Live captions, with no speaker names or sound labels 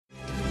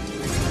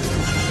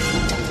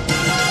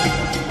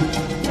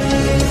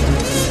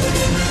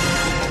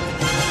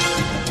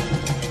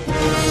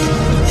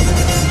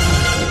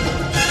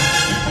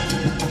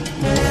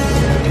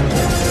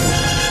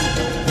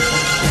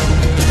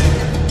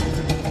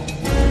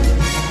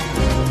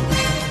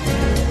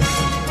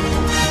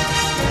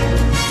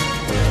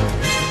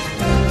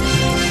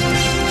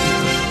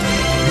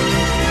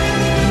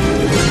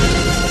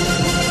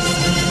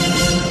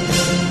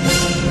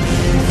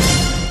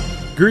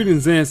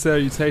Greetings and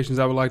salutations.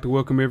 I would like to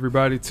welcome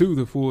everybody to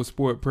the Full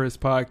Sport Press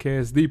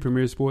Podcast, the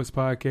premier sports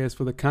podcast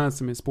for the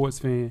consummate sports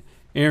fan,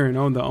 airing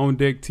on the On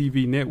Deck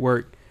TV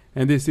network.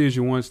 And this is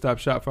your one-stop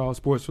shop for all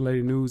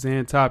sports-related news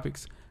and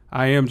topics.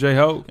 I am J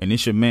Ho. And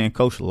it's your man,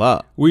 Coach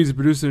Locke. Weezy,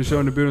 producer of the show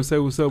in the building. Say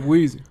what's up,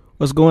 Weezy.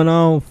 What's going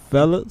on,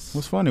 fellas?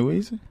 What's funny,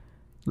 Weezy?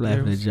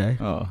 Laughing at Jay.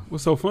 Oh.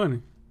 What's so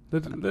funny?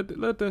 Let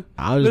the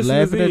I was just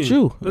laughing at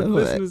you. Let the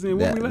listeners in.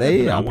 What we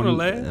laughing at? I want to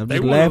laugh. I'm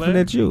just laughing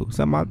at you.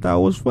 Something I thought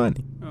was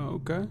funny.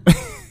 Oh, okay.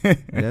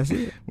 That's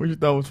it. What you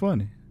thought was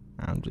funny?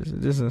 I'm just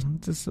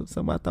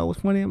something I thought was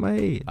funny in my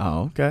head.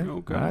 Oh, okay.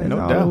 Okay. All right, That's no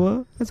all doubt. it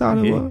was. That's all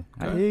it was.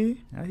 I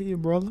hear you,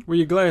 brother. Where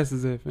your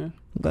glasses at, fam?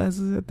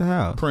 Glasses at the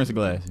house. Prince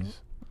glasses.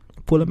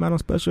 Pull them out on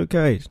special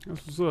occasions.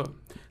 That's what's up.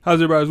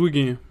 How's everybody's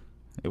weekend?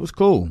 It was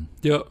cool.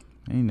 Yep.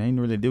 Ain't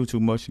really do too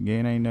much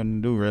again. Ain't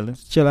nothing to do, really.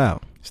 Chill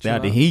out. Stay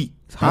out the heat.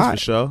 It's That's hot. for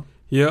sure.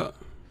 Yep.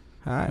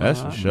 Hot.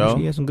 That's for sure.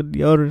 She had some good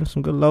deodorant,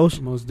 some good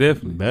lotion. Most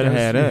definitely. Better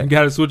have that. You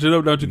got to switch it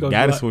up, don't you? You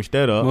gotta switch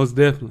that up. Most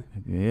definitely.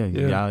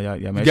 Yeah. Y'all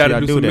You make got sure to y'all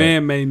do do some that.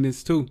 man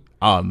maintenance too.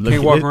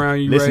 Can't Walk around,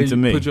 you listen ready, to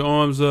me. put your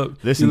arms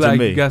up. Listen you to like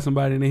me. You got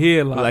somebody in the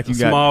headlock, Like you a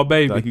got small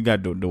baby. Like you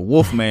got the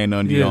wolf man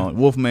under your arm.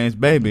 Wolf man's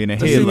baby in the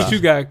Let's see what headlock. you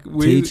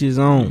got. Teach his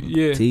own.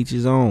 Yeah. Teach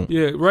his own.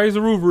 Yeah, raise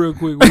the roof real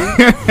quick.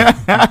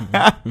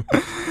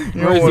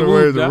 You don't want to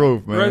raise the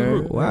roof, man. Raise the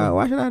roof.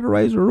 Why should I have to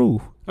raise the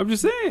roof? I'm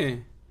just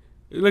saying.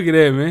 Look at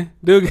that, man.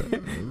 Dude.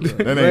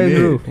 That Raise the ain't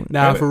roof. it.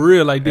 Nah, for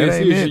real, like that this.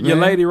 ain't it, Your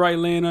man. lady right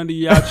laying under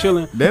you, y'all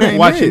chilling, That ain't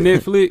watching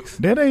it. Netflix.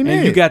 That ain't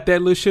and it. you got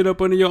that little shit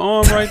up under your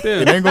arm right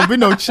there. It ain't gonna be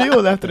no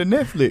chill after the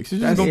Netflix.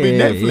 It's just gonna be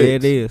Netflix. Yeah,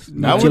 it is.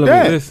 Not Chilling with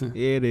that. Listen,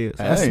 Yeah, it is.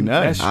 That ain't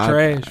nothing. that's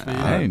trash, man.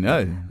 That ain't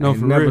nothing. No,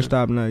 for never real.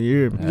 stop nothing. You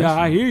hear me? Yeah,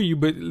 I hear you,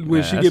 but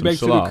when she that's get back to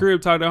some the slaw.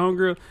 crib, talk to her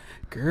homegirl,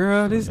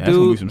 girl, this That's gonna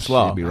be dude, some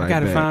slaw. She'll be I right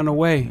gotta back. find a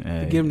way Hey,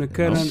 to give him the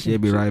cut. no on. She'll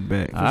be right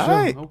back. All sure.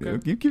 right. Okay.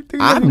 You keep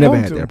thinking I've you never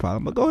want had to. that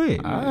problem, but go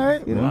ahead. All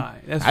right. You know?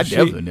 Right, that's I the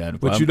definitely shit. had a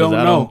But problem. you don't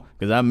know.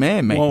 Because I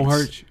man makes. Won't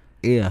hurt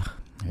you. Yeah.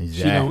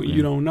 Exactly.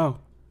 You don't know.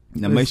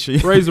 Now make sure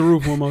you Raise the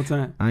roof one more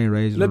time. I ain't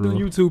raising Let the the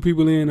roof. YouTube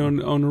people in on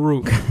the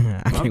roof.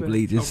 I can't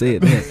believe you just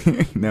said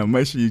that. now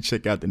make sure you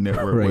check out the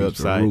network Raise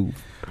the website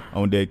roof.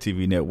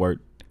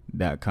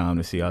 OnDeckTVNetwork.com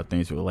to see all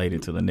things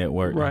related to the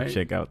network. Right.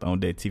 Check out the On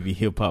Deck TV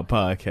Hip Hop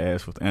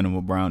Podcast with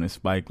Animal Brown and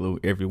Spike Lee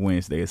every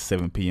Wednesday at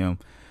 7 p.m.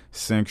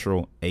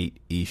 Central, 8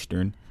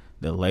 Eastern.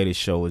 The latest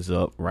show is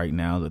up right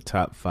now, the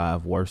top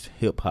 5 worst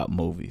hip hop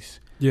movies.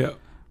 Yeah.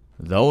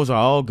 Those are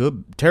all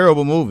good,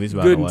 terrible movies,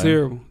 by Good the and way.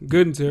 terrible.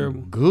 Good and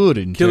terrible. Good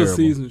and Killer terrible.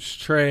 Season's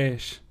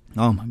trash.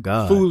 Oh, my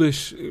God.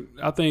 Foolish.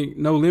 I think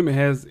No Limit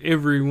has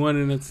every one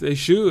in it. They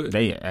should.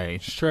 Hey,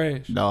 It's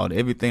trash. dog,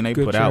 everything they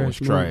Good put out was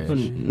trash, trash.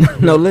 man.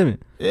 No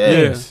limit.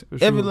 Yes. Yeah,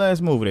 for Every sure.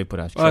 last movie they put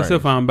out is Well, trash.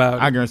 except I'm about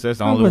I it. guess that's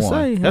the I only was one.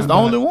 gonna say, That's the how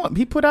only about- one.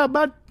 He put out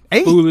about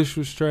 8. Foolish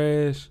was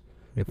trash.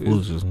 It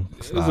was just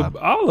It was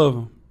all of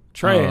them.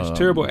 Trash.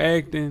 Terrible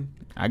acting.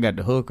 I got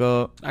the hook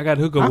up. I got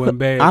the hookup wasn't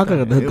bad. I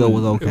got the hookup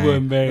was It okay.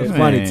 wasn't bad. It's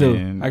funny too.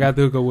 Man, I got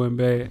the hookup wasn't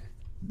bad.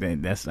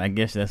 I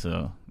guess that's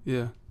a.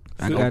 Yeah.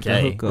 I got the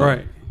Okay. hookup.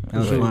 Right. That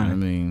was Sure. funny. I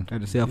mean,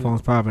 Had the cell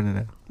phones popping in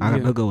there. I got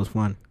Yeah. the hookup was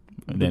funny.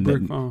 then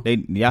brick phone.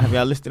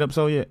 y'all listed up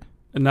so yet?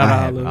 Not I all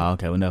have- of it. Oh,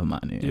 okay, well never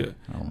mind. Then. Yeah.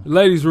 Oh.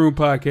 Ladies Room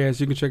Podcast.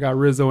 You can check out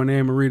Rizzo and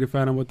Anne Marie to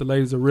find out what the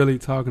ladies are really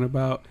talking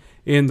about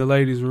in the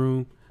ladies'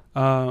 room.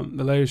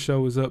 The latest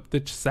show is up.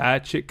 The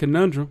Side Chick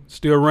Conundrum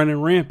still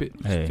running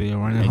rampant. Hey, Still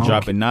running they home.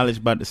 dropping knowledge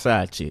about the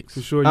side chicks.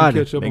 For sure, you Ah,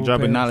 catch up They on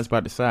dropping past. knowledge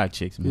about the side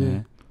chicks,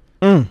 man.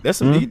 Mm. That's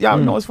some, y'all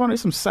know what's funny?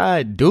 There's some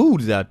side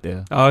dudes out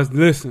there.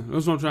 Listen,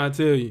 that's what I'm trying to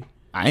tell you.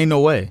 I ain't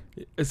no way.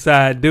 A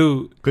side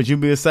dude. Could you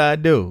be a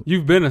side dude?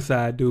 You've been a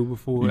side dude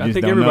before. You I just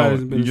think don't know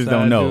everybody's it. been You a just side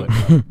don't know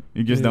dude. it.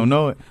 You just Yeah. don't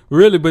know it.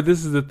 Really, but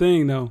this is the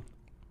thing, though.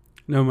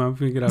 No, man, I'm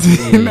finna get out.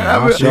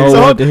 Yeah, I So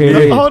sure want to hear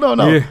that. hold on,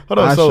 no. Yeah. Hold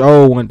on. I So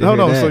sure want to hold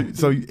hear on. that.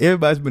 So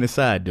everybody's been a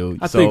side dude.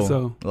 I think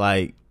so.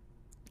 Like,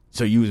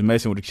 so you was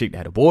messing with a chick that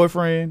had a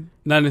boyfriend?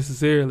 Not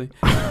necessarily.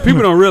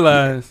 People don't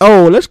realize.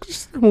 Oh, let's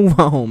just move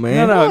on,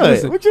 man. No, What?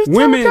 listen, We're just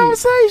women- having a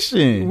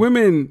conversation.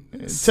 Women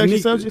Touchy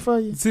subject for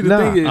you? See, the Nah.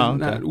 thing is, Oh,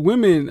 okay.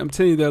 women, I'm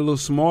telling you, they're a little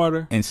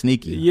smarter. And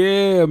sneaky.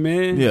 Yeah,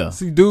 man. Yeah.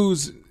 See,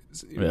 dudes,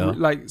 Yeah.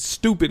 like,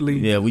 stupidly,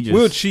 Yeah, we just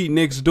will cheat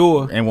next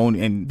door. and won't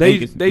and They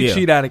yeah.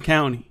 cheat out of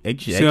county. They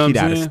cheat, See what I'm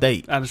out of saying?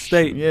 state. Out of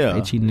state. Yeah.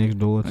 They cheat next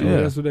door too.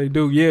 Yeah, that's what they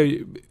do.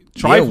 Yeah,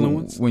 trifling Yeah,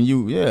 ones. when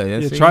you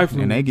Yeah, see?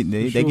 trifling and they ones, get for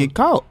they sure. get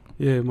caught.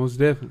 Yeah, most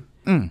definitely.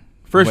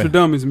 Fresh Fresh for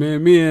Dummies,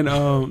 man. Me and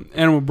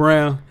Animal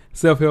Brown,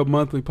 Self-Help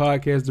Monthly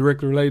Podcast,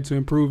 directly related to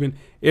improving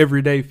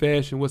everyday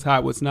fashion, what's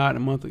hot, what's not, a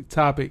monthly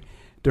topic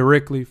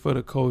directly for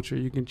the culture.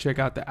 You can check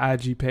out the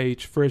IG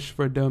page, Fresh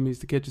for Dummies,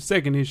 to catch a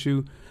second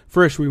issue,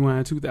 Fresh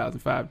Rewind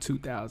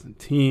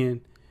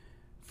 2005-2010,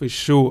 for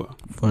sure.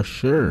 For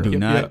sure. Do Yep,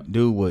 not yep.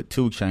 do what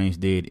 2 Chainz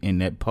did in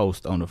that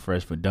post on the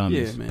Fresh for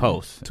Dummies Yeah, man.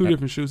 post. Two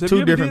different shoes. Have you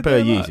Two ever different did pair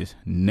of that? Yeezys.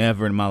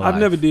 Never in my life.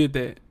 I've never did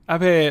that.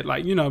 I've had,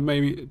 like, you know,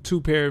 maybe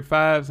 2 pair of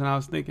 5s, and I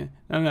was thinking,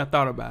 and I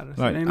thought about it. I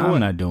said, Like, ain't no I'm way.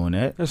 not doing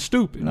that. That's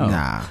stupid. No.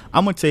 Nah.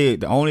 I'm gonna tell you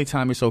the only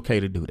time it's okay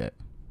to do that.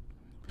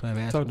 Play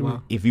Talk to me.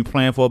 basketball. If you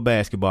playing for a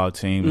basketball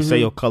team, and say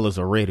your colors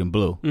are red and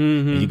blue,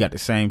 and you got the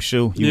same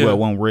shoe, you wear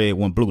one red,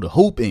 one blue to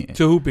hoop in.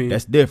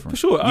 That's different. For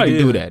sure. You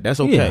can do that. That's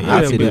okay. Yeah,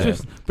 I see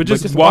that. But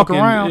just walk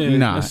around,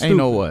 that's ain't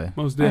no stupid. way.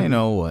 Most definitely. Ain't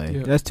no way.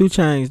 Yeah. That's 2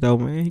 chains though,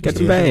 man. He got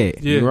the bag.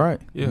 Yeah. You're right.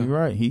 Yeah. You're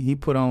right. He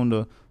put on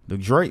the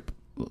drape,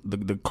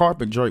 the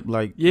carpet drape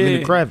like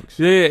Lenny Kravitz.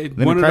 Yeah,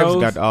 Lenny one of Kravitz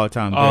those got the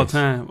all-time all best.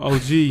 time.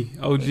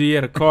 OG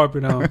had a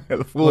carpet on.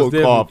 Full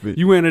carpet.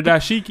 You wearing a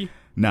dashiki?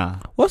 Nah.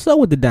 What's up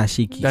with the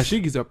dashikis?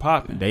 Dashikis are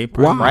popping. They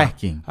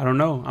cracking. I don't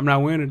know. I'm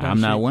not wearing a dashiki. I'm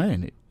not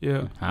wearing it.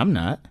 Yeah. I'm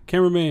not.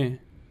 Cameraman.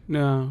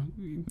 No.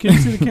 Can you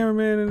see the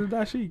cameraman in the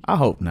dashiki? I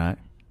hope not.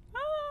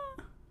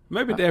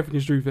 Maybe at the African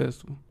Street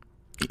Festival.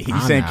 You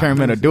saying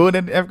cameraman will do it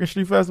at the African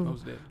Street Festival? Most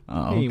definitely.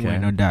 Oh, He ain't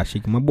wearing okay. no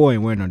dashiki. My boy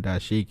ain't wearing no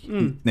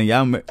dashiki. Now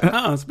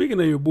y'all, Speaking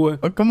of your boy.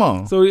 come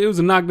on. So it was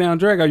a knockdown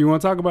drag. You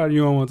want to talk about it or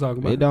you don't want to talk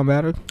about It it? don't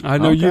matter. I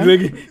know Okay.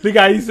 you look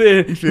how he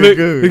said. You feel look,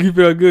 good. Look, you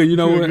feel good. You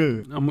know Feel what?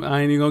 good. I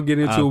ain't even going to get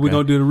into it. Okay. We're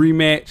going to do the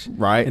rematch.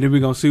 Right. And then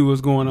we're going to see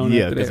what's going on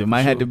Yeah, after that. because it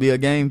might have to be a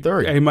game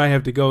 3. He might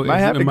have to go. Might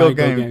have it to go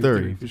game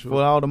 3 for sure.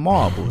 for all the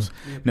marbles.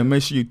 Now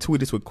make sure you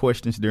tweet us with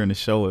questions during the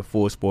show at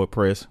Full Sport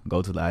Press.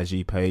 Go to the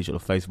IG page or the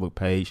Facebook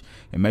page,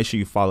 and make sure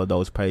you follow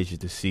those pages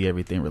to see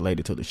everything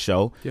related to the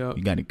show. Yep.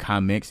 You got any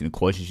comments and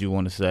questions you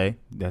want to say?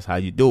 That's how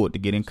you do it to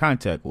get in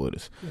contact with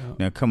us. Yep.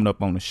 Now coming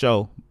up on the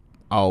show,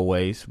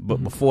 always.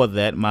 But before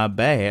that, my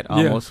bad.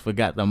 Almost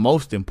forgot the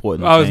most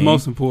important Always thing.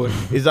 most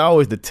important. It's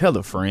always to tell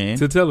a friend.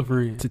 To tell a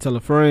friend. To tell a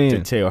friend.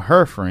 To tell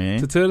her friend.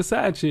 To tell the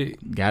side chick.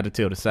 Got to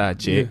tell the side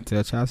chick. Yeah.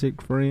 Tell child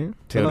sick friend.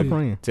 Tell Tell a the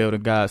friend. Tell the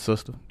god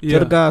sister. Yeah. Tell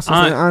the guy, sister,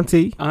 and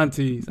auntie.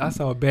 Aunties. I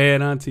saw a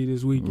bad auntie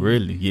this weekend.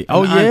 Really? Yeah. An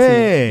Oh, auntie.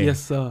 yeah. Yes,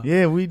 sir.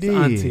 Yeah, we It's did.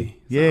 auntie. It's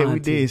Yeah, we auntie.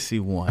 did see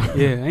one.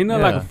 Yeah, ain't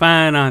nothing like a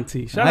fine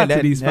auntie. Shout out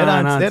to these fine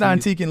aunties. That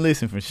auntie can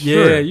listen for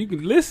sure. Yeah, you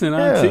can listen,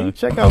 Yeah, auntie.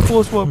 check out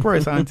Full Sport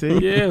Press, auntie.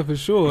 Yeah, for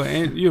sure.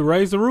 And you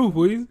raise the roof,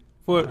 please.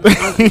 For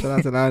Shout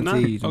out to the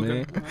aunties, Okay.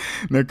 man.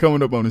 Now,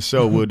 coming up on the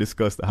show, we'll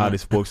discuss the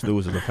hottest sports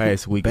news of the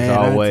past week, as Bad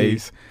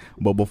always.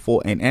 But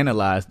before, and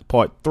analyze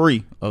part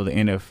 3 of the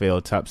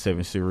NFL Top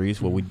 7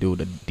 series, where we do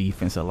the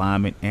defense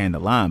alignment and the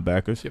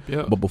linebackers.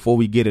 Yep. But before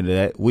we get into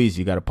that, Weezy,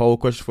 you got a poll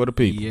question for the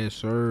people. Yes,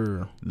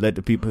 sir. Let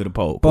the people hear the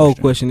poll Poll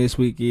question. question this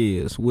week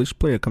is: which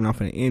player coming off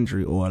an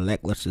injury or a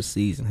lackluster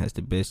season has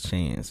the best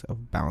chance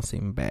of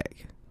bouncing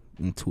back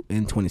in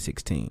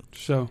 2016?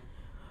 So,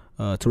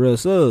 Terrell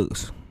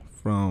Suggs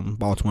from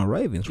Baltimore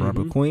Ravens,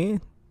 Robert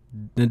Quinn,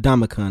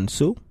 Ndamukong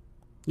Suh,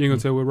 you ain't gonna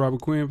tell where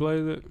Robert Quinn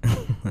plays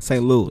at?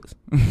 St. Louis,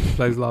 He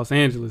plays Los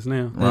Angeles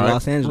now. the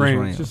Los Angeles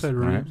Rams. Just Rams, say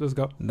Rams. Right. Let's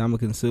go.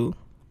 Ndamukong Suh,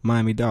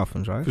 Miami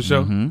Dolphins, right? For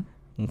sure. Mm-hmm.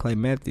 And Clay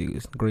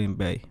Matthews, Green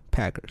Bay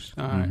Packers.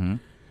 All right. Mm-hmm.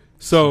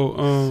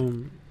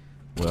 So,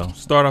 Well,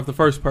 start off the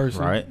first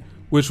person, right.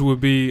 which would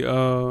be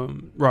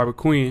Robert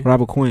Quinn.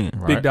 Robert Quinn.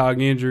 Right. Big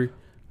dog injury.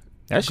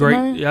 That's your Great.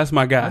 man? Yeah, that's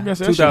my guy. I guess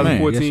that's your man.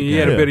 2014. Yes, He you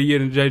had can. a better year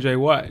than J.J.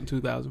 Watt in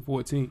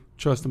 2014.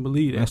 Trust and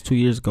believe that. That's 2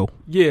 years ago.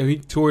 Yeah, he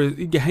tore.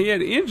 He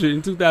had injured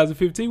in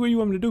 2015. What do you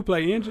want him to do?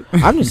 Play injured?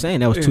 I'm just saying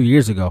that was 2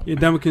 years ago. Yeah,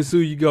 Ndamukong Suh,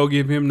 you go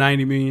give him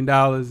 $90 million,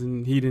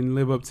 and he didn't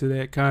live up to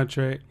that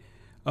contract.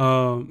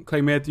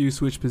 Clay Matthews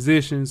switched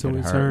positions, so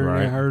in turn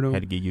that hurt him.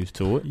 Had to get used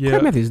to it. Yeah,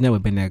 Clay Matthews never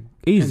been that.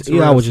 He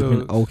Terrell always just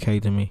been Suggs. okay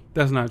to me.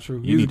 that's not true.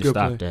 You He's a need to good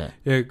stop player. that.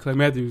 Yeah, Clay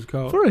Matthews was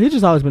called. For real, he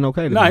just always been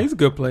okay to Nah, me. he's a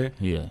good player.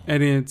 Yeah.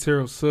 And then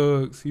Terrell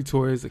Suggs, he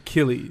tore his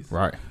Achilles.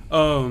 Right.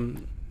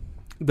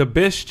 The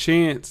best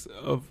chance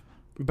of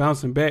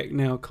bouncing back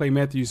now, Clay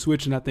Matthews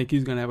switching. I think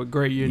he's gonna have a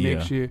great year Yeah.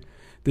 next year.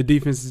 The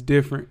defense is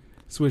different.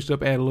 Switched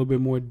up, add a little bit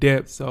more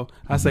depth. So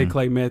I say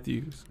Clay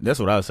Matthews. That's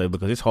what I would say,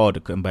 because it's hard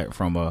to come back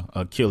from a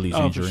Achilles Oh,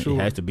 for injury. sure.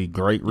 It has to be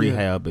great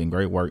rehab and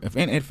great work.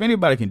 If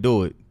anybody can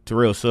do it,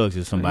 Terrell Suggs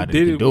is somebody he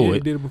that did can do He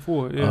it. did it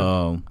before.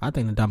 Yeah, I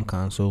think the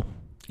Ndamukong Suh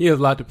he has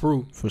a lot to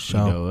prove. for He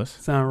sure. does.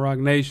 Sign Rock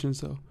Nation.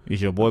 So Is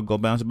your boy go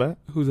bounce back?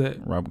 who's that?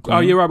 Robert Quinn? Oh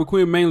yeah, Robert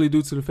Quinn. Mainly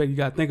due to the fact you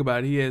got to think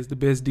about it. He has the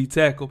best D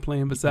tackle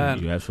playing beside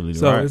him. You're absolutely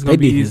So right. it's Their gonna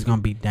be defense is easy.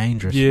 gonna be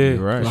dangerous. Yeah, You're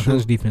right. Los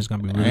Angeles defense is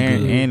gonna be really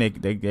good.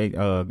 And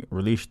they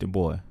released the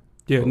boy.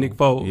 Yeah, Nick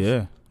Foles.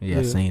 Yeah. Yeah,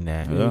 I Yeah. seen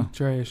that. Yeah.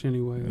 Trash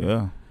anyway.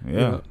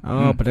 Yeah.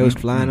 Oh, but they was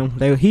flying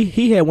him.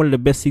 He had one of the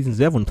best seasons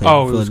ever when he played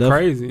Oh, in it was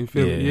Philadelphia. crazy in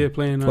Philly. Yeah. Yeah,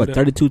 playing What, under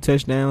 32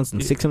 touchdowns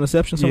and Yeah. 6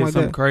 interceptions, something yeah, like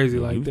something that? crazy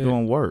He like was that.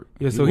 doing work.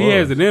 Yeah, so he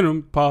has it in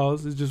him.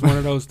 Pause. It's just one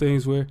of those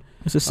things where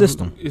It's a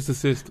system. It's a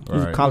system.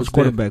 He's a Right. college Most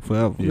quarterback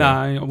forever. Yeah.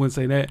 Nah, I wouldn't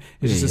say that.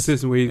 It's just a Yes.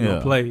 system where he's Yeah.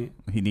 gonna play.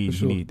 He need For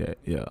sure. he need that.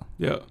 Yeah.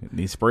 Yeah,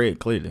 He spread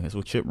clearly. That's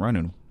what Chip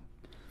running him.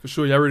 for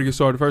sure. Y'all ready to get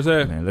started? First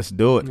half. Man, let's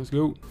do it. Let's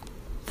go.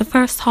 The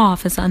first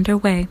half is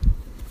underway.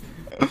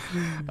 All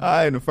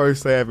right, in the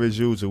first half, as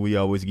usual, we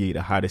always get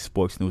the hottest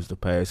sports news the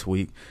past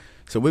week.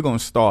 So we're going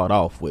to start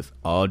off with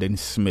Alden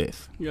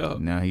Smith. Yeah,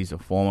 Now, he's a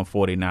former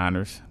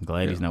 49ers.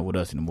 Glad he's Yeah. not with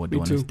us anymore Me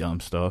doing this too. dumb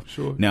stuff.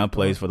 sure. Now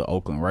plays for the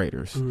Oakland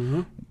Raiders.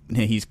 Mm-hmm. And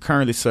he's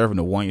currently serving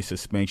a 1-year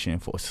suspension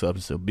for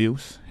substance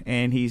abuse.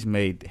 And he's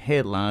made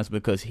headlines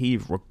because he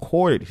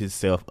recorded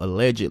himself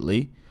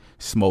allegedly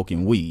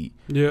smoking weed.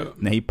 Yeah,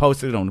 Now, he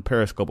posted it on the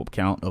Periscope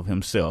account of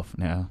himself.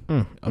 Now,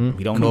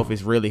 we don't know if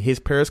it's really his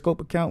Periscope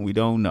account. We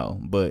don't know.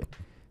 But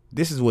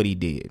this is what he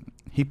did.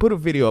 He put a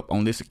video up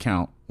on this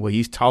account where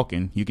he's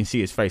talking. You can see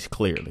his face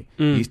clearly.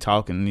 He's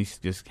talking and he's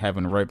just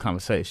having a regular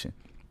conversation.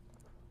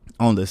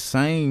 On the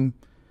same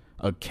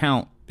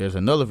account, there's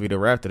another video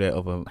right after that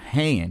of a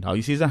hand. All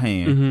you see is a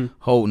hand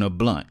holding a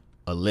blunt,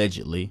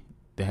 allegedly,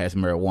 that has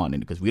marijuana in it.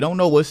 Because we don't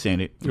know what's in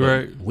it.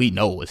 Right. We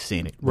know what's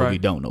in it, but right. we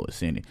don't know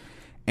what's in it.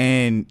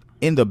 And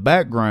in the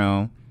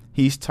background,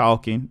 he's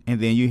talking, and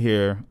then you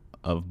hear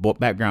a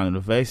background in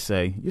the face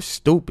say, "You're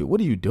stupid. What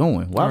are you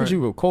doing? Why would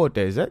you record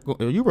that?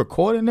 Are you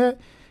recording that?"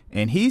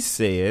 And he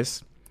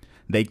says,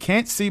 "They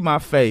can't see my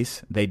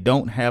face. They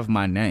don't have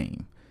my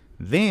name."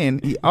 Then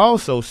he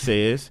also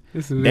says,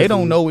 "They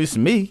don't know it's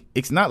me.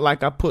 It's not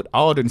like I put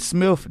Alden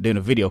Smith." Then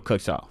the video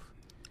cuts off.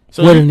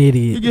 So what an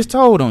idiot! You just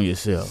told on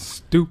yourself.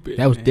 Stupid.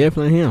 That was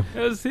definitely him.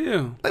 That was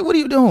him. Like, what are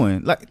you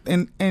doing? Like,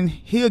 and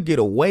he'll get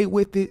away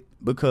with it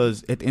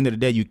because at the end of the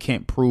day, you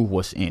can't prove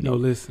what's in it. No,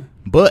 listen.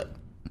 But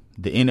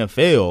the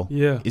NFL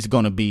is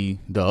going to be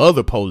the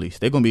other police.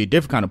 They're going to be a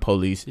different kind of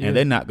police, and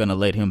they're not going to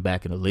let him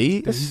back in the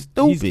league. That's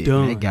stupid. He's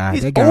done. That guy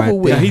he's over right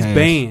with. He's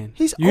banned.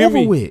 He's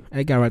over with.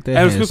 That guy right there.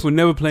 Adam Smith will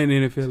never play in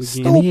the NFL again.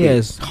 Stupid. And he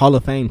has Hall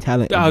of Fame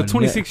talent.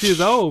 26 years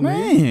old,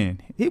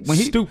 man.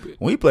 Stupid.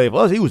 When he played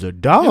for us, he was a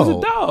dog. He was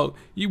a dog.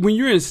 When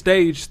you're in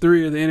stage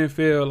 3 of the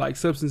NFL, like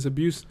substance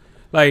abuse,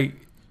 like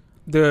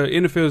the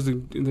NFL is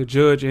the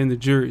judge and the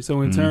jury.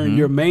 So in turn,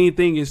 your main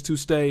thing is to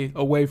stay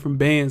away from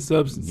banned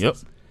substances. Yep.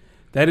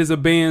 That is a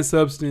banned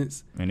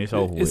substance. And it's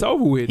over with. It's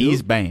over with. He's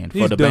dude. banned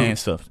He's for the done. banned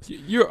substance.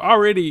 You're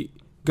already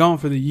gone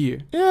for the year.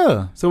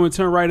 Yeah. So in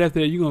turn, right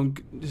after that, you're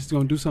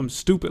gonna do something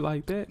stupid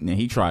like that. And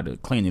he tried to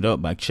clean it up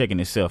by checking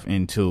himself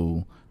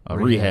into a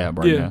rehab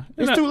right now.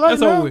 It's too late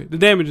That's now. over with. The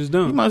damage is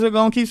done. You might as well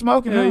go and keep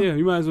smoking. Yeah, now. yeah.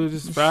 You might as well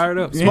just fire it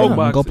up. Yeah. Smoke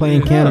box. Go play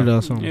in Canada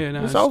or something. Yeah,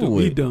 nah, It's over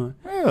with. He done.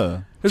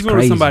 Yeah. This is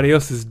what somebody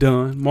else has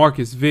done.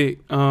 Marcus Vick.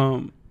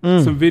 Some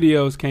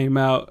videos came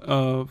out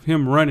of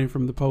him running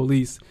from the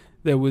police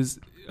that was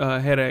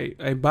had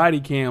a body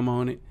cam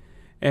on it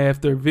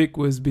after Vick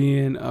was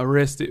being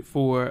arrested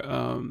for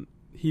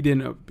he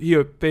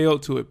had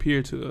failed to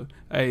appear to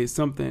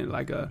something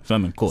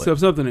in court.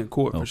 Something in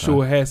court for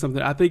sure. Had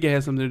something. I think it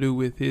had something to do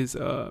with his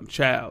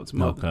child's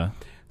mother. Okay.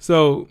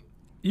 So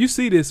you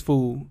see this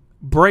fool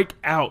break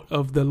out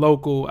of the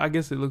local, I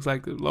guess it looks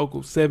like the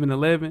local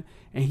 7-Eleven,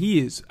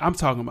 and I'm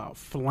talking about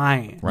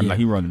flying. Right now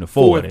he running the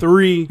 40.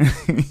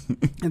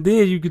 4-3. And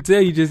then you can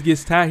tell he just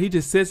gets tired. He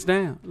just sits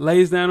down,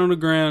 lays down on the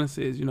ground and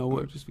says, "You know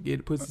what, just forget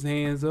it," puts his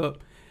hands up.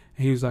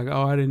 And he was like,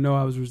 "Oh, I didn't know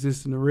I was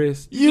resisting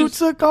arrest." You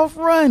took off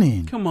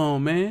running. Come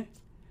on, man.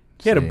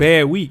 He had a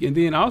bad week. And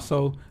then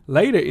also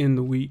later in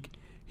the week,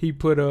 he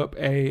put up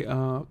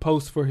a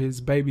post for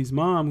his baby's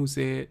mom who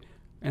said,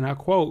 and I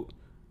quote,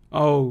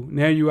 "Oh,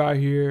 now you out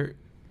here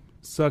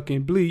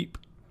sucking bleep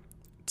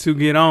to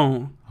get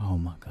on." Oh,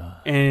 my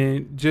God.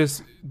 And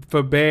just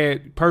for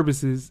bad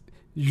purposes,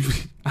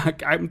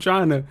 I'm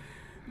trying to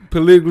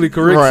politically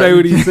correct say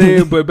what he's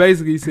saying, but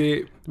basically he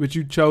said, "But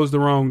you chose the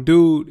wrong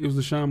dude. It was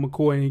LaShawn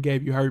McCoy and he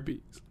gave you herpes."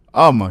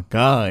 Oh, my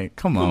God.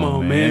 Come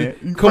on,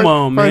 man. Come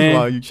on, man.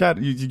 First of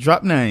all, you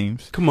drop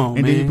names. Come on,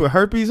 and man. then you put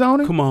herpes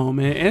on it? Come on,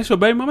 man. And that's your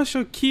baby mama. That's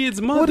your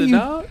kid's mother,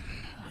 dog.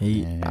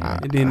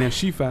 And then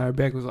she fired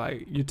back, was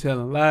like, "You're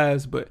telling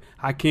lies, but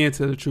I can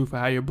tell the truth of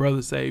how your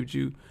brother saved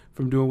you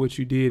from doing what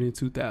you did in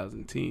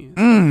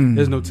 2010.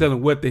 There's no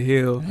telling what the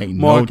hell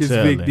Marcus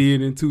Vick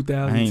did in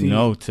 2010. Ain't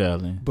no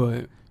telling.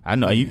 But I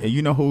know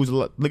you know who's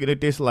looking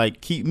at this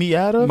like, keep me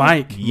out of it?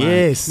 Mike.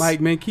 Yes.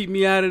 Mike, man, keep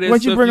me out of that.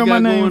 What'd stuff you bring you up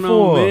got my name going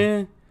for? on,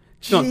 man?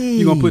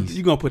 You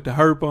gonna put the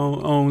herp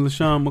on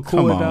LaShawn McCoy?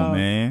 Come on, dog?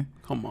 man.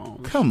 Come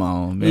on, man. Come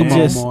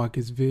on,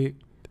 Marcus Vick.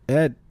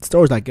 That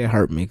stories like that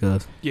hurt me,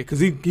 cause he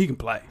can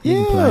play.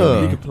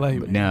 Yeah, he can play.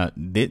 But man. now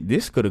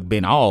this could have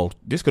been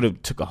this could have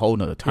took a whole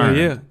nother turn.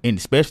 Yeah. And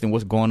especially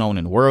what's going on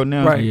in the world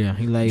now. Right. yeah,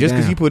 he laid Just down.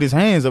 because he put his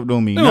hands up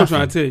don't mean That's what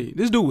I'm nothing. trying to tell you.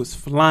 This dude was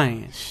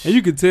flying, and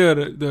you could tell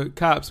the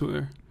cops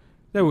were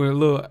a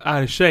little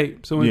out of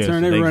shape. So in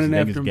turn, they were running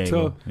after him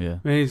tough. Yeah.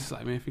 Man, he's just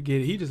like, man,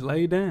 forget it. He just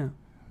laid down.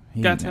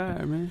 Got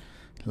tired, man.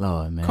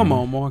 Lord, man. Come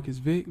on, Marcus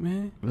Vick,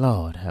 man.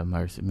 Lord have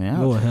mercy,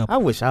 man. Lord help. I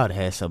wish I would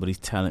have had some of these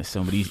talents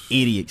some of these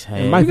idiots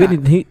had. Mike Vick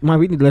need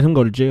to let him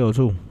go to jail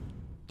too.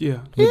 Yeah.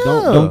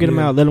 Don't get him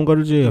out. Let him go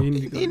to jail.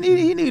 He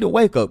need a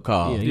wake up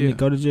call. Yeah, he need to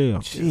go to jail.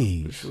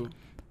 Jeez. For sure.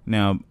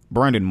 Now,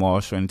 Brandon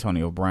Marshall and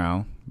Antonio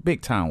Brown,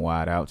 big time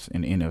wideouts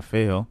in the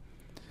NFL.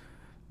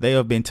 They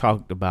have been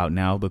talked about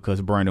now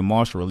because Brandon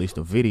Marshall released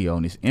a video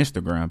on his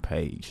Instagram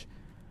page.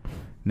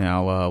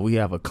 Now, we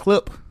have a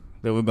clip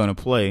that we're going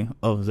to play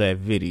of that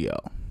video.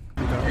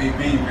 AB,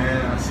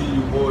 man, I see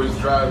you boys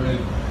driving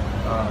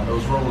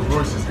those Rolls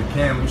Royces to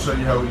Cam. Let me show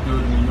you how we do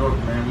it in New York,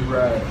 man. We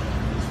ride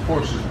these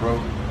Porsches,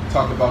 bro.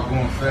 Talk about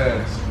going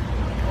fast.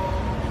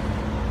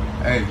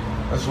 Hey,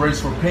 let's race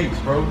for pinks,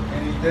 bro,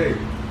 any day.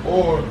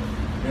 Or, you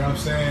know what I'm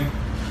saying,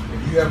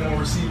 if you have more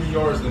receiving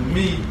yards than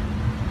me,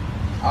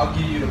 I'll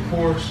give you the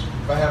Porsche.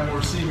 If I have more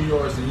receiving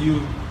yards than you,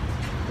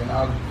 then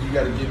you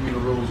got to give me the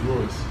Rolls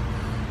Royce.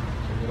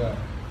 Check it out.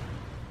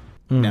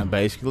 Now,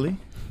 basically,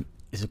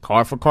 it's a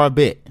car for car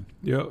bet.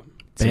 Yep.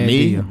 To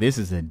me, this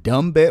is a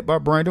dumb bet by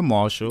Brandon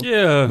Marshall.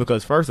 Yeah.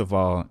 Because first of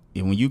all,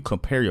 when you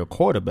compare your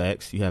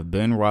quarterbacks, you have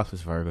Ben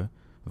Roethlisberger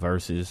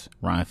versus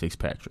Ryan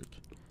Fitzpatrick.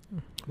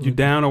 You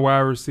down a wide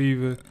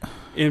receiver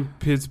in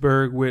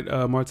Pittsburgh with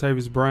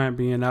Martavis Bryant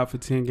being out for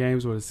 10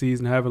 games or the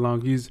season, however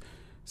long he's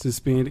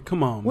suspended.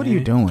 Come on, what man. are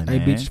you doing, Hey,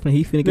 man? bitch,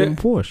 he finna get him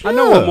Porsche. I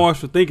know what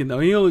Marshall thinking though.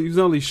 He was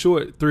only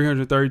short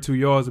 332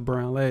 yards of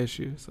Brown last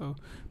year. So,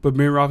 but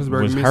Ben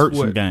Roethlisberger missed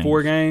what,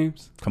 4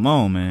 games? Come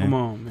on, man. Come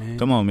on,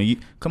 man.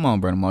 Come on,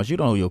 Brandon Marshall. You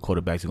don't know who your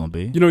quarterbacks are gonna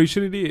be. You know, he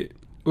should have did.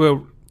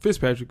 Well,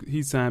 Fitzpatrick,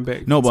 he signed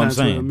back. No, but I'm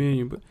signed to saying, $1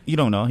 million, but you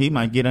don't know. He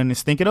might get in and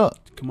stink it up.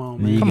 come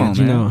on, man. Come on,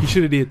 man. He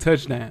should have did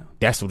touchdown.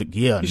 That's what.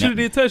 He should have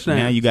did touchdown.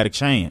 Now you got a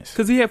chance.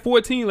 Because he had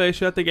 14 last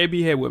year. I think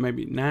AB had, what,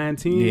 maybe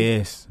 19?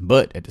 Yes,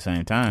 but at the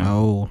same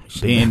time,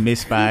 Ben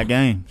missed 5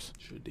 games.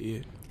 Sure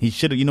did. He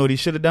should have. You know what he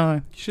should have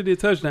done? He should have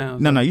did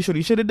touchdowns. No, you should.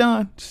 He should have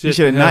done. He Shut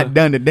should have the not hell-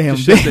 done the damn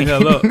Just shut thing. the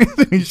hell up.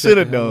 He should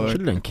have done.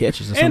 Should have done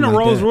catches or something And the like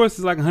Rolls that. Royce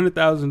is like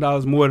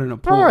 $100,000 more than a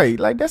Porsche. Right,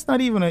 like that's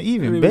not even an That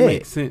even don't bet. even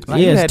make sense. Like,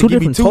 Yeah, you it's had two to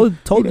give me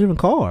different, totally different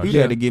cars. You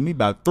had to give me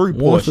about 3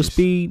 One for Porsches.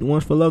 speed,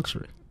 one for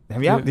luxury.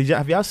 Have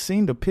y'all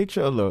seen the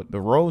picture of the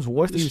Rolls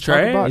Royce that It's you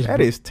talking about? trash.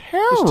 That is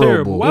terrible. It's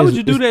terrible. Why would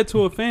you do It's- that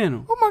to a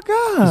Phantom? Oh my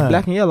god! It's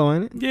black and yellow,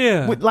 ain't it?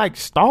 Yeah. with like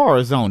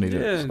stars on it. Yeah,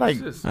 It's like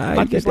it's just- I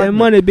like get it's that like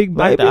money, big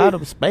like baby. the out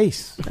of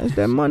space. That's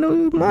that money.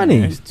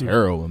 It's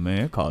terrible, man.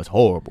 It costs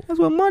horrible. That's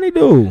what money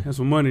do. That's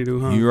what money do,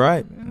 huh? You're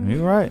right.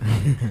 You're right.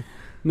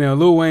 Now,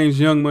 Lil Wayne's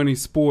Young Money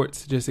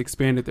Sports just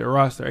expanded their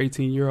roster.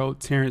 18-year-old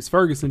Terrence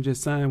Ferguson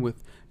just signed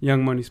with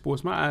Young Money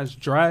Sports. My eyes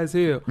dry as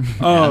hell.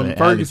 Alex is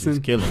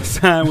Ferguson killing.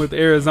 signed with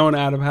Arizona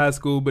out of high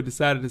school, but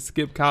decided to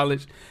skip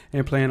college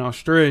and play in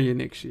Australia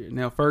next year.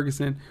 Now,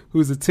 Ferguson,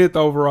 who's the 10th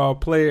overall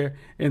player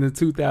in the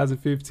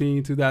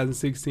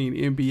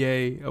 2015-2016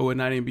 NBA, or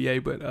not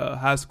NBA, but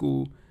high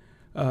school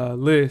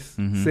list,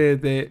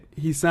 said that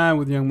he signed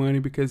with Young Money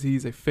because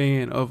he's a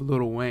fan of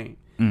Lil Wayne.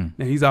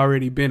 Now, he's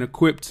already been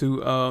equipped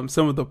to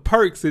some of the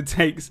perks it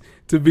takes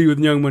to be with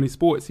Young Money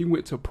Sports. He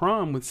went to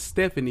prom with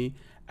Stephanie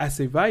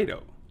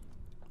Acevedo.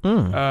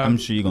 I'm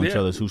sure you're gonna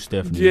tell us who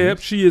Stephanie Yep,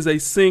 is. she is a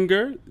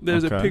singer.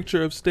 There's a Okay.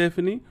 picture of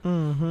Stephanie.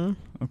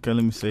 Okay,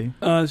 let me see.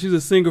 She's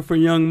a singer for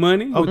Young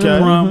Money. Went Okay. to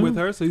prom with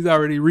her, so he's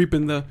already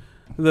reaping the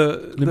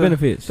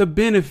benefits. The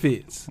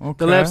benefits. Okay.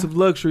 The lapse of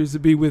luxuries to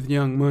be with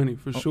Young Money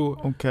for sure.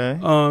 Okay.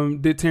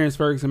 Did Terrence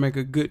Ferguson make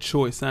a good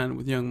choice signing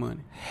with Young Money?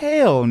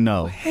 Hell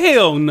no.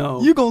 Hell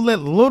no. You gonna let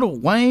Lil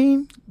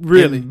Wayne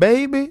Really? and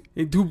baby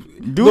do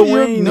do Lil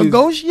your Wayne is-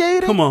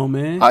 negotiating? Come on,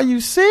 man. Are you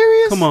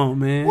serious? Come on,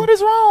 man. What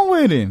is wrong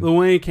with him? Lil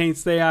Wayne can't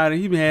stay out.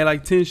 He had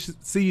like 10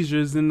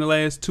 seizures in the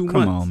last 2 months.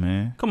 Come on,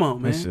 man. Come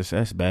on, man.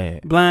 That's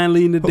bad. Blind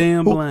leading the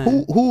damn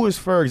blind. Who is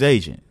Ferg's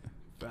agent?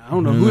 I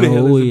don't know who the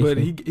hell is it, but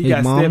he his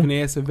got mama?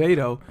 Stephanie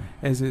Acevedo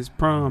as his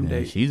prom Yeah,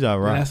 date. she's all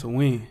right. That's a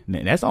win.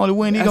 That's the only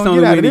win he That's the gonna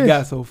only get out of win he this.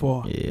 got so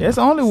far. Yeah. That's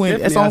the only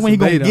win. That's the only Stephanie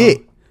win he gonna Acevedo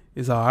get.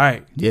 It's all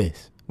right.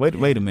 Yes. Wait a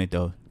minute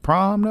though.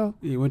 Prom though?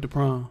 He went to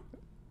prom.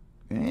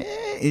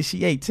 Is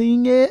she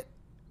 18 yet?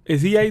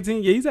 Is he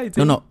 18? Yeah, he's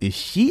 18. No. Is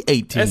she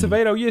 18?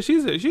 Acevedo, yeah,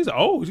 she's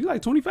old. She's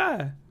like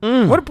 25.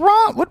 What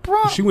prom? What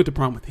prom? She went to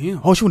prom with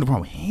him. Oh, she went to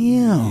prom with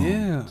him.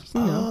 Yeah.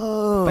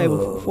 Oh.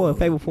 Favor for a Yeah,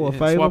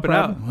 favor. swap it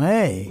out.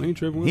 Hey. We ain't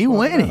tripping. He Swap it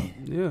winning.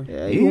 out. Yeah.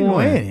 Yeah, He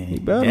winning. He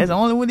better. That's the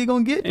only one he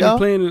gonna get And though. he's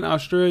playing in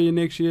Australia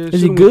next year. Is he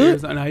Should've went good? to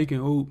Arizona. Nah, he can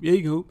hoop. Yeah,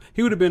 he can hoop.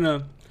 He would have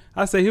been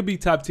I say he'll be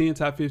top 10,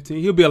 top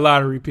 15. He'll be a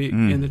lottery pick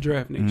in the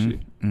draft next year.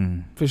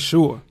 For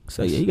sure.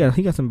 So yeah,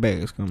 he got some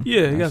bags coming.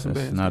 Yeah, he got some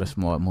That's bad. not a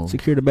smart move.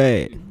 Secure the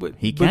bag. But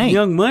He but can't.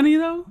 Young Money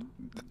though?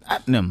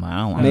 Never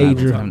mind. I'm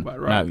Major. not, About,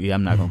 right?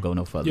 I'm not gonna go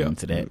no further Yeah.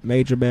 into that.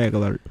 Major bag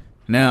alert.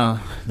 Now,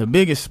 the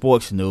biggest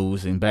sports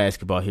news in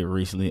basketball here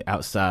recently,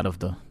 outside of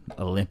the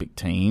Olympic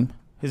team,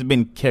 has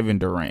been Kevin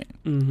Durant.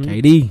 Mm-hmm.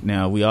 KD.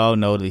 Now, we all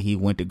know that he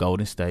went to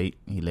Golden State.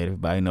 He let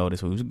everybody know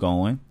that's where he was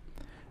going.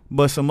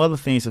 But some other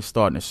things have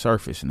started to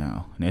surface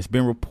now. And it's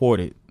been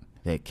reported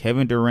that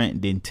Kevin Durant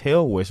didn't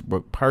tell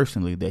Westbrook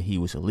personally that he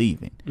was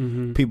leaving.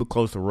 Mm-hmm. People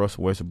close to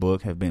Russell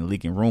Westbrook have been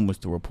leaking rumors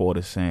to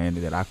reporters saying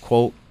that, I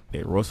quote,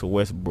 that Russell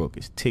Westbrook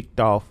is ticked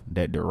off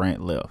that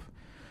Durant left.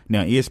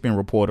 Now, ESPN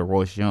reporter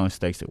Royce Young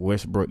states that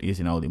Westbrook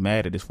isn't only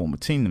mad at his former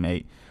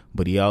teammate,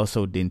 but he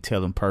also didn't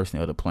tell him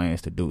personally of the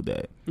plans to do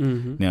that.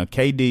 Mm-hmm. Now,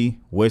 KD,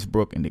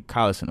 Westbrook, and Nick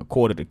Collison,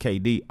 according to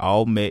KD,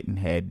 all met and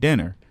had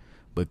dinner.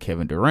 But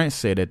Kevin Durant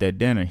said at that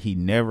dinner he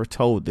never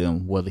told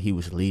them whether he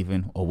was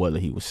leaving or whether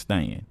he was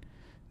staying.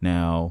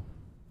 Now,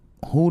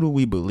 who do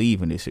we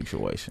believe in this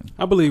situation?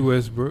 I believe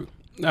Westbrook.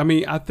 I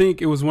mean, I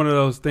think it was one of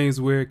those things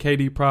where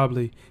KD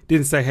probably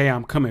didn't say, hey,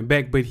 I'm coming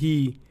back, but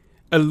he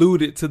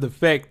alluded to the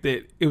fact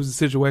that it was a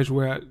situation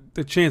where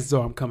the chances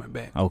are I'm coming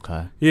back.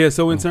 Okay. Yeah,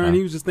 so in turn, Okay.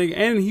 he was just thinking,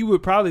 and he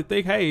would probably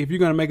think, hey, if you're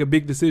going to make a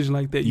big decision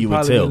like that, you would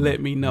probably tell would me.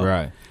 let me know.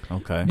 Right.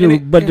 Okay. And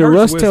it But did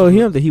hurts Russ tell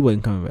Westbrook. him that he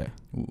wasn't coming back?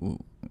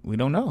 We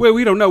don't know. Well,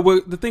 we don't know.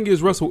 Well, the thing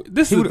is, Russell,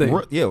 this is the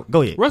thing. Yeah,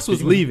 go ahead. Russ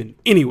was leaving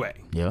anyway.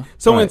 Yeah.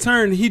 So in Right.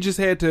 turn, he just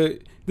had to.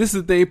 This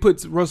is the thing. It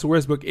puts Russell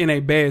Westbrook in a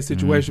bad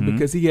situation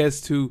because he has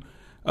to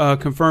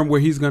confirm where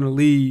he's going to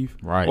leave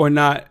or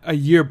not a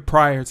year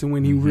prior to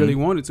when he really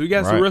wanted to. He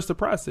got to rush the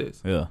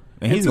process. Yeah.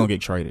 And he's going to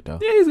get traded, though.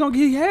 Yeah,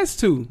 he has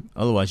to.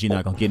 Otherwise, you're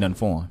not going to get nothing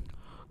for him.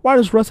 Why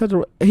does Russ have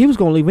to? He was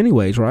going to leave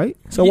anyways, right?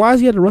 So why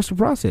does he have to rush the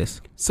process?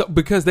 So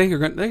because they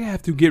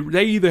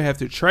either have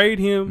to trade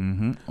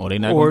him or they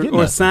not gonna get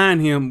nothing. sign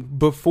him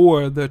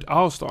before the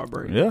All-Star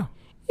break. Yeah.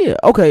 Yeah,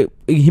 okay.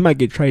 He might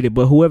get traded,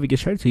 but whoever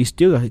gets traded, he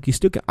still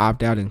can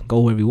opt out and go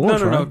wherever he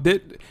wants. No.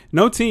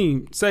 No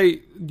team.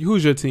 Say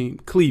who's your team?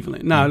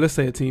 Cleveland. Let's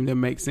say a team that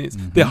makes sense.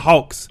 The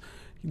Hawks.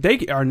 They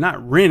are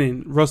not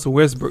renting Russell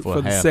Westbrook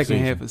for the second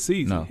half of the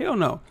season. No. Hell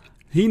no.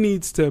 He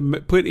needs to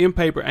put in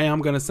paper, hey,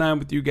 I'm going to sign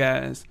with you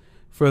guys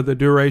for the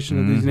duration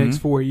of these next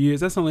 4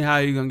 years. That's only how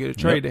you're going to get a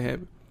trade to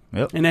happen.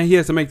 Yep. And then he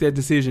has to make that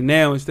decision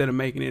now instead of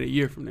making it a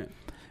year from now.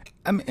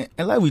 I mean,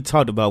 and like we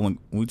talked about when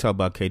we talked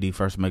about KD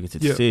first making the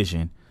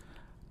decision,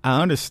 I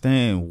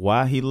understand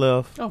why he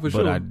left,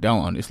 but I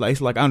don't. It's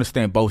like I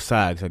understand both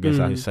sides, I guess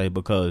I should say,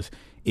 because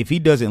if he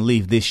doesn't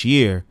leave this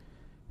year,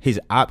 his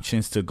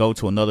options to go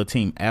to another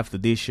team after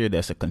this year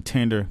that's a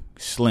contender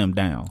slim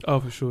down.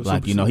 Oh, for sure.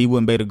 Like, he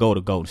wouldn't be able to go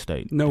to Golden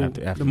State. No,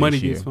 after the money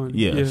this year. gets funny.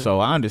 Yeah,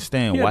 so I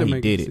understand why he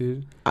did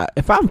it.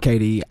 If I'm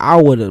KD,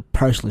 I would have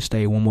personally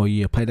stayed one more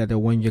year, played out that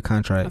 1 year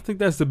contract. I think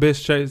that's the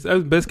best case. That's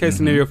the best case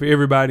scenario for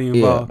everybody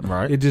involved. Yeah,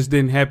 right. It just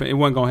didn't happen. It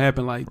wasn't gonna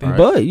happen like that.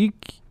 Right.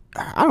 But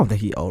I don't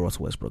think he owed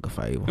Russell Westbrook a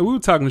favor. And we were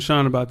talking to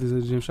Sean about this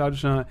at the gym. Shout out to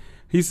Sean.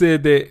 He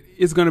said that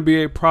it's going to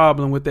be a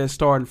problem with that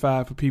starting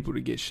five for people to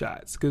get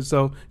shots. Because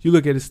so you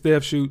look at it,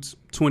 Steph shoots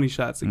 20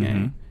 shots a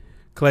game.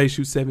 Clay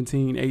shoots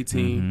 17,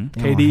 18.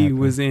 KD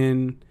was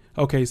in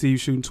OKC, he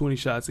was shooting 20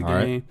 shots a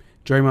game.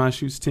 Draymond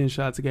shoots 10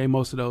 shots a game.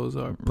 Most of those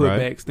are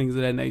putbacks, things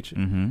of that nature.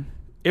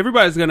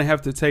 Everybody's going to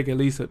have to take at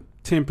least a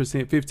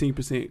 10%,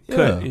 15%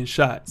 cut in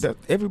shots.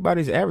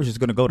 Everybody's average is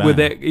going to go down. With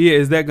that,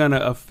 is that going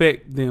to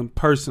affect them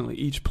personally,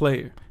 each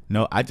player?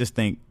 No, I just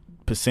think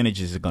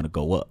percentages are going to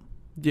go up.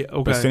 Yeah,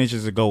 okay.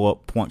 Percentages will go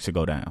up, points will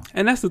go down.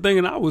 And that's the thing,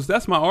 and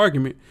that's my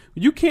argument.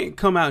 You can't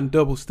come out and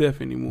double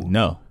Steph anymore.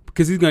 No.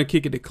 Because he's going to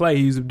kick it to Clay.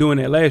 He was doing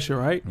that last year,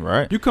 right?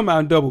 Right. You come out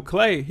and double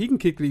Clay, he can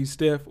kick it to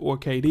Steph or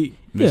KD.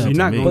 Yeah. You're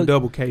not going to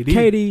double KD.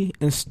 KD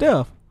and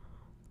Steph,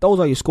 those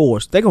are your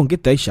scores. They're going to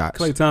get their shots.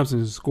 Klay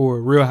Thompson is a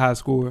scorer, real high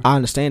scorer. I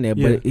understand that,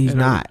 but he's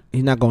not.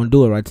 He's not going to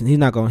do it right. He's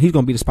going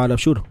to be the spot-up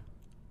shooter.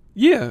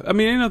 Yeah, I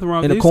mean, ain't nothing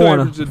wrong with in the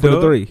corner for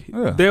the three.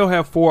 Yeah. They'll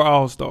have 4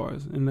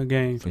 All-Stars in the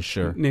game for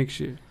sure next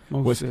year.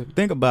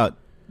 Think about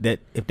that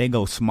if they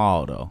go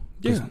small, though.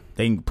 Yeah.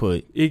 They can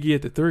put Iggy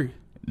at the 3.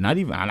 Not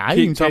even. I ain't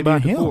even talking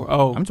about him.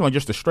 Oh. I'm talking about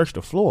just to stretch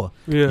the floor.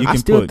 Yeah. You can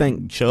still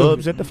think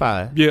Chubbs at the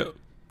 5. Yeah.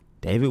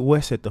 David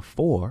West at the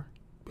 4.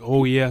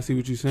 Oh, yeah, I see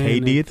what you're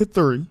saying. KD at the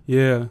 3.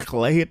 Yeah.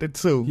 Clay at the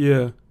 2.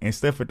 Yeah. And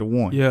Steph at the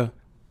 1. Yeah.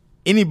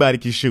 Anybody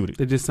can shoot it.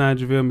 They just signed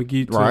JaVale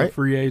McGee to a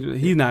free agent.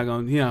 He's not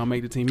going to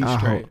make the team. He's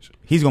trash.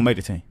 He's going to make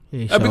the team.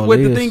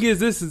 The thing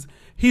is,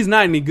 he's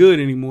not any good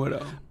anymore,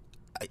 though.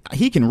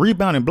 He can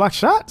rebound and block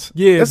shots.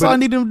 Yeah. That's all I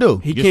need him to do.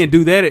 He can't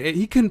do that.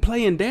 He couldn't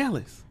play in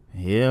Dallas.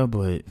 Yeah,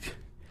 but...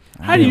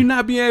 How do you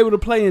not be able to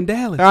play in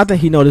Dallas? I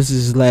think he know this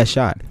is his last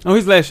shot. Oh,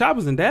 his last shot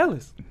was in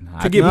Dallas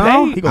to get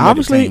paid.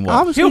 Obviously,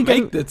 he'll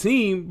make the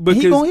team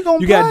because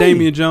you got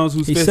Damian Jones,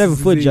 who's 7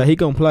 foot. He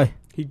gonna play.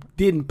 He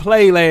didn't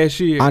play last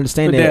year. I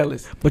understand for that,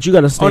 Dallas. But you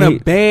got to stay on a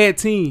bad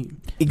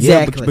team.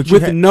 Exactly, but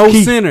with no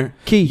center.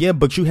 Key. Yeah,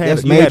 but you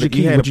had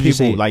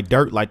people like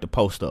Dirk like to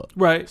post up,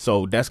 right?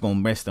 So that's gonna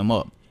mess them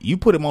up. You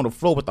put him on the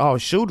floor with all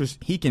shooters,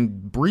 he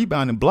can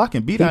rebound and block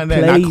and beat out of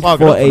that. And not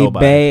clog it up for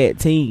nobody. Bad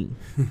team.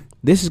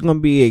 This is going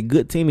to be a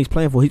good team he's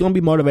playing for. He's going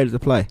to be motivated to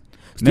play.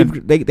 They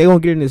going to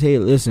get in his head.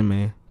 Listen,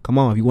 man, come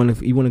on. If you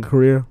want a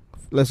career,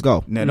 let's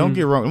go. Now, don't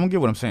get wrong. Don't get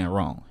what I'm saying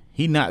wrong.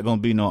 He's not going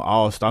to be no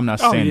all-star. I'm not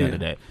saying none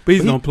of that. But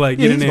he's going to play.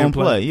 Get in there and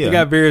play. Yeah. They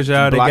got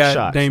Verjao. They got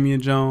shots.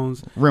 Damian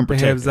Jones. Rim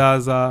protector. They have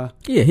Zaza.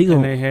 Yeah, he's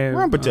going to have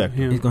rim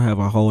protector. He's going to have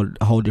a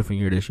whole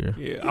different year this year.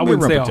 Yeah, I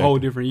wouldn't say a whole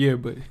different year,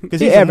 but because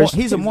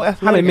he's a more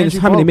athletic.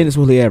 How many minutes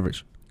will he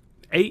average?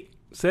 8,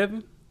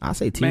 7. I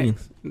say 10.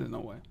 Max. There's no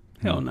way.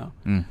 Hell no.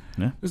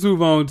 Yeah. Let's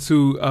move on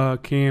to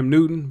Cam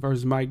Newton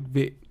versus Mike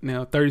Vick.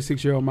 Now,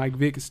 36-year-old Mike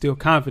Vick is still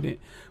confident.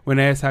 When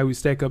asked how he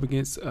stack up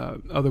against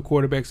other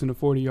quarterbacks in the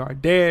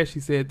 40-yard dash, he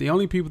said the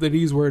only people that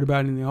he's worried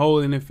about in the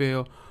whole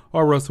NFL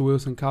are Russell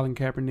Wilson, Colin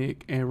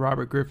Kaepernick, and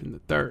Robert Griffin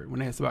III.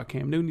 When asked about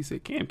Cam Newton, he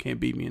said, Cam can't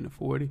beat me in the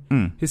 40.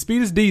 His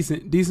speed is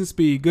decent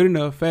speed, good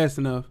enough, fast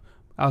enough.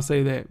 I'll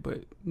say that,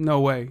 but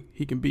no way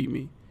he can beat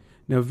me.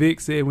 Now,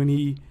 Vick said when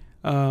he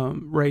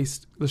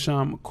raced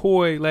LaShawn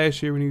McCoy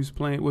last year when he was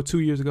playing, 2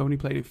 years ago when he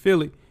played in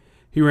Philly,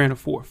 he ran a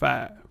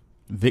 4.5.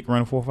 Vic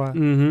ran a 4.5?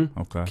 Mm-hmm.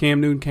 Okay.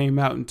 Cam Newton came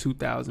out in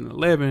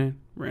 2011,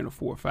 ran a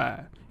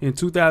 4.5. In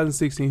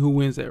 2016, who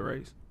wins that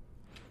race?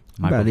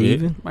 Michael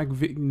Vick.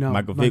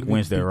 Michael Vick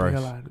wins that race.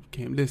 The hell out of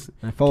Cam. Listen,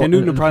 Cam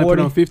Newton probably put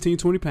on 15,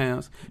 20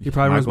 pounds. He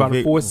probably runs about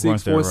a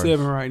 4.6,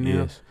 4.7 right now.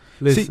 Yes.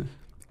 Listen. See,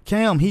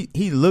 Cam,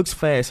 he looks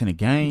fast in a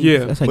game.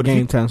 Yeah. That's a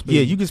game time speed.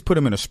 Yeah, you just put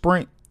him in a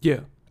sprint.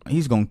 Yeah.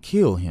 he's gonna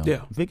kill him.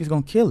 Yeah. Vic is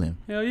gonna kill him.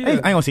 Hell yeah. I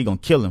ain't gonna say he's gonna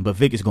kill him, but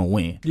Vic is gonna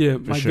win. Yeah, for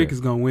Mike sure. Vick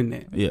is gonna win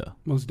that. Yeah.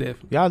 Most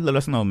definitely. Y'all let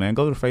us know, man.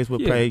 Go to the Facebook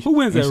Yeah. page. Who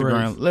wins that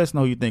Instagram. race? Let us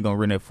know who you think gonna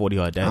run that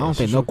 40-yard dash. I don't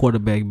think no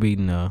quarterback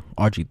beating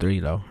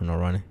RG3 though. No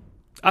running.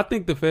 I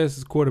think the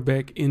fastest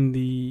quarterback in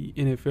the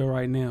NFL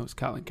right now is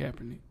Colin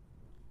Kaepernick.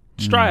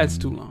 Stride's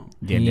too long.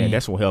 Yeah,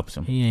 that's what helps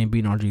him. He ain't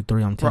beating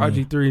RG3. I'm For telling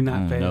you. RG3 not I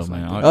don't fast know,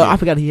 like man. that. I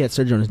forgot he had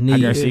surgery on his knee. I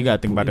guess you got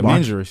to think about them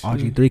injuries.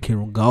 RG3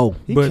 can go.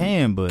 He But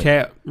can, but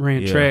Cap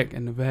ran Yeah. track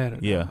in Nevada.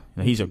 yeah,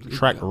 he's a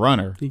track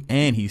runner,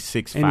 and he's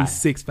 6'5". And he's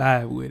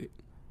 6'5" with it.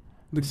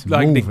 It's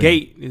Like the moving.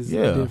 gate is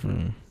Yeah.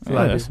 different. It's a Yeah,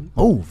 lot that's different.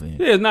 moving.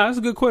 Yeah, that's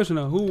a good question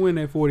though. Who win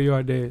that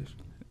 40-yard dash?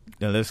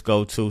 Now let's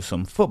go to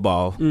some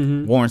football.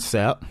 Mhm. Warren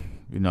Sapp,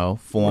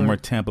 former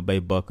Right. Tampa Bay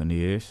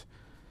Buccaneers,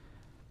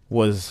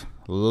 was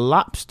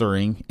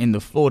lobstering in the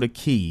Florida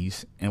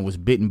Keys and was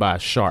bitten by a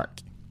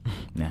shark.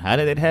 Now, how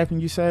did that happen,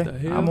 you say? The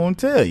hell? I'm going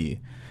to tell you.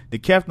 The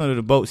captain of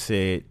the boat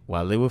said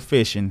while they were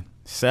fishing,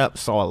 Sapp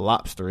saw a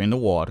lobster in the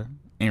water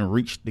and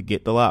reached to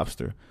get the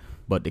lobster.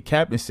 But the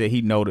captain said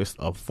he noticed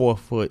a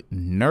 4-foot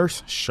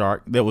nurse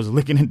shark that was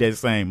looking at that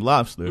same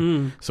lobster.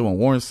 So when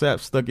Warren Sapp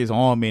stuck his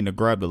arm in to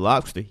grab the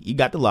lobster, he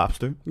got the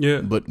lobster.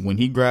 Yeah. But when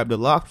he grabbed the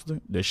lobster,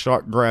 the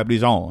shark grabbed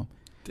his arm.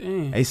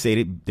 Damn. They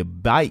said the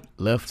bite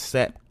left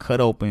Sapp cut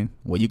open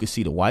where you could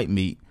see the white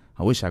meat.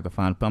 I wish I could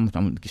find. I'm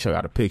going to show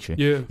you the picture.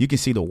 Yeah. You can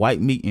see the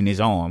white meat in his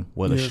arm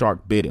where the Yeah.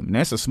 shark bit him. And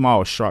that's a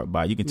small shark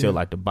bite. You can tell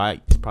like the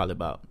bite is probably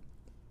about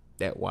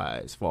that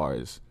wide as far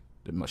as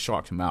the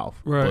shark's mouth.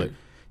 Right. But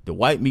the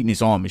white meat in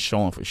his arm is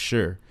showing for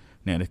sure.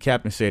 Now the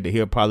captain said that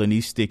he'll probably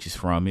need stitches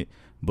from it,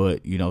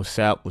 but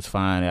Sapp was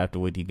fine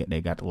afterward.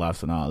 They got the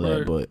lobster and all that.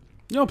 Right. But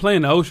You don't play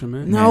in the ocean,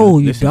 man. No,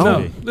 you listen to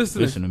don't. me.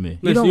 Listen to me.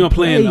 Listen, you don't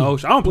play in the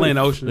ocean. I don't play in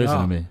the ocean. Listen at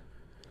to all. me.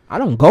 I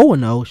don't go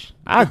in the ocean.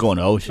 I go in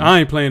the ocean. I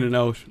ain't playing in the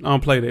ocean. I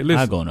don't play that. I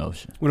Listen, go in the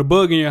ocean. when a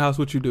bug in your house,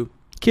 what you do?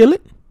 Kill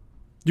it.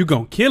 You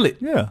gonna kill it.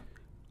 Yeah.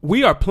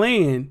 We are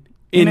playing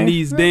in Man,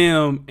 these yeah.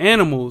 damn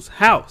animals'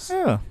 house.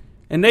 Yeah.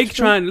 And they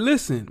trying to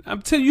listen.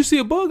 I'm telling you, see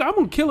a bug, I'm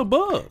gonna kill a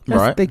bug.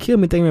 Right. They kill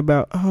me thinking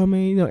about, oh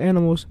man,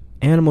 animals.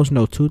 Animals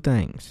know two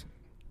things: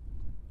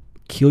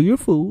 kill your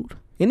food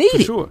and eat For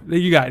it. sure.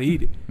 Then you gotta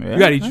eat it. Yeah, You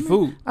gotta eat I your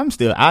mean,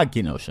 food. I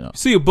get no shit.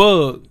 See a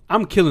bug,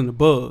 I'm killing the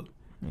bug.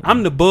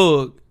 I'm the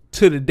bug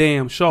to the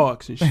damn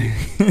sharks and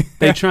shit.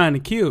 They trying to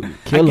kill me.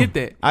 Kill I 'em. get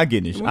that. I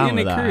get this. We I in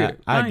don't the lie.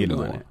 crib. I ain't get no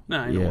doing more. that.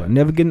 Nah, I ain't Yeah, doing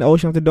never get in the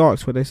ocean after dark.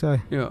 That's what they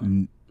say. that.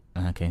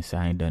 Yeah. I can't say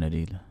I ain't done it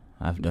either.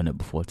 I've done it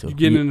before too. You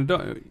getting in the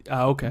dark.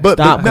 Ah, okay. But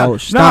Stop, no,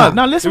 coach, stop.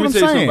 No, listen Let me what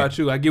tell you I'm something saying. about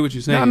you. I get what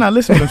you're saying. No,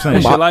 listen what I'm saying.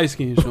 That's your light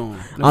skin showing.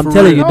 No, I'm for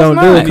telling you, real. don't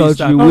No, do it's it, not. coach.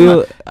 Stop. You No,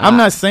 will. I'm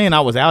not saying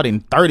I was out in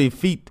 30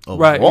 feet of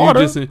Right. water.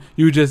 You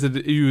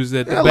was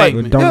at the like,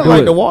 bank. Don't yeah, do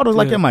like it. the water's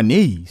like Yeah. at my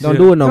knees. Don't Yeah.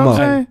 do it no You know more.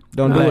 what I'm saying?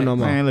 Don't do it no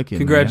more. Man, look at me,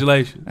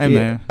 Congratulations. man. Hey,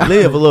 man.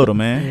 Live a little,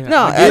 man. Yeah. No,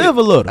 I live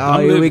a little. Oh,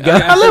 here we go.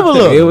 I live a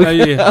little. Here we,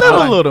 Yeah.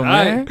 Live a little,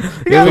 man. You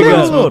Here gotta we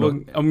live go. a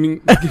little. I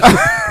mean,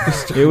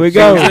 here we see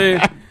what I'm go.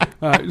 saying?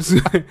 All right,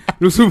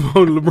 let's move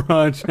on to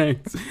LeBron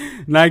James.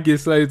 Nike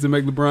is slated to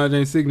make LeBron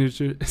James'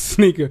 signature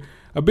sneaker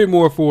a bit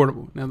more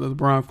affordable. Now, the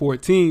LeBron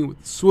 14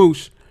 with the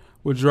swoosh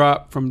will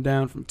drop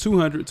down from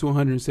 $200 to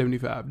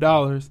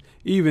 $175.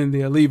 Even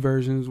the elite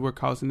versions were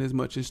costing as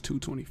much as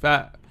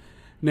 $225.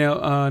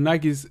 Now,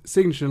 Nike's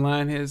signature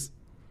line has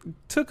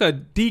took a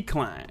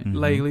decline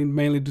lately,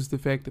 mainly due to the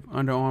fact of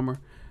Under Armour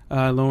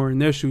lowering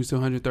their shoes to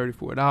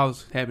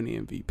 $134, having the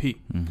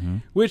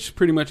MVP, which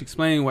pretty much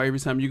explains why every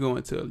time you go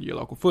into your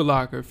local Foot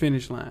Locker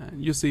Finish Line,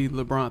 you'll see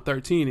LeBron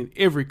 13 in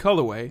every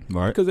colorway,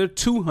 Right. because they're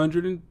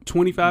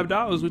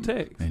 $225 with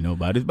tax. Ain't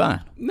nobody's buying.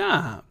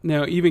 Nah.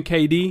 Now, even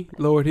KD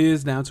lowered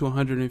his down to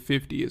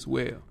 $150 as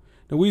well.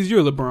 Now, Weez,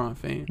 you're a LeBron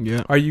fan.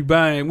 Yeah. Are you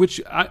buying,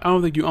 which I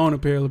don't think you own a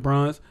pair of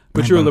LeBrons,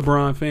 but you're a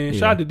LeBron fan. Yeah.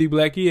 Shout out to D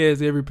Black. He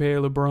has every pair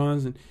of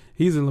LeBrons, and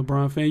he's a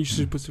LeBron fan. You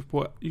should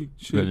You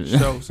should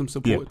show some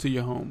support to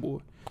your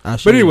homeboy.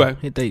 But anyway,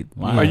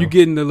 Wow. are you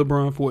getting the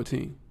LeBron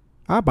 14?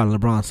 I bought a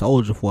LeBron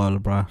Soldier for a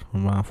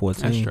LeBron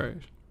 14. That's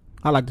trash.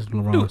 I like this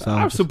LeBron Dude, I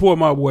Soldier. support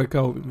my boy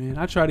Kobe, man.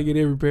 I try to get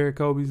every pair of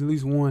Kobe's, at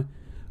least one.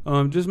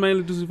 Just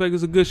mainly due to the fact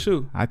it's a good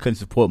shoe. I couldn't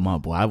support my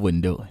boy. I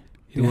wouldn't do it.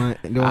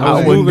 I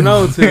was moving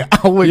on to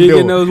I wouldn't you do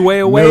getting it. those way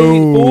away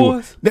No.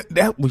 boys.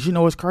 That was, you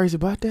know what's crazy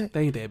about that?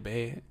 They ain't that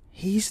bad.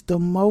 He's the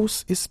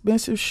most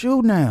expensive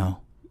shoe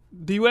now.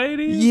 D-Wade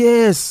is?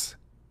 Yes.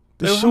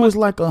 The Hey, how shoe much- is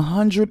like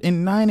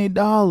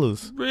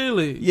 $190.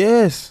 Really?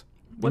 Yes.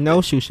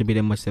 No shoe should be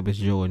that much except it's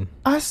Jordan.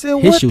 I said,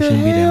 His what shoe the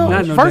shouldn't be that hell? much.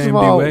 Not no First damn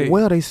of all, D-Wade.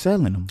 where are they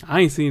selling them?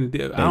 I ain't seen the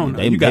deal. I don't know.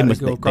 They, You got to must,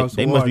 go across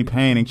they the must be water.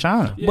 paying in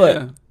China. Yeah.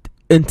 But-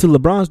 And to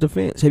LeBron's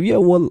defense, have you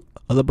ever worn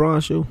a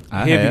LeBron shoe?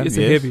 It's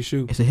a heavy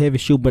shoe. It's a heavy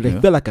shoe, but they Yeah.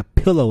 feel like a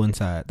pillow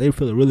inside. They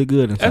feel really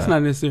good inside. That's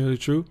not necessarily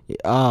true.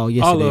 Oh,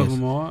 yes, all it of is.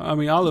 them are. I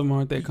mean, all of them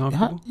aren't that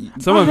comfortable. How-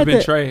 Some I of them had been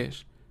that-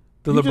 trash.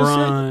 The You just said-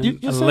 LeBron you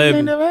said you 11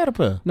 ain't never had a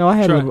pair. No, I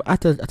had. Try. I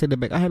take that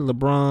back. I had a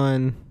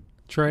LeBron.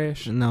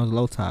 trash. And that was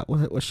low top.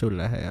 What shoe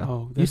did I have?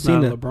 Oh, You that's seen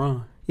not the-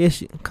 LeBron.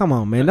 Yes, come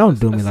on, man. Don't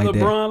do me That's like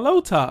LeBron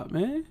low top,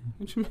 man.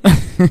 What you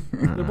mean?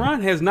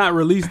 LeBron has not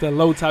released a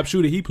low top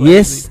shoe that he that. plays.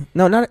 Yes,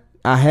 no, not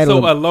I had So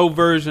a low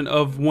version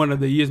of one of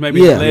the years, maybe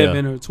Yeah.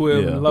 11 or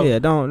 12. Yeah. Low. Yeah,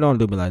 don't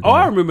do me like that. Oh,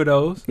 I remember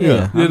those.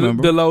 Yeah. I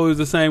remember. The low is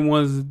the same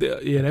ones.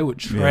 Yeah, they were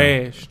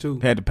trash too.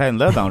 Had the patent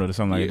leather on it or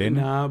something like that, didn't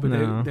it? Nah, but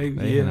No, they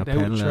they had a were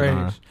patent leather on.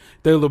 trash.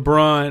 They were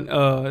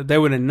LeBron. They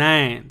were the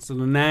 9s, so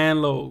the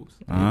 9 lows.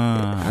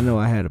 Ah. I know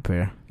I had a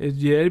pair.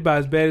 It's about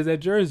as bad as that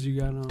jersey you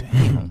got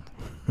on.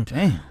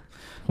 Damn.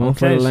 One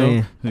for the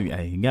land.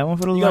 Hey, you got one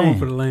for the You land. got one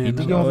for the land. You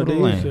did though. got one for the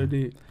land. Sure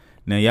did.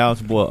 Now,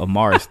 y'all's boy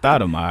Amari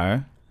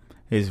Stoudemire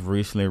is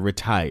recently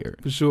retired.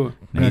 For sure.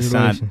 Now,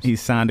 Congratulations. he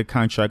signed a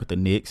contract with the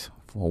Knicks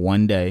for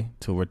one day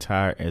to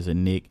retire as a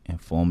Knick and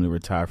formally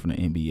retire from the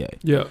NBA.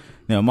 Yeah.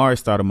 Now, Amari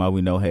Stoudemire,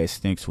 we know, had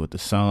stinks with the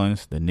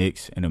Suns, the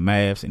Knicks, and the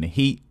Mavs and the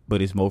Heat,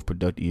 but his most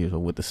productive years were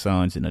with the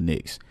Suns and the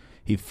Knicks.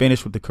 He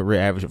finished with a career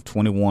average of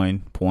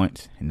 21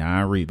 points and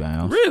 9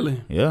 rebounds.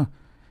 Really? Yeah.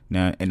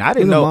 Now, and I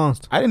didn't He's a know.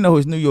 monster. I didn't know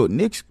his New York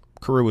Knicks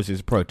career was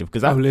as productive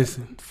because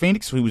Listen.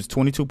 Phoenix, he was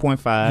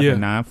 22.5 Yeah.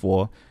 and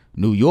 9.4.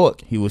 New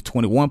York, he was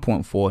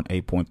 21.4 and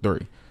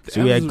 8.3.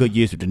 So he That had was- good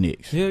years with the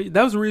Knicks. Yeah,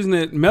 that was the reason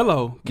that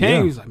Melo came. Yeah.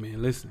 He was like,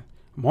 man, listen,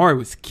 Amari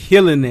was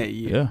killing that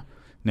year. Yeah.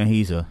 Now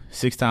he's a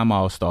 6-time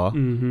All-Star,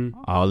 Mm-hmm.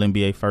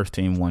 All-NBA first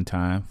team one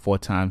time, 4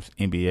 times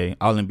NBA,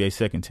 All-NBA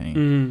second team.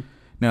 Mm-hmm.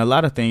 Now, a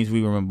lot of things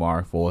we remember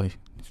Amari for: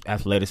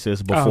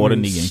 athleticism before the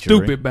knee injury,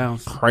 Stupid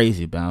bounce.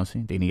 crazy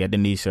bouncing. Then he had the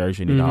knee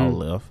surgery and it Mhm. all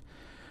left.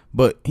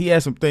 But he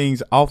had some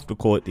things off the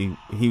court that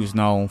he was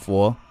known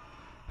for.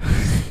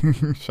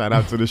 Shout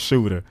out to the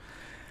shooter.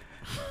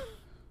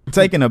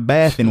 Taking a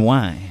bath in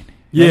wine.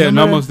 Yeah, Remember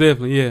no, that? most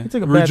definitely. Yeah, He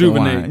took a bath in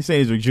wine. He rejuvenate. said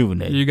he's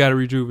rejuvenate. You got to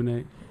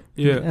rejuvenate.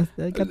 Yeah.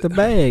 They got the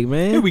bag,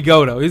 man. Here we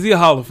go though. Is he a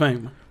Hall of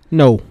Famer?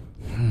 No.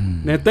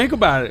 Now think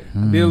about it.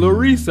 I did a little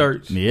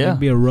research. Yeah. It'd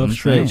be a rough I'm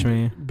stretch,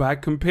 saying. man. By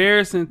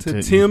comparison to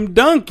To- Tim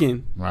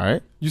Duncan,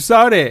 Right? you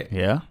saw that.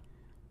 Yeah.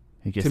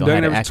 He just Tim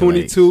don't have Duncan the was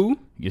accolades. 22.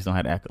 He just don't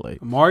have the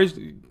accolades. Amari's.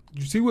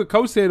 You see what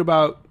Coach said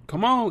about?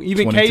 Come on,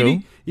 even 22?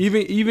 KD,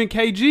 even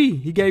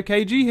KG. He gave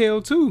KG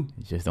hell too.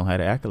 He just don't have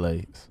the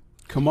accolades.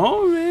 Come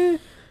on, man.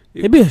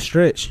 It'd be a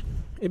stretch.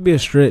 It'd be a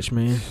stretch,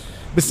 man.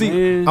 But see,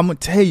 Man. I'm gonna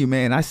tell you,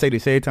 man. I say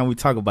this every time we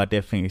talk about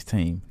that Phoenix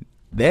team.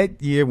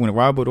 That year when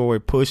Robert Horry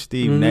pushed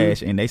Steve Mhm.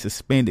 Nash and they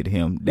suspended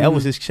him, that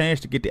was his chance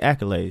to get the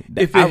accolade.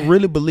 If I it-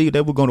 really believe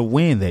they were going to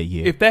win that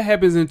year. If that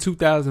happens in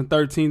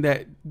 2013,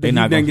 that They he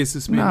not doesn't gonna- get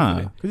suspended. Nah,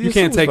 for that. 'cause You he's a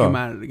can't take superstar. him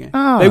out of the game.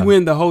 Nah. They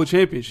win the whole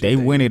championship. They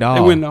win it all.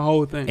 They win the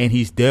whole thing. and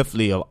he's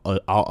definitely a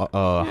Hall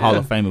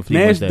of Famer if he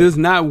Nash wins that. does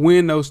not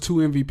win those 2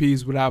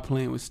 MVPs without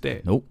playing with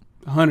stats. Nope.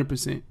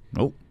 100%.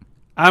 Nope.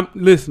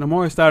 Listen,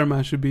 Amari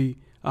Stoudemire should be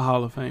a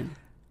Hall of Famer.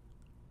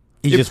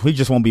 He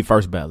just won't be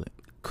first ballot.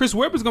 Chris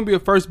Webber's gonna be a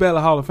first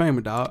ballot Hall of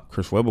Famer, dog.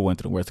 Chris Webber went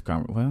to the Western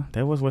Conference. Well,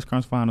 that was West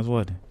Conference Finals,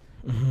 wasn't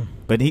it? Mm-hmm.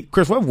 But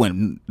Chris Webber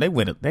went.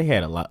 They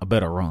had a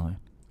better run.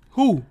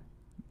 Who?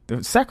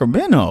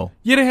 Sacramento.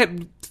 Yeah, they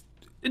had.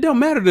 It don't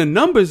matter the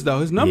numbers though.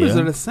 His numbers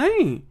Yeah. are the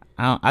same.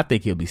 I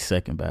think he'll be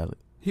second ballot.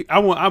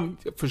 I'm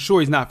for sure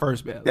he's not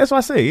first ballot. That's what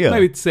I say. Yeah.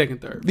 Maybe second,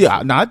 third.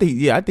 Yeah. No, I think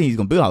he's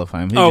gonna be Hall of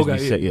Fame. He'll Oh,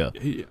 just okay. be yeah.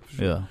 Yeah. For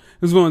sure. Yeah.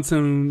 Let's go on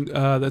to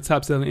the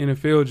top selling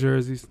NFL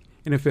jerseys.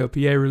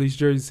 NFLPA released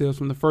jersey sales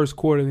from the first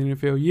quarter of the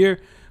NFL year,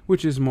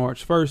 which is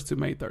March 1st to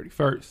May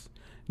 31st.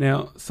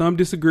 Now, some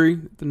disagree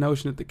with the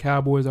notion that the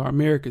Cowboys are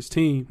America's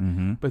team,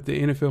 Mm-hmm. but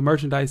the NFL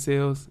merchandise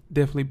sales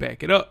definitely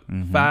back it up.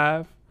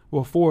 Mhm.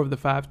 4 of the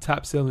 5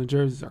 top selling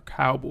jerseys are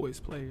Cowboys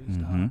players.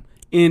 Dog. Mhm.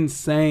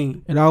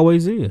 Insane. It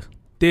always is.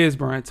 Dez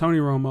Bryant, Tony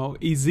Romo,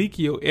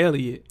 Ezekiel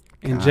Elliott,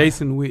 and God.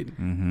 Jason Witten,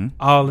 Mm-hmm.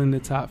 all in the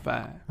top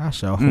 5. I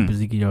sure hope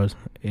Ezekiel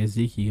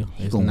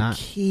is not.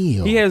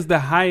 kill. He has the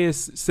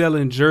highest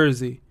selling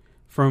jersey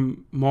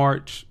from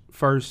March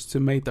 1st to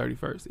May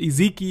 31st.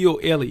 Ezekiel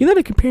Elliott. You know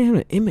they compare him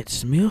to Emmitt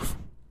Smith.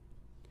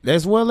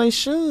 As well they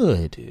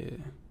should. Yeah.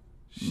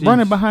 Sheesh.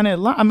 Running behind that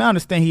line. I mean, I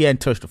understand he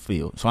hadn't touched the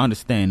field, so I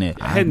understand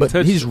that. I hadn't but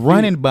touched he's the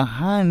running field.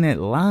 behind that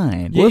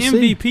line. Your We'll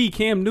see. MVP,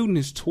 Cam Newton,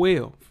 is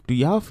 12. Do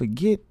y'all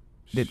forget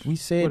that we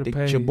said What a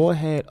that your page. boy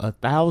had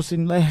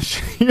 1,000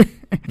 last year?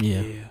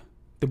 Yeah.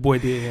 The boy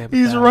did have a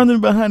He's thousand. running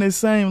behind that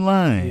same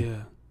line.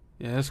 Yeah.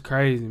 Yeah, that's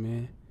crazy,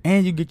 man.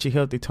 And you get your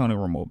healthy Tony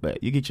Romo back.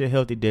 You get your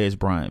healthy Dez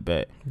Bryant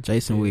back.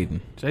 Jason Witten.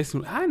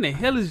 Jason, how in the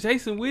hell is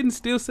Jason Witten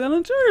still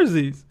selling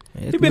jerseys?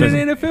 It's He been in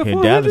the because NFL Hey,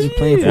 for Dallas 100 is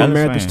playing for years.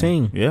 America's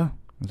team. Yeah,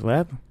 that's what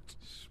happens.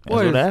 That's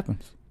Boy, what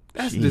happens.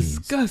 That's Jeez.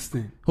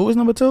 disgusting. Who was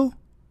number 2?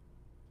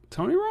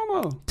 Tony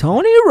Romo,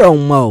 Tony Who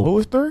Romo.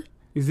 was 3?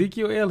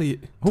 Ezekiel Elliott,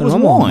 Who was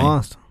Tony Romo a 1?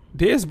 monster.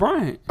 Dez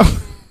Bryant,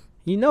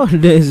 You know what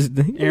it is.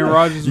 Aaron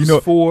Rodgers was You know,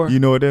 4. you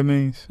know what that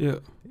means? Yeah.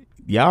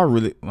 Y'all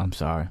really, I'm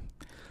sorry.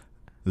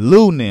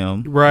 Lou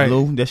them. Right.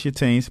 Lou, that's your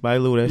team. Spy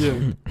Lou, that's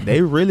Yeah.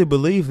 They really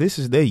believe this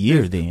is their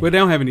year then. But they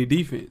don't have any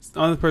defense.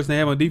 The only person they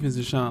have on defense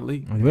is Sean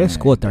Lee. They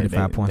scored They-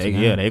 35 points. they- a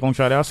game. yeah, they going to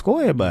try to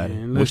outscore everybody.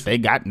 Man, Which listen. they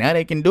got, now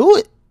they can do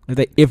it.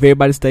 If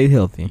everybody stayed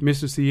healthy.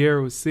 Mr.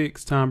 Sierra was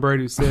 6. Tom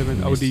Brady was 7.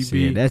 Yeah,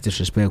 ODB. that's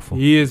disrespectful.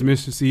 He is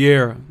Mr.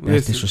 Sierra. That's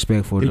Listen,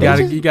 disrespectful. he though.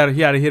 got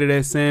a hit of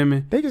that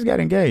salmon. They just got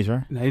engaged,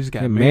 right? Now he just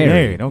got They're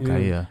married. married.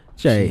 Okay, yeah.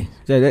 Jay,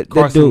 that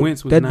Carson dude,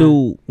 Wentz was that 9.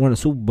 dude won a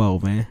Super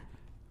Bowl, man.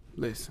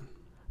 Listen,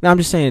 Now I'm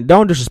just saying,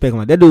 don't disrespect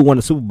him. That dude won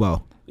the Super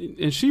Bowl.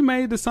 And she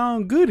made the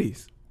song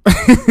Goodies.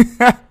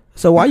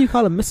 So why you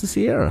call him Mr.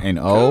 Sierra? And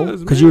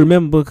Because you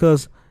remember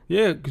because.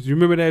 Yeah, because you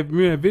remember that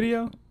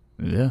video?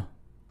 Yeah.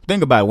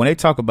 Think about it. When they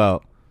talk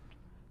about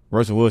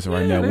Russell Wilson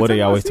right now, what do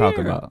they always talk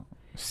about?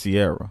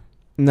 Sierra.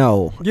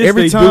 No. Yes,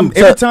 every time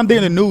they're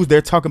in the news,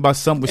 they're talking about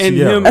something with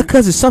Sierra. That's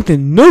because it's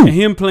something new. And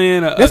him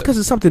playing that's because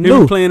it's something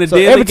new. Playing a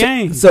deadly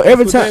game. So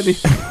every time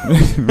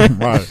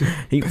Right.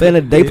 they playing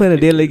a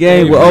deadly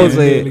game with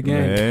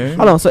Ozzy.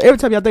 Hold on. So every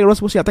time y'all think of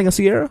Russell Wilson, y'all think of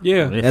Sierra?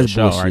 Yeah. That's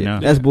bullshit. Right now.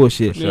 That's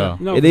bullshit. Yeah.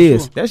 No, it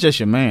is. Sure. That's just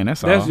your man.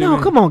 That's all.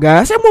 No, come on,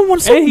 guys. Everyone won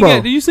a Super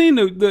Bowl. You seen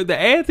the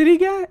ad that he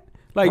got?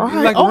 Like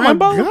oh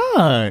Rambo? My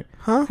God.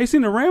 Huh? He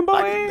seen the Rambo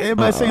ad?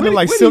 Everybody saying it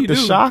like Silk the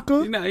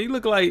Shocker. He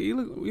look like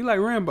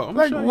Rambo.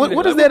 Like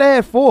what is that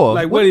ad for?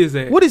 Like what is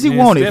that? What does he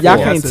want it for? Y'all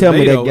can't tell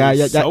me that guy.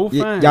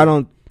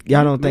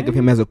 Y'all don't think of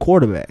him as a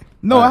quarterback.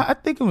 No, I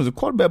think it was a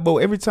quarterback. But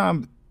every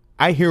time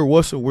I hear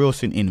Russell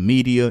Wilson in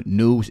media,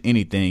 news,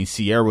 anything,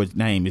 Sierra's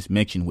name is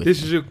mentioned with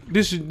this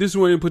is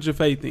where you put your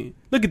faith in.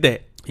 Look at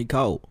that. He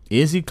cold.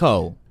 Is he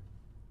cold?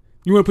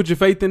 You want to put your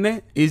faith in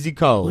that? Is he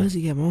cold? What does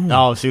he have on?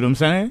 Oh, see what I'm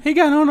saying? He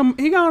got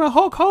on a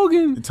Hulk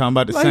Hogan. You're talking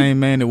about the same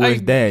man that wears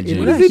dad jeans.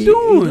 What is he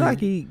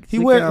doing? He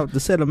wears out the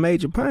set of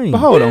Major Pain. But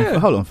hold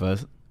on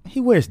first.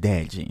 He wears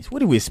dad jeans. What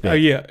do we expect? Oh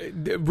yeah,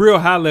 real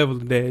high level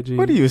of dad jeans.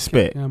 What do you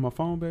expect? Yeah, my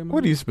phone, baby.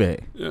 What do you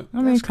expect? Yeah.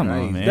 I mean, come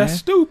on, man. That's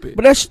stupid.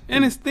 But that's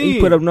and it's thin. He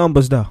put up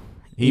numbers though.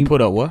 He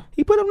put up what?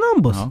 He put up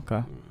numbers. Oh,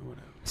 okay.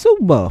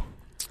 Super Bowl.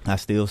 I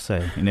still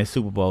say in that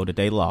Super Bowl that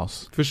they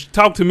lost.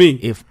 Talk to me.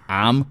 If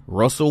I'm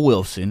Russell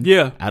Wilson,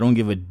 I don't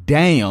give a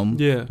damn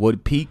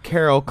what Pete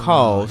Carroll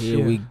calls.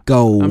 Here we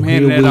go. I'm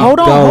handing that off.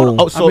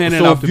 Hold on. So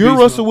if you're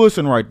Russell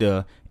Wilson right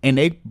there, and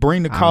they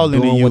bring the call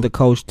into you, what the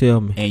coach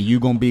tell me, and you're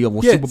gonna be a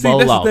Super Bowl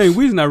that's loss. The thing.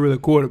 We's not really a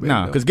quarterback.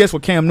 Nah, because guess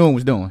what Cam Newton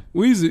was doing?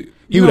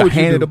 He would have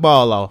handed the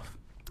ball off.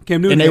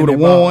 Cam Newton and they would have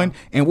won.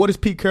 And what is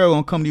Pete Carroll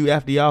gonna come to you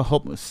after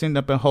y'all send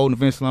up and hold the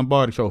Vince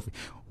Lombardi trophy?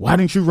 Why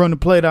didn't you run the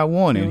play that I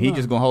won? And he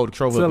just gonna hold the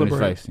trophy up in his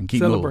face and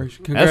keep moving.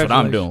 That's what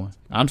I'm doing.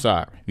 I'm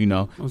sorry,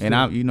 and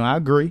I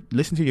agree.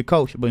 Listen to your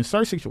coach, but in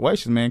certain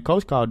situations, man,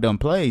 coach called dumb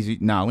plays. We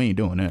ain't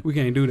doing that. We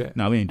can't do that.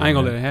 No, we ain't. I ain't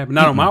gonna let it happen.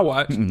 Not on my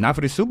watch. Not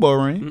for the Super Bowl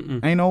ring.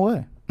 Ain't no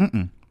way.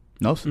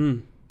 No sir.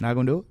 Not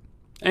gonna do it.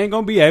 Ain't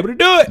gonna be able to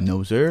do it.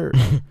 No sir.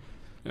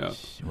 Yeah.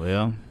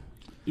 Well,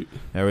 y'all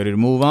ready to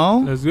move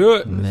on? Let's do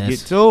it. Let's get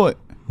to it.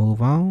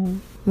 Move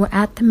on. We're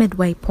at the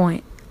midway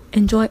point.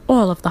 Enjoy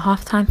all of the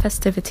halftime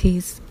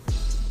festivities.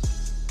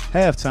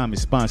 Halftime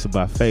is sponsored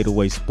by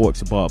Fadeaway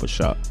Sports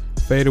Barbershop.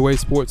 Fadeaway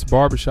Sports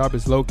Barbershop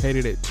is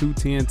located at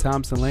 210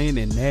 Thompson Lane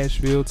in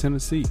Nashville,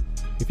 Tennessee.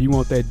 If you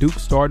want that Duke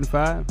starting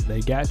five, they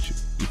got you.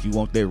 If you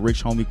want that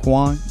rich homie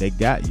Quan, they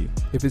got you.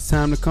 If it's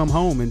time to come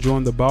home and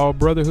join the Ball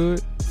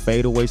Brotherhood,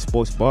 Fadeaway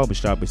Sports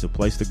Barbershop is a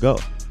place to go.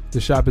 The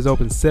shop is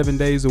open 7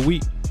 days a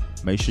week.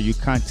 Make sure you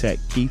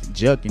contact Keith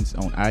Judkins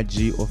on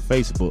IG or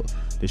Facebook.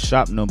 The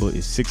shop number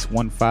is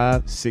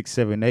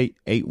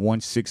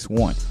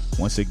 615-678-8161.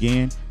 Once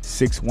again,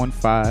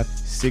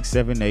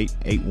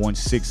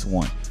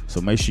 615-678-8161.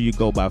 So make sure you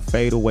go by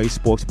Fadeaway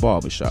Sports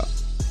Barbershop.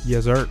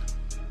 Yes, sir.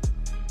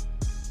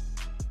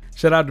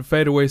 Shout out to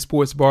Fadeaway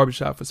Sports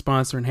Barbershop for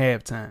sponsoring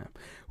Halftime.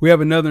 We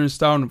have another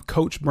installment of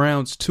Coach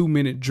Brown's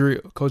 2-minute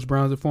drill. Coach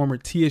Brown's a former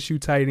TSU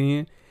tight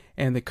end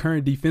and the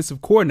current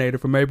defensive coordinator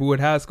for Maplewood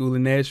High School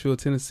in Nashville,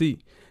 Tennessee.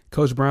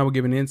 Coach Brown will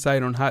give an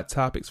insight on hot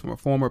topics from a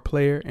former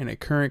player and a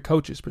current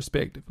coach's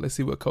perspective. Let's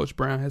see what Coach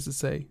Brown has to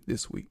say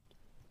this week.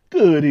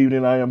 Good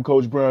evening. I am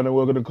Coach Brown, and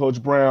welcome to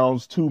Coach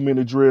Brown's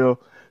 2-minute drill.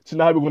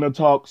 Tonight we're going to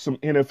talk some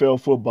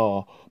NFL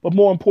football, but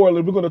more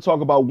importantly, we're going to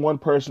talk about one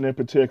person in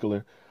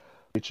particular.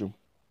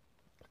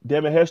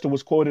 Devin Hester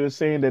was quoted as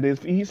saying that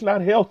if he's not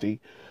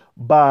healthy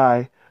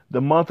by the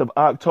month of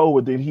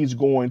October, then he's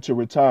going to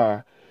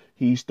retire.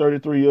 He's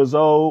 33 years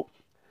old.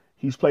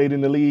 He's played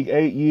in the league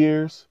 8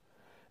 years.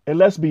 And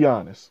let's be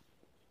honest,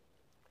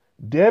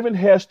 Devin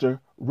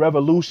Hester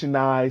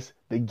revolutionized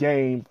the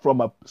game from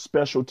a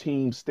special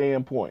team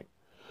standpoint.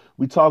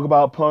 We talk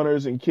about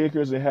punters and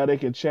kickers and how they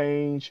can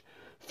change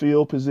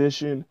field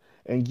position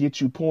and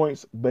get you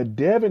points, but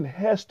Devin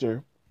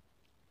Hester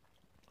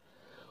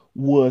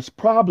was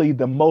probably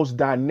the most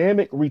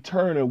dynamic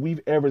returner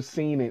we've ever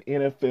seen in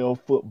NFL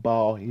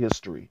football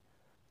history.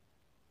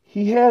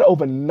 He had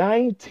over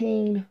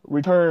 19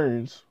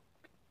 returns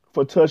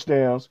for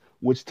touchdowns,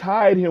 which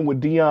tied him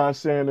with Deion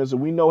Sanders,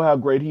 and we know how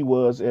great he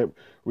was at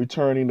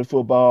returning the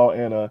football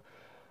and a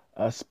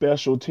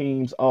special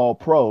teams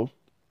All-Pro.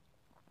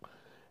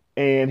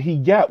 And he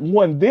got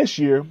one this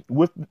year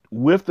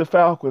with the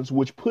Falcons,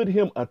 which put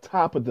him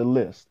atop of the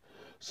list.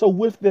 So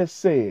with that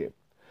said,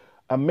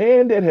 a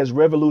man that has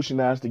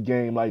revolutionized the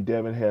game like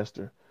Devin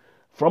Hester,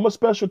 from a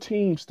special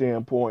team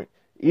standpoint,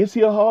 is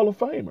he a Hall of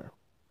Famer?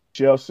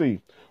 Shall see.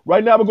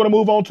 Right now we're going to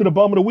move on to the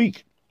Bum of the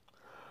Week.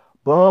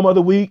 Bum of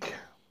the Week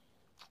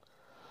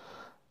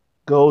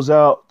goes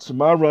out to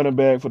my running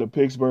back for the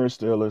Pittsburgh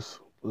Steelers,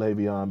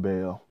 Le'Veon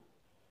Bell.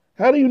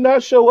 How do you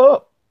not show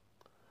up?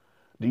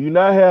 Do you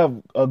not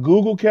have a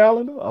Google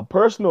Calendar, a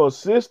personal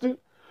assistant,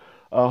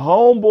 a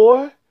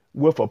homeboy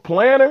with a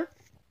planner.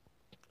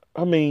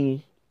 I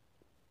mean,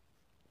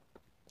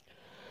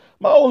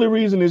 my only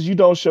reason is you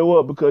don't show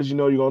up because you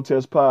know you're gonna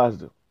test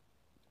positive.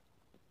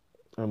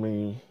 I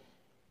mean,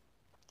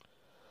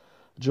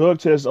 drug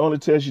test is the only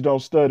test you don't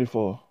study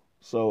for.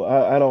 So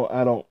I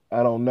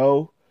don't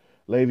know.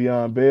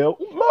 Le'Veon Bell.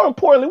 More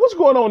importantly, what's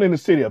going on in the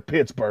city of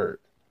Pittsburgh?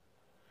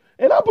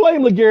 And I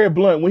blame LeGarrette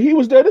Blount. When he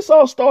was there, this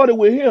all started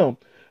with him.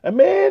 A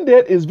man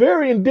that is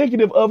very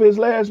indicative of his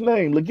last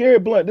name,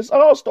 LeGarrette Blount. This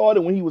all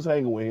started when he was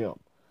hanging with him.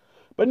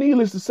 But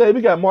needless to say,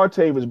 we got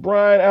Martavis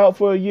Bryant out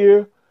for a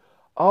year,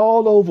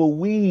 all over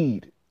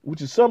weed,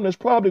 which is something that's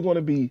probably going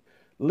to be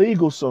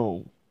legal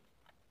soon.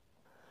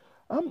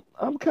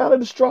 I'm kind of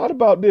distraught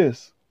about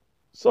this.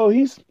 So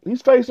he's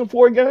facing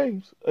 4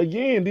 games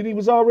again. Then he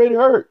was already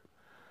hurt.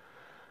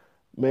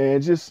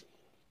 Man, just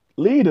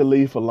leave the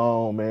leaf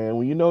alone, man.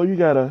 When you know you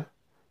gotta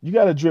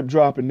drip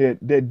drop in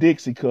that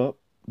Dixie cup,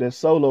 that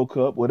Solo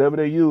cup, whatever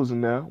they're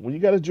using now. When you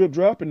gotta drip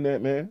drop in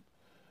that, man,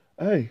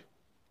 hey,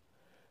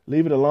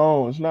 leave it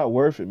alone. It's not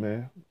worth it,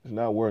 man. It's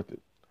not worth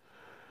it.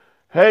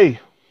 Hey,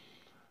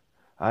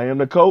 I am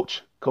the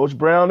coach, Coach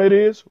Brown. It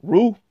is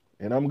Rue,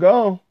 and I'm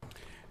gone.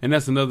 And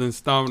that's another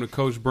installment of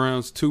Coach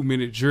Brown's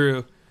 2-minute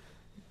drill.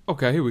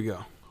 Okay, here we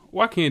go.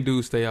 Why can't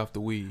dudes stay off the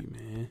weed,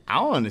 man? I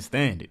don't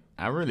understand it.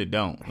 I really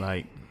don't.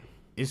 Like,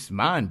 it's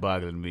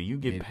mind-boggling to me. You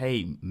get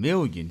paid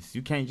millions.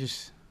 You can't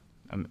just.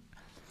 I mean,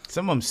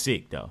 some of them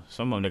sick though.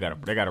 Some of them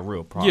they got a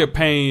real problem. Yeah,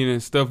 pain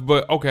and stuff.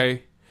 But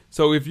okay,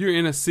 so if you're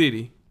in a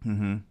city,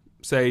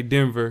 say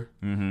Denver,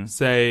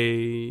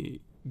 say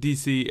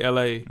DC,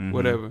 LA,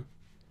 whatever,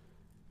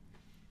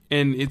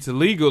 and it's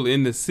illegal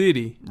in the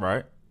city,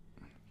 right?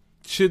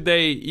 Should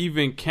they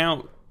even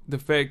count the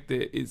fact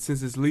that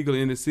since it's legal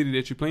in the city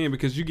that you're playing,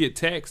 because you get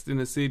taxed in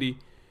the city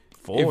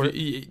for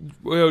it?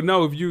 Well,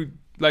 no, if you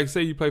like,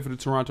 say you play for the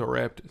Toronto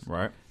Raptors,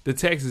 right? The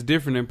tax is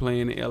different than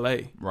playing in LA,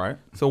 right?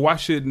 So why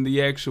shouldn't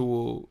the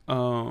actual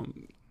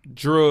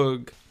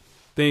drug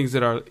things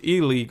that are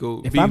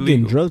illegal if be I'm legal?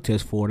 getting drug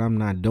tests for it, I'm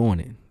not doing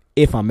it.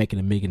 If I'm making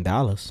 $1 million,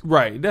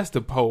 right? That's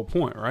the whole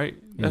point, right?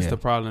 That's the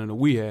problem that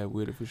we have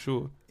with it for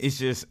sure. It's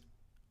just.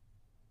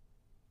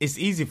 It's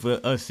easy for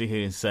us to sit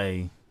here and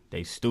say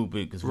they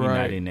stupid because we're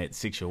not in that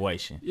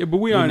situation. Yeah, but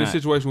we are in a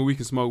situation where we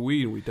can smoke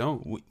weed and we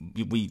don't.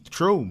 We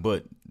true,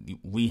 but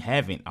we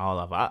haven't all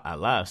of our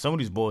lives. Some of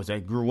these boys, they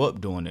grew up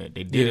doing that.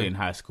 They did it in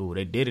high school.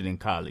 They did it in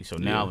college. So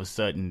now all of a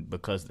sudden,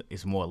 because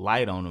it's more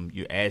light on them,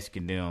 you're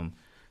asking them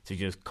to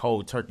just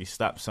cold turkey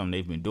stop something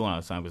they've been doing all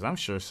the time. Because I'm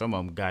sure some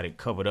of them got it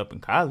covered up in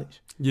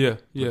college. Yeah.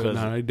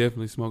 No, they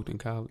definitely smoked in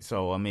college.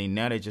 So, I mean,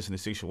 now they're just in a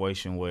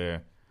situation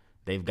where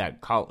they've got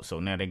caught, so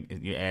now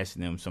you're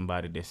asking them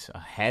somebody that's a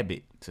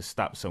habit to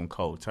stop some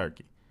cold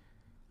turkey.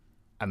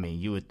 I mean,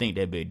 you would think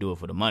they'd be do it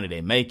for the money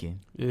they're making.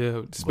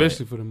 Yeah,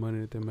 especially for the money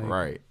that they're making.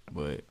 Right,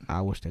 but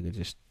I wish they could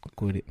just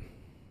quit it.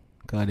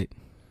 Cut it.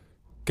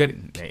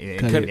 They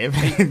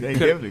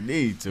definitely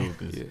need to,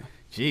 because,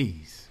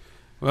 jeez.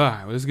 All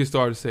right, let's get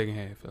started the second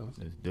half, fellas.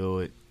 Let's do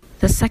it.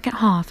 The second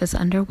half is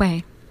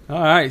underway.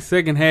 All right,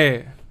 second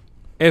half.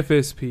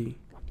 FSP,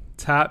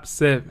 top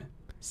 7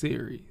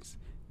 series.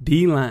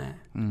 D-line,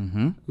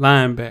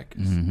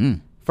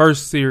 linebackers.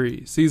 First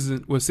series,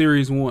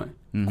 series 1.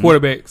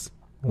 Quarterbacks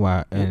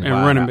and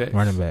running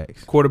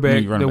backs.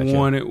 Quarterback that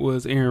won it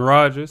was Aaron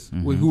Rodgers,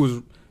 who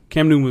was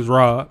Cam Newton was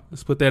robbed.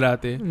 Let's put that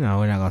out there. No,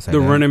 we're not gonna say the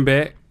that. Running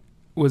back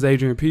was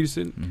Adrian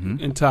Peterson,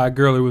 and Todd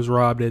Gurley was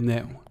robbed in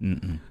that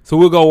one. So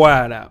we'll go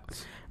wide out.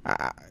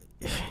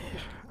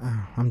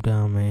 I'm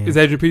done, man.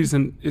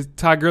 Is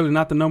Todd Gurley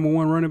not the number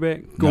 1 running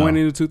back going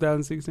into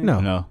 2016?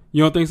 No.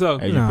 You don't think so?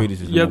 Adrian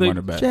Peterson's the number 1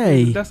 running back.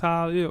 Jay. That's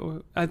how.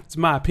 That's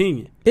my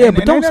opinion. Yeah,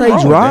 but don't say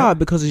he's robbed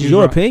because it's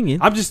your opinion.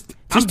 I'm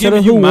tell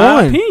giving you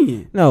my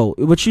opinion. No,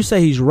 but you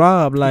say he's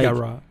robbed. Like, he got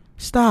robbed.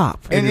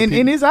 Stop. And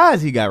in his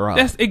eyes, he got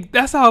robbed.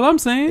 That's all I'm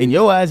saying. In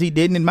your eyes, he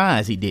didn't. In my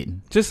eyes, he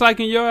didn't. Just like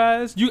in your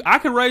eyes, I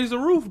can raise the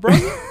roof, bro.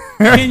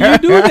 Can you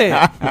do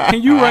that?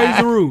 Can you raise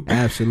the roof?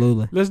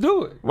 Absolutely. Let's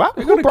do it.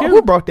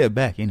 Who brought that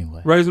back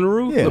anyway? Raising the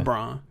roof? Yeah.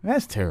 LeBron.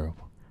 That's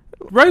terrible.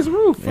 Raise the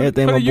roof.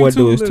 Everything my boy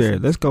do is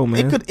terrible. Let's go,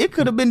 man. It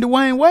could have been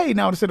Dwayne Wade.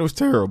 Now I would have said it was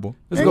terrible.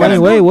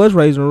 Dwayne Wade was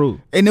raising the roof.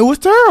 And it was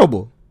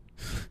terrible.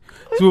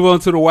 Let's move on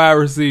to the wide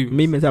receiver.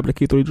 Me top of the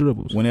key 3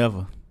 dribbles.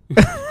 Whenever.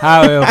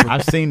 However,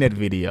 I've seen that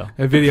video.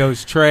 That video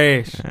is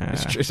trash.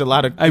 It's a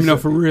lot of. I even know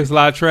for real, it's a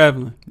lot of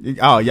traveling.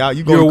 Oh, y'all,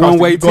 you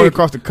going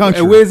across the country.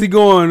 And where's he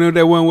going on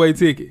that one-way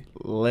ticket?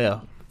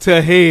 Left.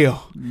 To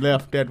hell.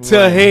 Left that way.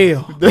 To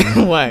hell.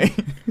 That way.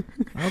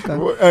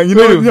 Okay. You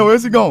know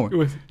where's he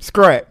going?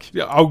 Scratch.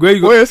 Oh, there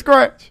you go. Where's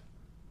Scratch?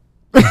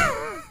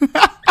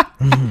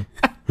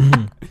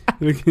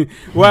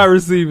 Wide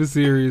receiver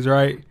series,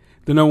 right?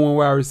 The number 1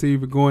 wide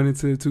receiver going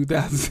into the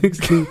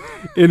 2016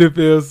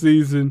 NFL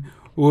season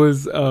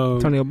was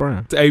Antonio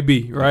Brown.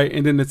 AB, right?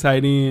 And then the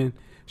tight end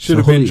should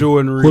have been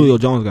Jordan Reed. Julio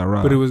Jones got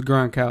robbed. But it was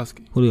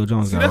Gronkowski. Julio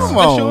Jones got robbed. Come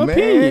on, man.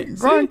 Opinion.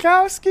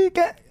 Gronkowski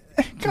got...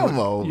 Come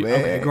on, man.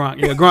 Okay,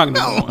 Gronk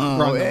number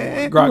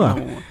 1. Gronk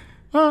number 1.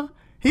 Huh?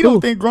 He don't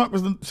think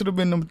Gronk should have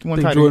been number 1 I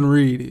think tight Jordan end.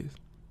 Reed is.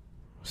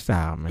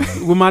 Stop,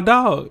 man. With my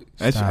dog.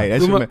 That's Stop. hey,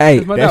 that's With your my, man.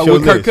 that's my That's dog. your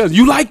With Kirk list. Cousins.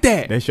 You like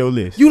that. That's your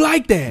list. You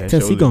like that. That's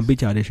Tennessee your gonna list.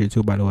 beat y'all this year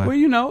too, by the way. Well,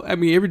 you know, I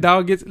mean, every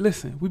dog gets.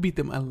 Listen, we beat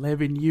them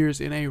 11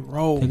 years in a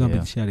row. They're gonna Yeah.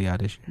 beat the shit out of y'all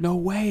this year. No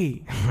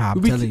way. I'm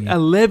We beat telling you.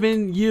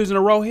 11 years in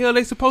a row. Hell,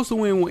 they supposed to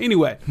win one.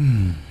 Anyway,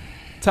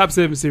 top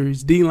 7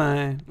 series,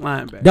 D-line,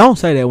 linebacker. Don't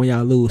say that when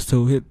y'all lose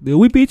too.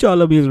 We beat y'all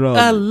 11 years in a row.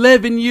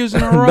 11 years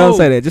in a row. Don't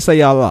say that. Just say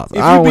y'all lost.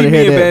 If I don't you want beat to me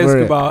hear in that word.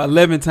 basketball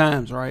 11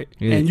 times, right?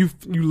 Yeah. And you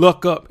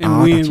luck up and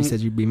I win. thought you said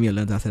you beat me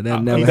 11 times. I said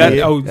that never That-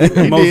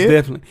 happened. most did.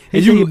 definitely. He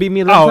And said he beat me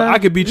 11 times? I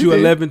could beat He you did.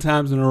 11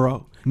 times in a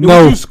row. And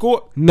No. when you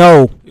score,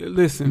 No.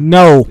 listen,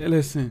 No.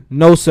 listen.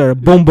 No, sir.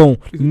 Boom, boom.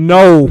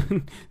 No.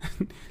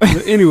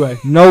 Anyway,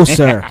 No,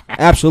 sir. and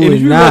Absolutely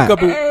if you not.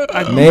 luck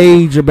up, and,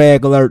 Major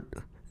bag alert.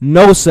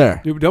 No,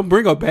 sir. don't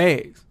bring up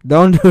bags.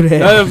 Don't do that.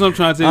 That's what I'm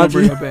trying to say. Don't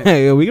bring up bags.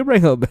 Hey, we can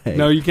bring up bags.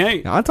 No, you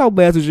can't. I'll talk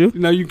bags with you.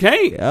 No, you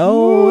can't.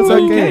 Oh, it's No,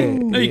 you okay.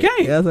 can't. No, you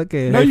can't. Yes,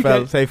 okay. No, Hey you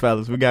fellas, hey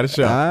fellas, we got a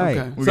show. All right.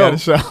 Okay. We So- got a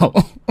show.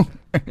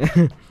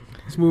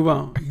 Let's move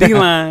on.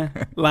 D-line,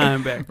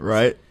 linebacker.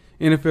 Right.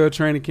 NFL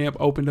training camp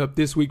opened up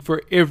this week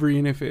for every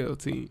NFL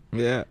team.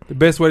 Yeah. The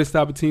best way to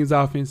stop a team's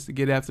offense is to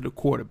get after the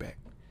quarterback.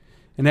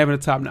 And having a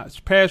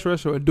top-notch pass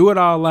rusher or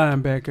do-it-all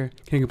linebacker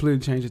can completely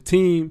change a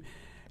team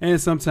and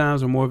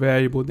sometimes are more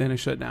valuable than a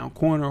shutdown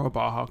corner or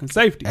ball-hawking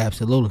safety.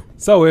 Absolutely.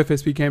 So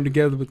FSP came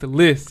together with the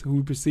list who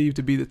we perceive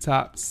to be the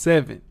top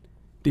 7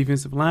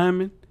 defensive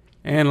linemen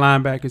and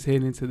linebackers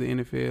heading into the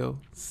NFL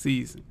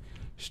season.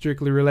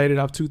 Strictly related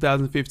off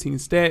 2015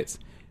 stats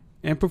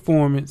and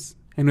performance,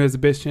 and who has the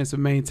best chance of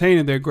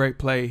maintaining their great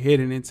play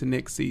heading into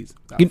next season.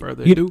 Without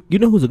further ado, You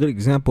know who's a good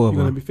example you of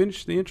gonna let a me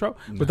finish the intro?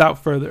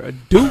 Without further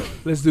ado,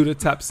 let's do the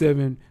top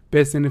 7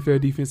 best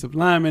NFL defensive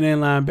linemen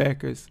and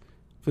linebackers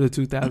for the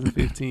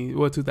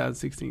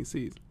 2016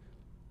 season.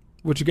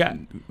 What you got?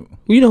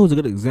 you know who's a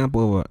good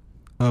example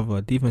of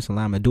a defensive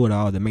lineman do it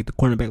all that make the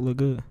cornerback look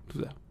good?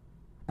 Who's that?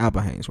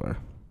 Albert Hainsworth.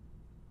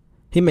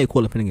 He made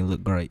Quilla Finnegan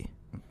look great.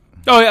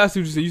 Oh, yeah, I see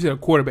what you said. You said a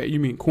quarterback. You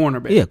mean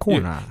cornerback. Yeah,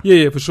 corner.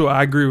 Yeah, for sure.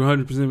 I agree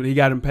 100%, but he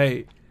got him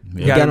paid.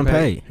 He got him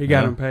paid. He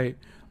got Yeah. him paid.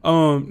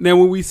 Now,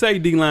 when we say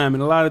D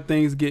lineman, a lot of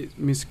things get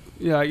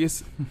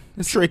it's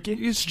Tricky.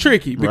 It's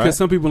tricky because Right.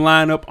 some people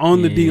line up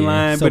on the Yeah, D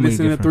line, so but it's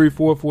in many a different-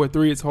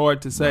 3-4-4-3. It's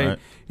hard to say Right.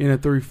 in a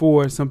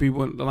 3-4. Some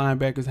people, the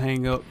linebackers,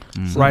 hang up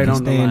Mhm. right Some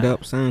on the stand line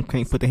up. Some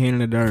can't put their hand in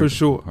the dirt. for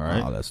sure. All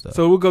right. All that stuff.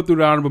 So we'll go through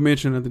the honorable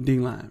mention of the D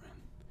lineman,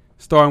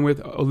 starting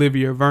with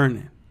Olivia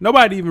Vernon.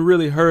 Nobody even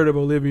really heard of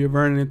Olivia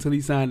Vernon until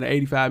he signed an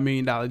 $85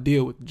 million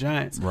deal with the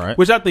Giants, Right.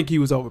 which I think he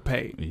was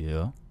overpaid.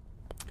 Yeah.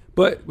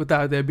 But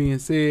without that being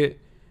said,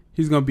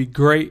 he's going to be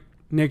great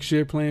next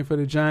year playing for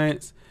the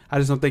Giants. I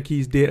just don't think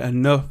he's did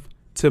enough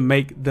to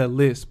make the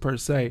list per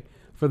se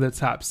for the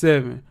top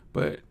 7.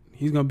 But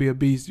he's going to be a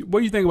beast. What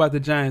do you think about the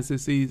Giants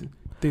this season?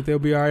 Think they'll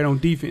be all right on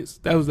defense?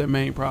 That was their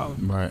main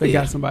problem. Right. They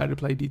Yeah. got somebody to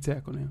play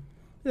D-tackle now.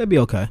 It'll be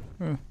okay.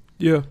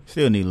 Yeah,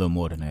 Still need a little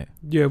more than that.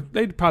 yeah.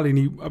 They probably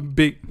need a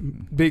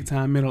big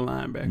time middle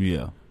linebacker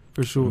Yeah.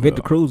 for sure.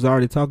 Victor Cruz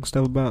already talking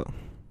stuff about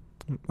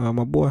my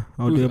boy.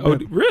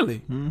 Who's-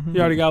 really? Mm-hmm. You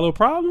already got a little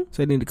problem?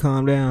 Said they need to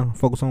calm down.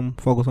 Focus on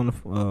the.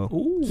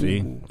 Ooh. See,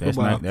 that's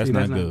football. not See,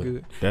 not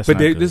good. That's But not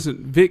they, good.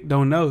 listen, Vic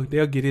don't know.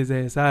 They'll get his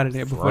ass out of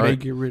there before they Right.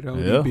 get rid of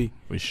Yeah, ODB.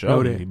 for Know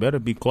sure. that. You better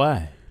be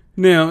quiet.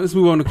 Now, let's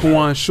move on to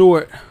Kawan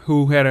Short,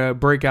 who had a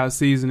breakout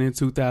season in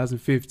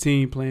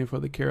 2015 playing for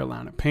the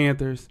Carolina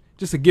Panthers.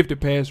 Just a gifted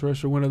pass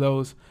rusher, one of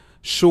those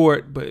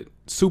short but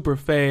super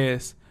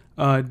fast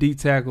D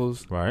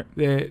tackles. Right.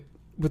 That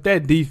with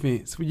that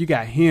defense, when you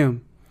got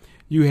him,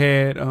 you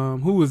had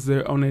who was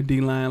there on that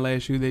D line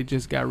last year? They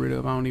just got rid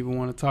of. I don't even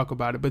want to talk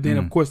about it. But then,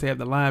 of course, they have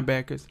the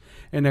linebackers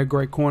and their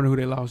great corner who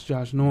they lost,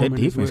 Josh Norman. That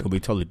as defense well. gonna be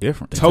totally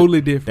different.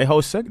 Totally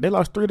different. They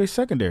lost 3 of their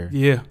secondary.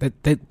 Yeah,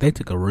 They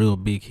took a real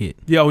big hit.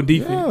 yeah, on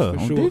defense Yeah, for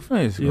on sure.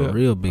 defense. Yeah. A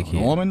real big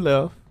hit. Norman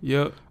left.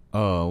 Yep,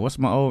 What's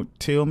my old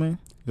Tillman?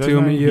 Is that his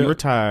Tillman, name? yeah. He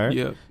retired.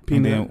 yep.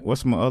 And then Peanut.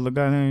 what's my other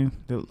guy name?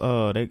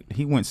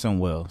 He went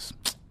somewhere else.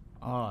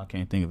 Oh, I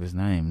can't think of his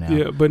name now.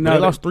 Yeah, but now they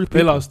lost 3 people.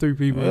 They lost 3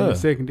 people in Yeah. the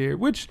secondary,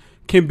 which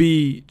can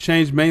be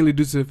changed mainly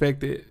due to the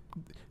fact that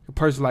a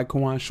person like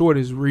Kawan Short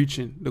is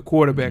reaching the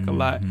quarterback a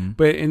lot. Mhm.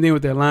 But and then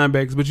with their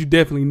linebackers, but you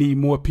definitely need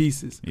more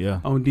pieces Yeah.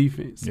 on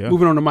defense. Yeah.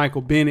 Moving on to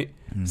Michael Bennett,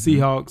 Mhm.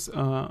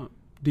 Seahawks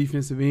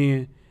defensive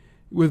end.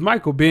 With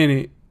Michael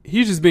Bennett,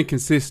 he's just been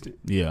consistent.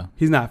 Yeah.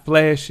 He's not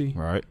flashy.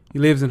 Right. He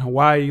lives in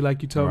Hawaii,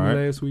 like you told me Right.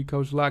 last week.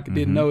 Coach Lockett Mhm.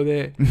 didn't know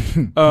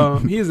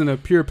that. He isn't a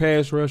pure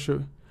pass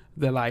rusher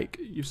that, like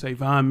you say,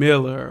 Von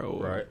Miller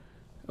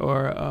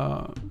or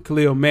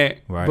Khalil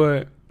Mack, Right.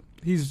 but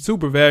he's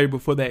super valuable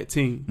for that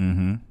team.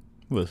 Mm-hmm.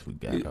 What else we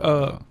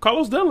got?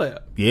 Carlos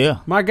Dunlap, Yeah.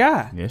 my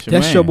guy. That's your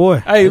That's man. your boy.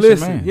 Hey, That's your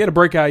listen, man. he had a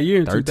breakout year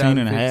in 13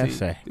 and a half 2015.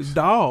 sacks. It's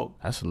dog.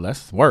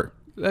 That's work.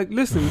 Like,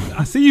 listen,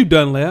 I see you,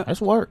 Dunlap.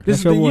 That's work. This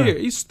is That's the your year.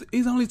 boy.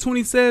 He's only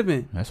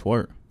 27. That's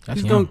work.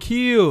 That's He's young. gonna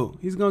kill.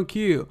 He's gonna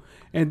kill.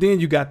 And then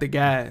you got the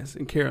guys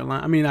in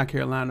Carolina. I mean, not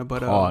Carolina,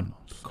 but Cardinals.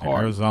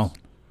 Cardinals. Arizona.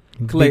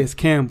 Calais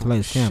Campbell.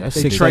 Calais Campbell. That's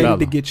They big traded fella.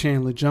 to get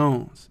Chandler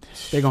Jones.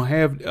 They're gonna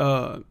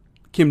have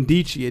Kim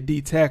Dichie at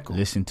D tackle.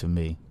 Listen to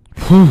me.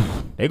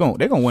 They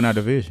gonna win our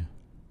division.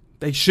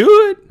 They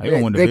should. They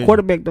gonna win the Their division.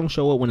 quarterback don't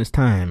show up when it's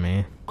time,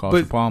 man.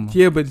 Carson Palmer.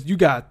 Yeah, but you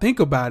gotta think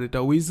about it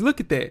though. Weezy, look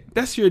at that.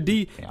 That's your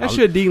D. That's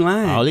your D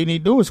line. All they need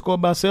to do is score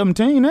about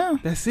 17 now.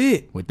 That's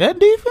it. With that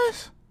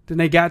defense, Then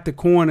they got the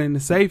corner and the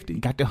safety.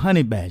 got the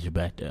honey badger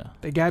back there.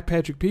 They got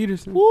Patrick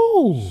Peterson.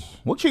 Woo!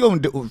 What you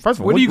gonna do? First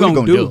of all, What are you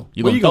gonna do?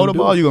 You What gonna you throw gonna the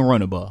ball? do? You gonna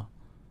run the ball?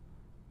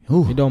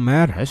 Ooh, It don't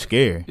matter. that's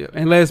scary. Yeah.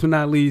 And last but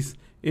not least,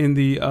 in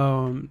the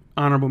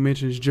honorable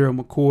mentions, Gerald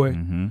McCoy.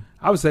 Mm-hmm.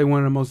 I would say one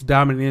of the most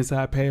dominant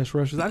inside pass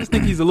rushers. I just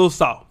think he's a little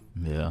soft.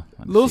 Yeah,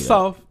 A little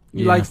soft.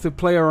 He Yeah. likes to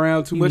play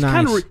around too much. Nice.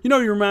 Kind of,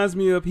 he reminds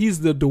me of. He's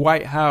the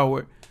Dwight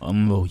Howard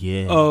Oh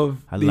yeah.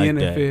 of I the like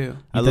NFL.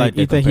 I like that.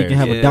 You think he can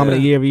have Yeah. a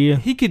dominant year every year?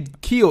 He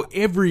could kill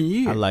every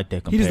year. I like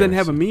that He just doesn't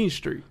have a comparison. mean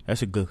streak.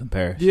 That's a good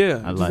comparison. Yeah, I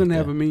just like doesn't that.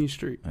 have a mean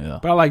streak. Yeah,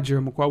 But I like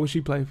Gerald McCoy. I wish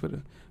he played for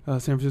the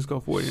San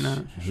Francisco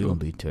 49ers. he's gonna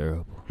be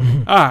terrible.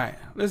 All right,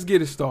 let's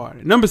get it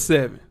started. Number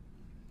 7,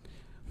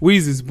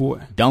 Weezy's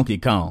boy, Donkey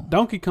Kong.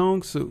 Donkey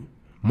Kong Sue.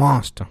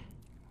 Monster.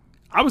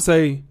 I would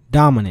say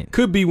Dominant.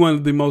 could be one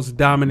of the most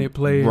dominant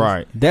players.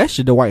 Right. That's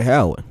your Dwight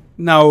Howard.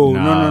 No,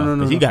 Nah,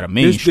 no. 'cause he got a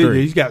mean streak.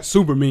 He's got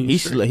super mean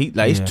He's streak.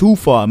 it's Yeah. too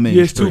far. Man,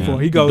 Yeah, it's too far.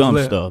 He goes dumb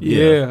left. stuff.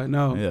 Yeah,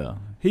 no. Yeah,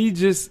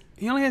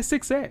 He only had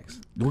 6 sacks.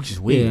 which is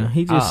weird. Yeah,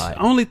 he just- Odd.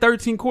 Only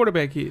 13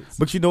 quarterback hits.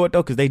 But you know what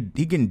though? Because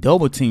he getting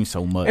double teamed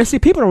so much. And see,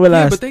 people don't Yeah,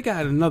 realize. but they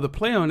got another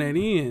play on that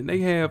end. They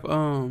have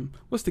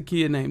what's the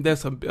kid name?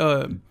 That's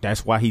a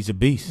That's why he's a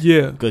beast.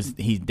 yeah. Because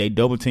they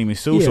double teaming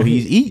Sue, yeah, so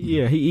he's eating.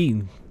 Yeah, he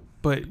eating.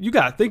 But you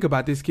got to think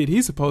about this kid.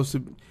 He's supposed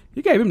to.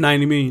 You gave him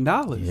 $90 million.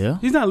 Yeah.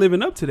 He's not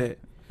living up to that.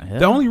 Yeah.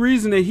 The only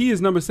reason that he is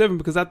number 7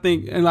 because I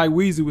think, and like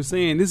Weezy was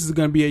saying, this is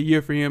going to be a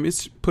year for him.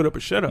 It's put up a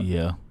shut up.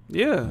 Yeah.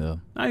 Yeah.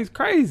 Nah, he's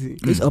crazy.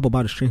 His upper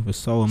body strength is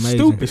so amazing.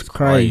 Stupid. It's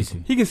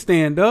crazy. He can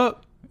stand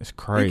up. It's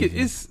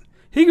crazy.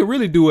 He can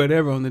really do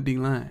whatever on the D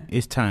line.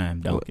 It's time,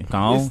 Donkey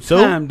Kong. It's So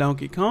time,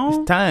 Donkey Kong.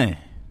 it's time.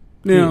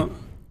 Now,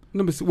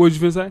 number what was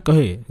you finna say? Go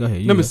ahead.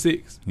 You Number go.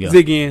 6, Yeah.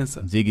 Ziggy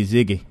Ansah.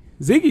 Ziggy.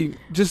 Ziggy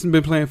just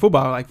been playing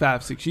football like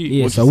 5-6 years.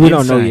 Yeah, Which so is we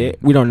don't know insane. yet.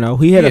 We don't know.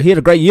 He had Yeah.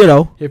 a great year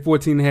though. Hit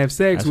 14 and a half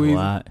sacks. That's a Weezy.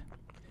 lot.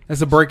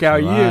 That's a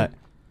breakout That's a year. lot.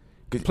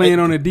 'Cause Playing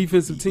on a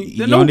defensive team.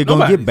 He's only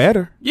gonna get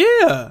better.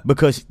 Yeah.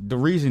 Because the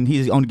reason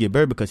he's only get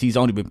better because he's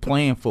only been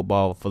playing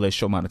football for that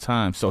short amount of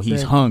time. So he's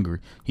Exactly. hungry.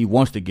 He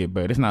wants to get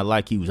better. It's not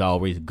like he was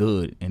always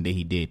good and then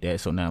he did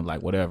that. So now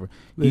like whatever.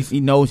 Listen. He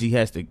knows he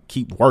has to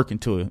keep working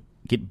to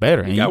get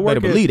better. And you gotta better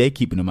work believe they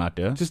keeping him out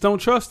there. Just don't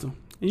trust him.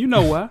 And you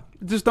know why.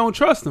 Just don't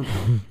trust him.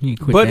 You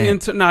quit But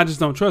that. I just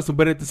don't trust him.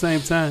 But at the same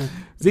time,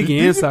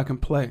 Ziggy Ansah can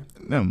play.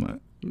 Never mind.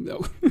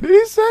 No, Did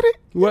he said it?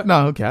 What?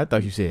 No, okay. I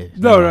thought you said it.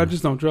 no, I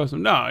just don't trust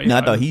him. No, I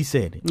thought he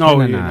said it. No,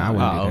 Nah, yeah, nah,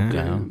 I wouldn't do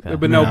that. okay.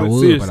 But Nah, no, I but would,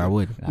 seriously, but I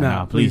wouldn't.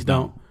 Nah, please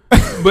don't.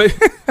 don't.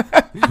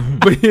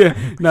 but yeah,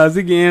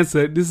 Ziggy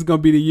Ansah, this is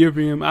gonna be the year for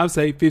him. I'd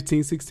say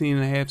 15, 16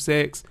 and a half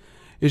sacks.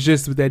 It's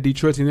just with that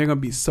Detroit team, they're gonna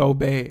be so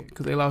bad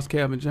because they lost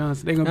Calvin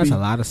Johnson. They're gonna That's be a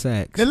lot of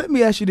sacks. Now let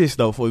me ask you this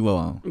though before we move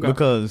on. Okay.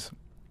 Because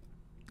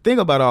think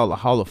about all the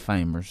Hall of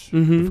Famers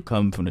Mhm.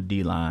 coming from the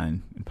D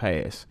line and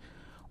pass.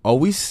 Are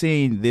we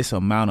seeing this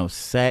amount of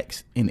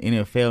sacks in the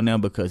NFL now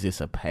because it's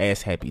a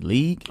pass happy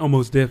league?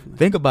 almost definitely.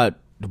 Think about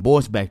the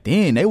boys back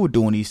then. They were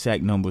doing these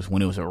sack numbers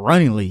when it was a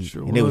running league.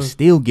 Sure and they were was.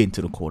 still getting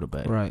to the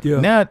quarterback. Right. Yeah.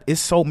 Now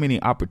it's so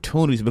many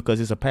opportunities because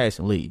it's a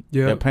passing league.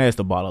 Yeah. They pass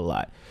the ball a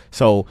lot.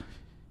 So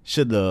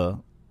should the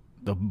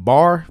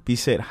bar be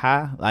set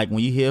high? Like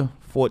when you hear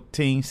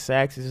 14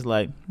 sacks, it's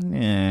like,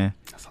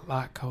 That's a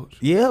lot, coach.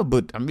 yeah,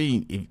 but I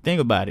mean, if you think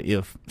about it,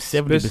 if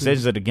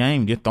 70% of the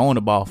game you're throwing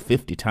the ball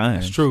 50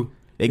 times, That's true.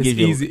 It It's gives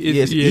you easy.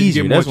 yeah, it's Yeah, you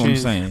easier. get That's more what I'm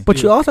chance. saying. But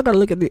Yeah. you also got to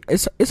look at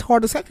it's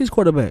hard to sack these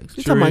quarterbacks.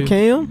 You Sure talking about is.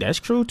 Cam? That's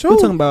true too. We're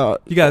talking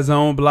about You got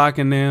zone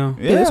blocking now.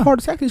 yeah. It's hard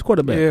to sack these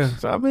quarterbacks. Yeah,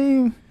 So I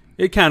mean,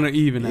 it kind of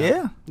even out.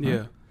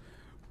 yeah.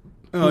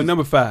 Yeah.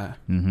 Number 5,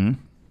 Mm-hmm.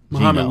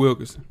 Muhammad Gino.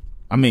 Wilkerson.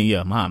 I mean,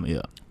 yeah, Muhammad,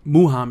 yeah.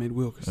 Muhammad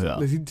Wilkerson. Yeah.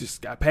 Listen, he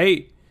just got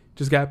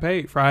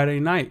paid. Friday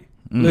night.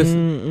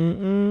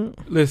 Mm.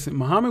 Listen,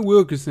 Muhammad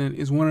Wilkerson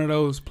is one of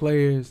those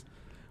players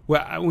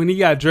where when he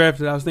got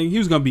drafted, I was thinking he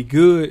was going to be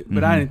good,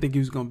 but I Mhm. didn't think he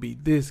was going to be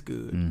this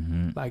good.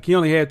 Mm-hmm. Like, he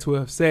only had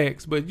 12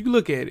 sacks, but you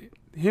look at it.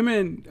 Him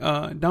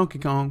and Donkey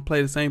Kong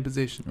play the same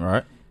position. All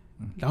right.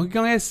 Donkey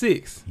Kong had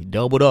 6. He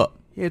doubled up.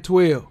 He had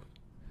 12.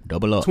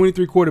 Double up.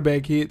 23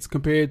 quarterback hits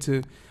compared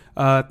to,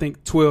 I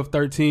think, 12,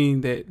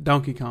 13 that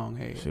Donkey Kong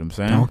had. See what I'm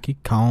saying? Donkey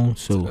Kong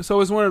Sue.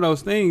 So it's one of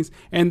those things.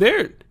 And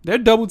they're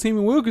double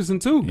teaming Wilkerson,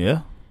 too.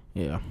 Yeah.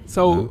 Yeah.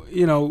 So,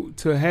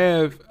 to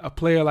have a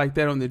player like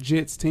that on the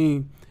Jets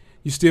team,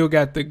 you still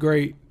got the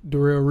great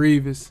Darrelle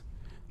Revis.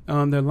 The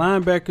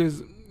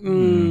linebackers,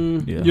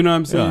 yeah. you know what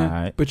I'm saying? Yeah, all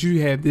right. But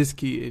you have this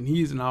kid, and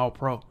he's an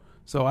all-pro.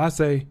 So I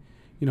say,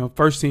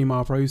 first team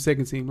all-pro. He was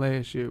second team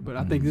last year. But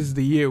I think this is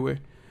the year where,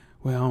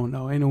 I don't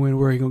know. Ain't no way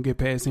where he going to get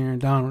past Aaron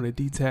Donald at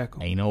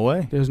D-tackle. Ain't no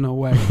way. There's no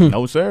way.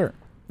 No, sir.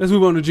 Let's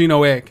move on to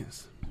Geno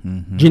Atkins.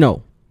 Mm-hmm.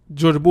 Gino.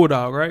 Georgia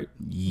Bulldog, right?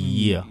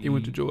 Yeah. He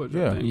went to Georgia.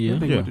 Yeah. I think. Yeah. I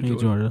think he went to Hey,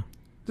 Georgia. Georgia.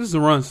 This is a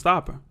run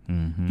stopper.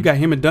 Mm-hmm. You got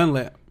him and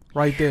Dunlap.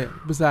 right there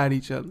beside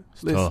each other.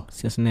 It's Listen, tough.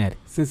 Cincinnati.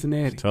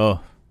 Cincinnati. It's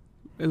tough.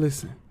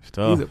 Listen, It's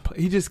tough.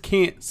 he just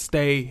can't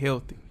stay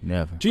healthy.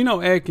 Never.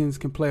 Geno Atkins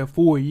can play a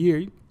full year.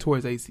 He tore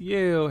his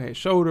ACL, had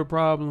shoulder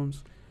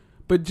problems.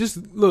 But just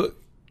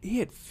look, he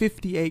had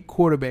 58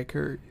 quarterback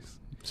carries.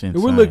 And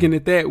we're looking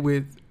at that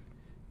with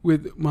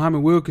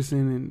Muhammad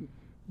Wilkerson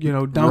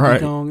and, Donkey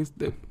Kong.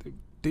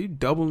 They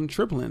doubling and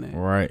tripling that.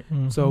 Right.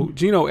 Mm-hmm. So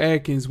Geno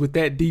Atkins with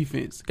that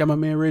defense. Got my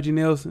man Reggie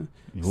Nelson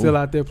still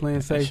out there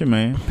playing safe. That's your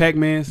man.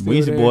 Pac-Man still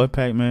Weezy there. boy,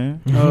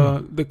 Pac-Man.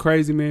 The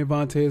crazy man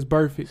Vontaze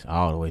Burfict.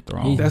 All the way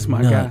thrown. That's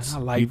my nuts. guy.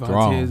 I like He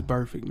Vontaze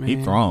Burfict, man.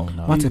 He thrown.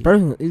 No. Monte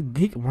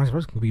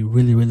Burfict can be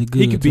really, really good.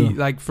 He could be too.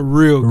 like for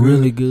real good.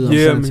 really good.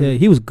 Yeah, I'm tell you, man.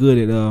 he was good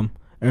at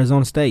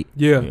Arizona State.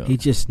 Yeah. Yeah. He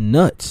just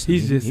nuts.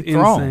 He's just he insane.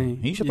 thrown.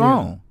 He's Yeah.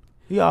 thrown.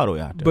 He all the way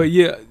out there. But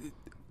yeah,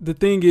 the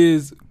thing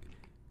is,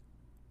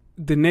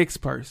 the next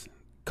person,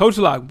 Coach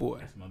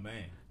Lockboy. my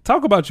man.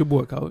 Talk about your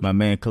boy, Coach. My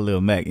man Khalil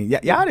Mack.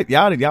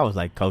 Y'all was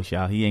like, Coach, he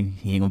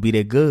ain't gonna be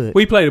that good.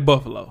 We played at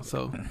Buffalo,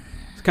 so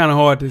it's kind of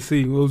hard to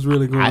see what was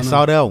really going on. I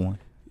saw that one.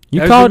 You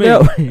That's called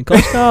your that one.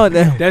 Coach called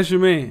that. That's your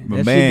man. My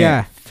That's your man,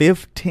 guy.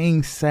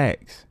 15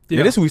 sacks.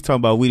 Yeah, this is what we was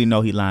talking about. We didn't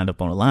know he lined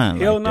up on the line.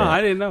 Hell like no, that.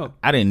 I didn't know.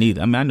 I didn't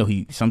either. I mean, I know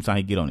sometimes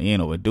he get on the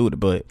end or do it,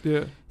 but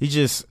Yeah. he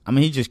just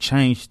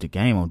changed the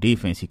game on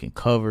defense. He can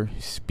cover,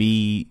 his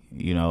speed,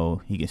 he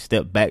can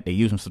step back. They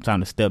use him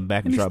sometimes to step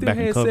back And and he drop still back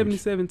in had coverage.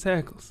 77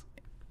 tackles.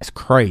 That's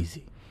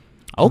crazy.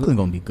 Oakland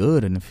gonna be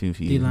good in a few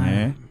years,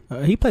 man.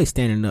 He plays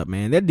standing up,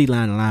 man. That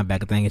D-line and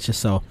linebacker thing, it's just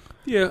so.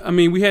 Yeah, I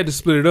mean, we had to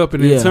split it up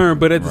in Yeah. turn,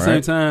 but at the same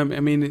Right. time,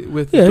 I mean,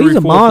 with Yeah, the he's 3,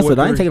 a 4, monster.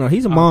 4, I ain't 3, taking no.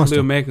 He's a monster.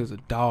 Khalil Mack is a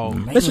dog.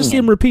 Man. Let's just see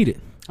him repeat it.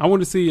 I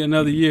want to see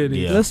another year. Then.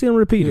 Yeah. Let's see him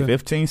repeat Yeah. it.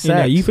 15 sacks.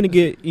 Yeah, you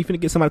finna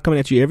get somebody coming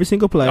at you every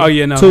single play. Oh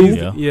yeah, no, Two,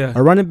 he's- yeah,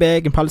 a running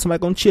back, and probably somebody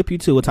gonna chip you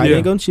too. A tight Yeah.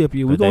 end gonna chip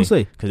you. We gonna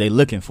see. because they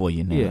looking for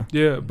you now. Yeah.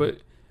 yeah, but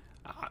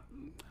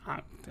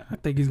I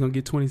think he's gonna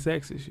get 20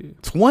 sacks this year.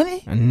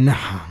 20? Nah.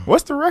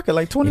 What's the record?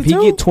 Like 22? If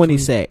he get 20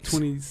 sacks,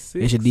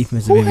 26. it's your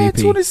defensive Who had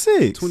MVP.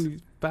 26?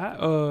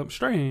 25.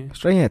 Strahan.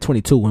 Strahan had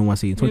 22 in one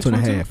season, 22 and a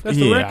 22. half. That's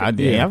the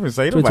record. I would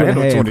say 22 nobody and had a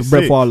no half. 26.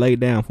 Brett Favre laid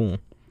down for him.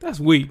 That's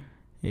weak.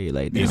 Yeah, he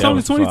laid Yeah, down. It's that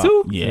only was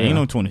 22? Yeah, Yeah. ain't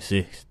no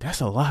 26. That's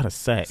a lot of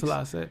sacks. That's a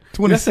lot of sacks.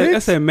 26?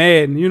 That's that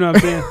Madden. You know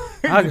what I'm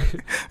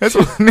saying? That's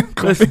what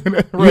Listen, You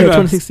You had know,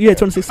 26. You had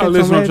 26 Oh, sacks.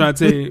 listen, on what I'm Madden? trying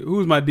to tell you.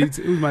 Who's my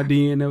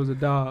DN that was a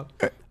dog?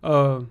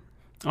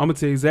 I'm gonna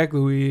tell you exactly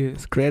who he is.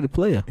 It's a creative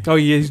player. Oh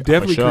yeah, he's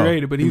definitely sure.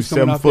 creative, but he He was was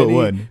coming 7 off foot, that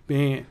wasn't end.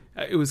 Man,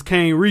 it was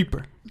Kane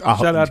Reaper. Oh,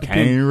 Shout out to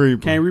Kane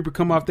Reaper. Kane Reaper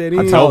come off that I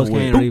end. told with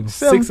Kane Reaper.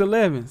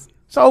 6'11",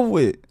 It's over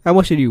with. How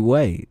much did you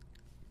weigh?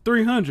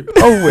 300.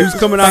 Over with. He was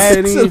coming off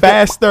that end.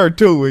 Faster,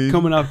 too. Will you?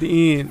 Coming off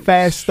the end.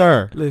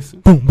 Faster.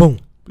 Listen, Boom, boom.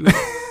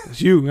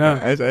 it's you. Huh?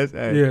 That's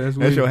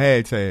that's your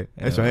hashtag.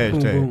 That's your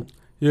Boom, hashtag. boom.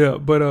 Yeah,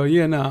 but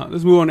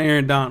let's move on to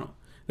Aaron Donald.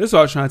 That's what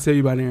I was trying to tell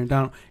you about Aaron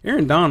Donald.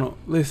 Aaron Donald,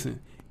 listen,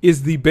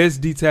 is the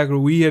best D tackle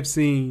we have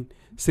seen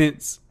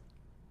since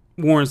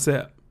Warren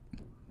Sapp.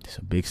 It's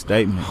a big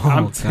statement.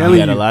 I'm God. telling He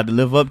got you. a lot to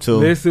live up to.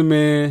 Listen,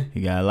 man.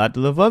 He got a lot to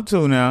live up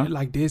to now.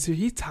 Like this year,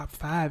 he's top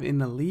 5 in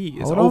the league.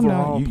 It's Hold on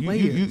overall now.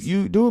 players.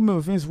 You do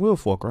remember Vince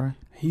Wilfork, right?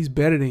 He's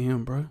better than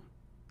him, bro.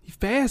 He's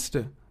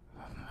faster.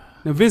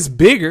 Now Vince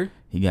bigger.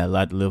 He got a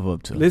lot to live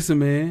up to. Listen,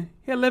 man.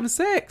 He had 11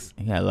 sacks.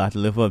 He got a lot to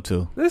live up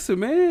to. Listen,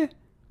 man.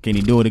 Can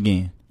he do it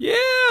again?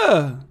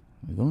 Yeah.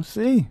 We're going to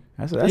see.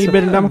 That's He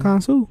better than Dominican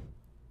Sue.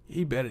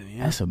 He better than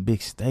him. That's a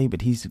big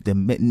statement. He's the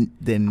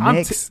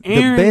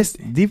Aaron-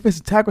 best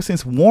defensive tackle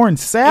since Warren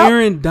Sapp.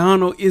 Aaron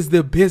Donald is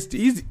the best.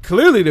 He's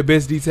clearly the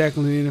best D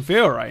tackle in the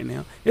NFL right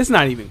now. It's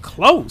not even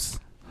close.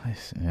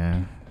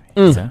 Yeah.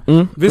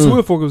 Vince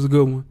Wilfork was a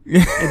good one.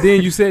 And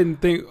then you said and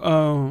think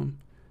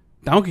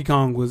Donkey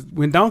Kong was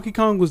when Donkey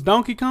Kong was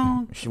Donkey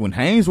Kong. When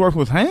Hainsworth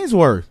was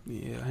Hainsworth.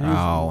 Yeah.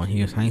 Oh, and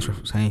he was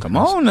Hainsworth. Come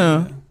on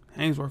now.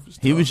 Hainsworth was.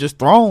 He tough. was just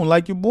thrown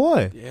like your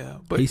boy. Yeah,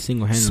 but He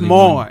single-handedly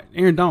smart.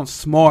 Aaron Donald's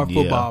smart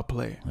Yeah. football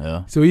player.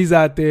 Yeah. So he's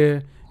out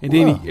there, and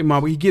then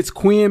he gets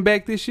Quinn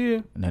back this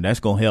year. Now that's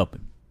going to help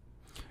him.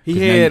 He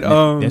 'Cause had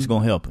that's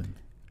going to help him.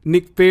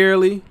 Nick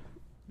Fairley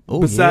Ooh,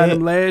 beside yeah.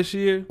 him last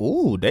year.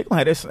 Ooh, they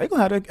gonna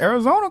have that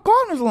Arizona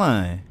Cardinals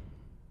line.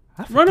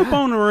 Run up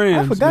on the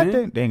Rams. I forgot man.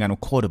 that they ain't got no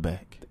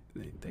quarterback.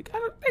 They got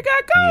to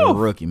Yeah, go.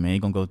 rookie, man. He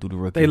gonna go through the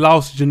rookie. They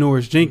lost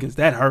Janoris Jenkins.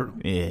 That hurt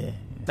him. Yeah.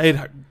 They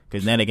hurt.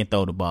 Because now they can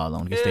throw the ball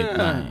on against that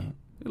line.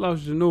 They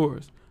lost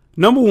Janoris.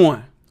 Number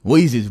 1.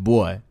 Weezy's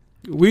boy.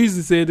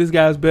 Weezy said this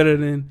guy's better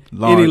than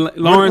Lawrence-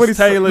 any Lawrence what he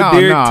say? Taylor, No,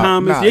 Derek no,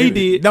 Thomas. no. Yeah, he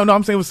did. No,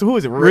 I'm saying, who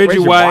is it? Reggie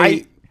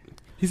White.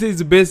 He said he's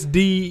the best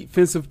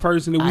defensive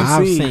person that we've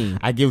I've seen. seen.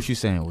 I get what you're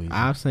saying, Weezy.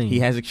 I've seen. He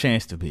has a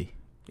chance to be.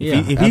 Yeah,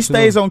 If he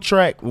stays on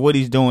track with what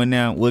he's doing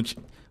now, which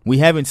we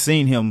haven't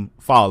seen him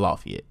fall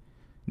off yet.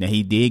 Now,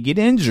 he did get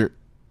injured.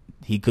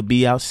 He could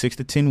be out 6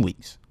 to 10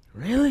 weeks.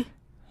 Really?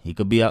 He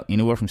could be out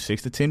anywhere from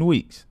 6 to 10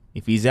 weeks.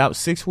 If he's out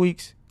 6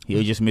 weeks,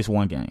 he'll just miss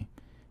 1 game.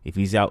 If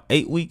he's out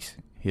 8 weeks,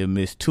 he'll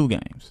miss 2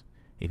 games.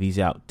 If he's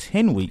out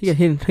 10 weeks, He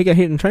got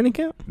hit in training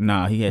camp?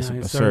 he has Nah, a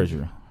it's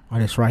surgery. Oh,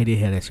 that's right. He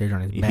did have that surgery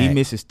on his If back. he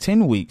misses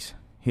 10 weeks,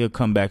 he'll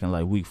come back in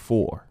like week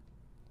 4.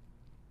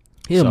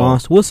 He's a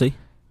monster. We'll see.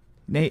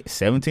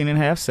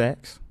 17.5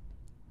 sacks,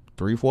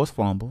 3 forced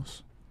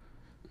fumbles,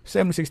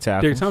 76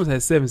 tackles. Derek Thomas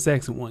had 7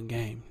 sacks in one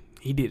game.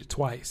 He did it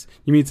twice.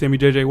 You mean to tell me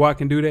J.J. Watt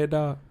can do that,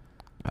 dog?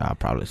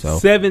 Probably so.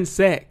 7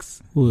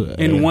 sacks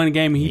in one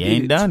game, and he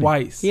did it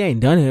twice. He ain't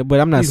done it, but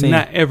I'm not saying he's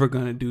not ever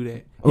gonna do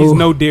that. He's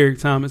no Derek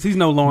Thomas. He's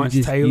no Lawrence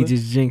Taylor. You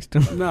just jinxed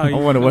him. No, I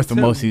wonder what's the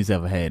most he's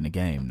ever had in the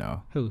game,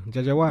 though. Who?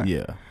 J.J. Watt?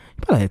 Yeah.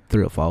 He probably had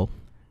 3 or 4.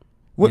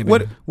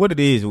 What it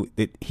is,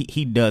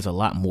 he does a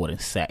lot more than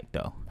sack,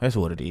 though. That's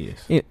what it is.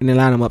 And they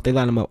line him up. They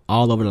line him up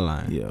all over the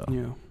line. Yeah.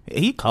 Yeah.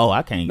 He cold.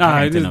 I can't.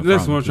 Nah,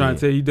 that's what I'm trying to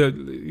tell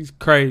you. He's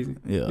crazy.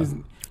 Yeah.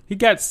 He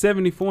got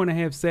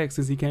 74.5 sacks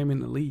since he came in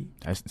the league.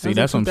 That's what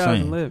I'm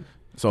saying.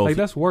 So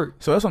that's work.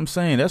 So that's what I'm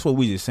saying. That's what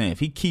we just saying. If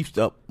he keeps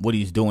up what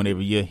he's doing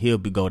every year, he'll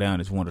go down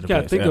as one of the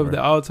best. Think of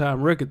the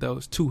all-time record though.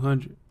 It's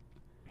 200.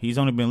 He's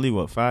only been in the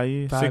league 5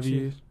 years? 5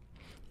 years.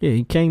 Yeah,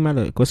 he came out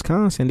of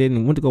Wisconsin,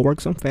 then went to go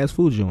work some fast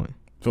food joint.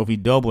 So if he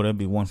doubled, that'd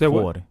be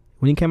 140.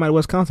 When he came out of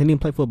Wisconsin, he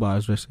didn't play football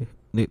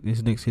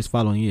his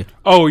following year.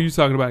 Oh, you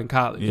talking about in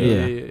college?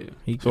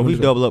 Yeah. So if he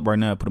double up right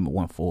now, put him at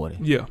 140.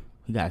 Yeah.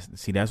 You guys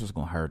see that's what's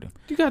gonna hurt him.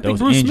 You got to think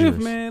Bruce Smith,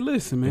 man.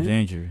 Listen, man. Those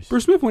injuries.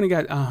 Bruce Smith when he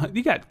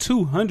got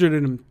 200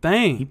 of them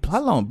things.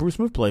 How long Bruce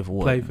Smith played for?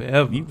 What? Played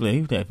forever. He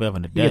played forever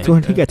in a day.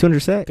 He got 200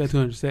 sacks. Got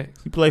 200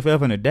 sacks. He played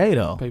forever in a day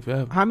though. Played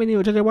forever. How many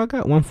did J.J. Watt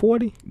got?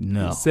 140?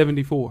 No.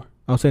 74.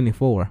 Oh,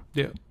 74.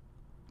 Yeah.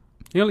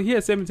 He had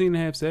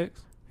 17.5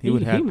 sacks. He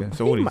would have to.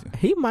 So what is it?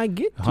 He might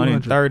get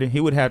 130. He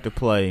would have to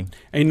play.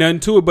 Ain't nothing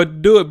to it but to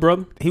do it,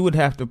 brother. He would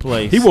have to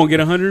play. He won't get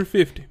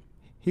 150.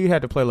 He would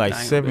have to play like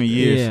 7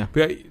 years. Yeah.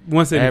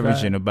 175.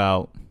 Averaging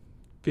about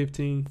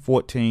 15.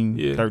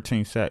 14,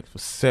 13 sacks for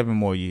 7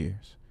 more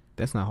years.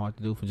 That's not hard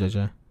to do for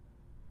JJ.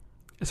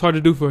 It's hard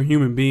to do for a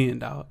human being,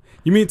 dog.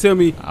 You mean to tell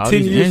me All 10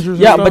 these years? injuries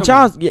Yeah, but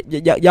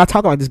y'all talking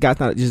about this guy's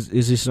not just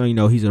it's just so you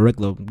know he's a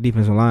regular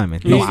defensive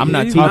lineman. No, I'm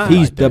not talking.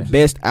 He's like the that.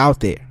 best out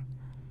there.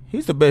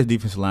 He's the best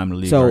defensive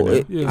lineman in the league. So,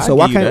 right now. so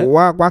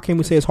why can't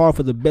we say it's hard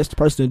for the best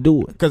person to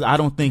do it? Because I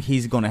don't think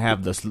he's going to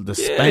have the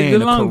span,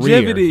 the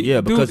longevity. Career. Yeah,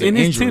 because dude, in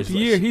his injuries. 10th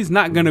year, he's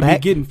not going to be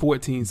getting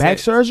 14 back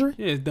sacks. surgery.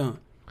 Yeah, it's done.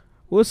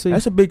 We'll see.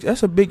 That's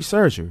a big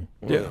surgery.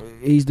 Yeah,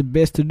 he's the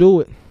best to do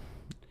it.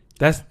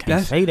 That's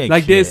say that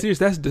like shit. dead serious.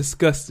 That's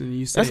disgusting.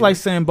 You say that's like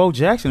saying Bo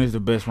Jackson is the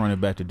best running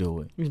back to do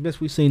it. He's the best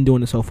we've seen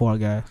doing it so far,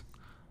 guys.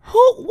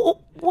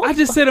 I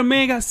just said a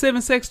man got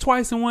 7 sacks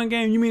twice in one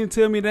game. You mean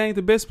to tell me that ain't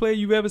the best player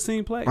you've ever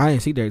seen play? I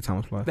ain't see Derek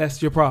Thomas play.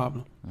 That's your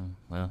problem.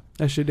 Well,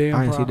 That's your damn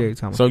I ain't problem. see Derek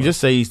Thomas. so play. just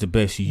say he's the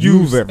best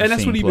you've ever seen. And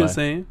that's what he play. been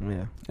saying.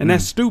 Yeah. And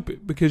that's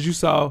stupid because you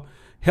saw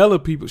hella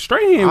people.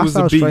 Strahan was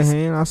a beast.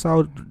 Strahan. I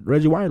saw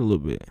Reggie White a little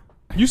bit.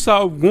 You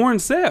saw Warren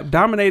Sapp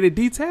dominated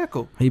D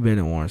tackle. He better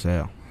than Warren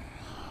Sapp.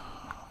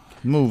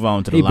 Move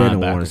on to the He better than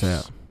Warren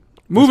linebackers. Sapp.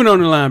 Moving on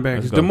to linebackers,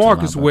 let's go to DeMarcus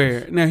linebackers.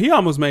 Ware. Now he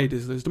almost made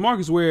this list.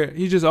 DeMarcus Ware,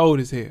 he's just old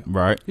as hell.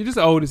 Right. He just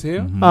old as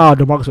hell. Mhm. Oh,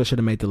 DeMarcus should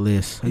have made the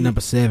list.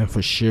 Number 7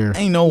 for sure.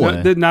 Ain't no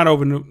way. Not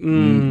over. We're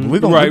We're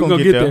gonna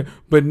get get there. there.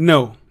 But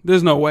no,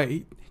 there's no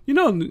way. You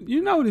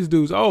know this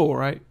dude's old,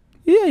 right?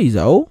 Yeah, he's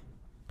old.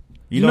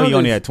 You know he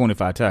only this- had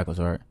 25 tackles,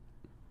 right?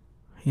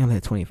 He only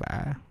had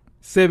 25.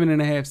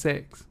 7.5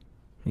 sacks.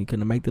 He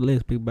couldn't make the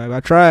list, big baby. I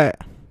tried.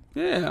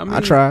 Yeah, I mean,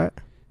 I tried.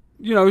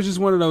 It's just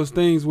one of those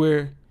things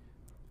where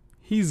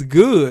he's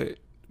good,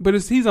 but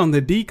he's on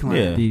the decline.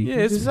 Yeah.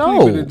 It's He's completely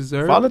old. what it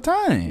deserves. Father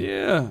Time.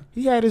 Yeah,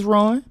 He had his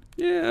run.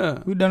 yeah.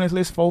 We done this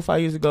list 4 or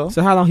 5 years ago.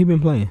 So how long he been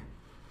playing?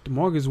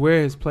 DeMarcus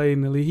Ware has played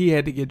in the league. He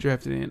had to get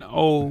drafted in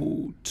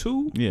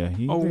 02, Yeah.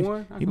 He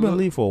 01. been in the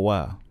league for a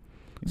while.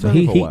 So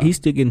he's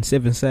still getting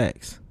 7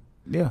 sacks.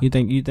 Yeah. You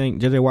think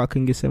J.J. Watt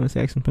couldn't get 7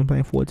 sacks and been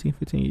playing 14,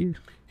 15 years?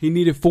 He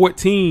needed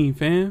 14,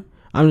 fam.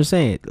 I'm just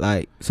saying,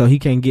 so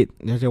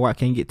J.J. Watt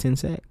can't get 10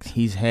 sacks.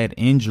 He's had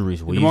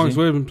injuries. DeMarcus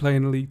Ware been playing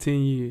in the league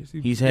 10 years.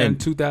 He's got had in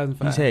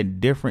 2005. He's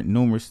had different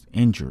numerous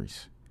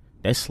injuries.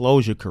 That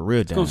slows your career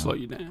It's down. gonna slow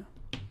you down.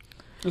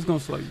 It's gonna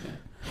slow you down.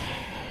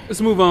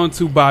 Let's move on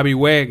to Bobby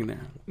Wagner.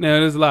 Now,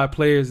 there's a lot of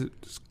players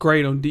that's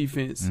great on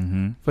defense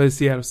for the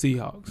Seattle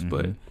Seahawks,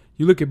 but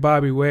you look at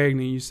Bobby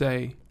Wagner and you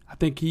say, I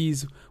think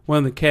he's one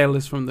of the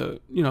catalysts from the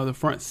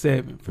front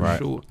 7 for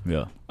sure.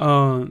 Yeah.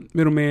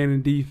 Middleman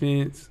in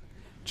defense,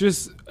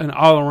 just an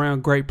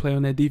all-around great player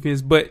on that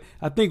defense. But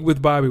I think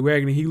with Bobby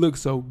Wagner, he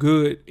looks so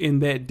good in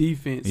that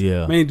defense.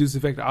 Yeah. Mainly due to the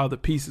fact of all the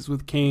pieces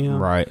with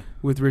Cam,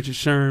 with Richard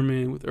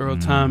Sherman, with Earl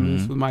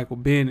Thomas, with Michael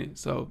Bennett.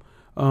 So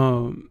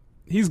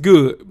he's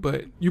good,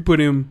 but you put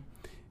him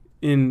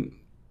in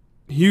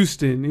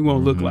Houston, he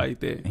won't look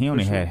like that. He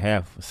only had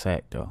half a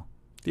sack, though.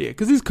 Yeah,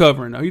 because he's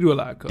covering, though. He do a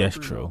lot of covering. That's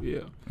true. Though.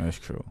 Yeah. That's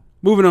true.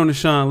 Moving on to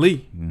Sean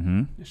Lee.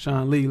 Mm-hmm.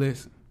 Sean Lee,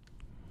 listen.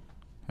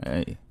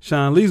 Hey.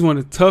 Sean Lee's one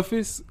of the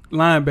toughest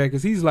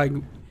linebackers. He's like,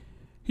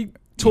 he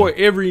tore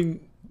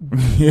every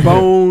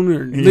bone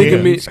or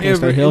ligament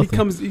ever.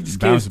 And he just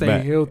can't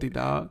stay healthy,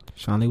 dog.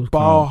 Sean Lee was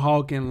ball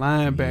hawking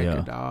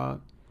linebacker,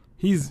 dog.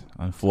 He's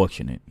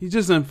unfortunate. He's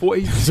just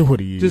unfortunate. That's what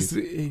he is. Just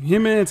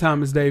him and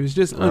Thomas Davis,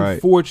 just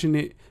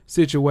unfortunate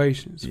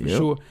situations for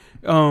sure.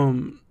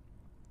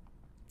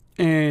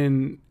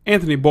 And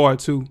Anthony Barr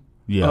too.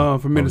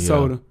 from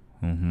Minnesota.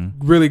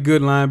 Really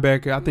good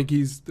linebacker. I think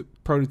he's the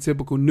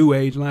prototypical new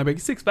age linebacker.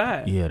 He's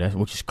 6'5". Yeah,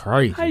 which is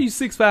crazy. How you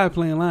 6'5"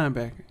 playing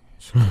linebacker?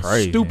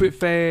 Crazy. Stupid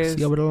fast.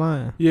 See over the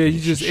line. Yeah,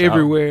 he's just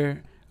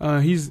everywhere.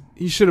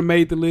 He should have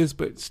made the list,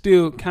 but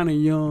still kind of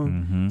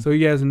young. So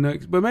he has a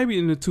next. But maybe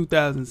in the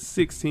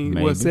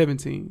 2016,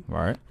 17.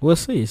 Right. We'll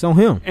see. It's on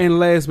him. And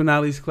last but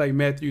not least, Clay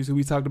Matthews, who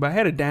we talked about,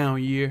 had a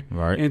down year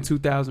in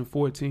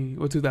 2014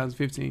 or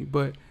 2015,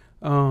 but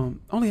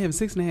only having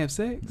 6.5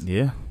 sacks.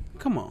 Yeah.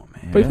 Come on,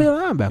 man. But he played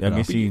linebacker.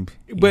 I guess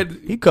but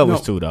he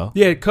covers too, though.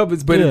 Yeah, it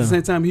covers. But at the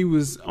same time, he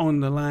was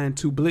on the line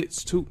to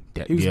blitz too.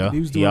 He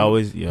was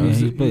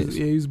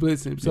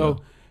blitzing.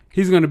 So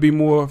he's going to be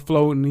more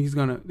floating. They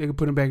can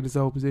put him back in his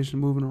old position,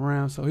 moving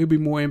around. So he'll be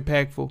more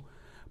impactful.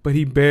 But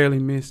he barely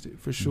missed it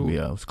for sure.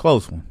 Yeah, it was a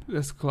close one.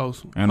 That's a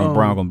close one. Andrew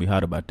Brown gonna be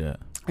hot about that.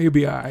 He'll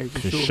be all right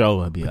for sure.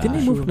 He'll be all right. Didn't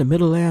he move from the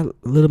middle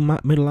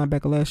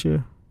linebacker last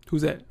year?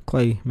 Who's that?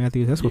 Clay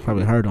Matthews. That's what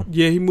probably hurt him.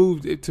 Yeah, he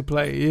moved it to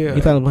play. Yeah,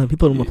 he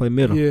put him to play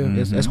middle.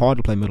 Yeah, that's hard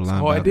to play middle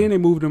linebacker. Then they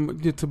moved him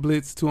to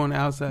blitz too on the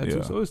outside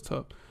too. So it's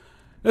tough.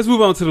 Let's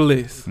move on to the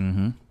list.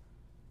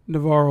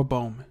 Navarro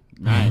Bowman.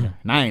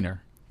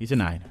 Niner. He's a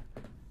Niner.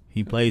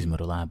 He plays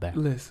middle linebacker.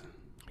 Listen,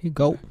 he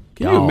go.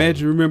 Can you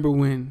imagine? Remember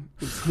when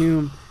it's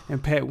him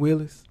and Pat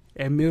Willis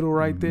at middle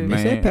right there? They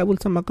said Pat Willis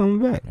talking about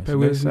coming back. Pat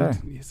Willis,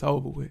 it's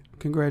over with.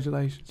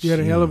 Congratulations. You had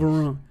a hell of a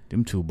run.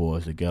 Them two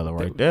boys together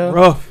right there.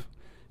 Rough.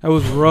 That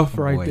was rough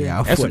right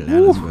there. That's when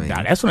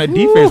that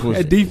defense was.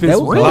 That defense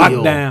was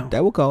locked down.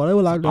 They were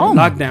locked down.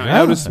 Locked down.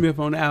 Alden Smith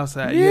on the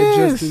outside. Yes.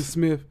 Yeah, Justin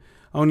Smith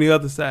on the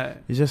other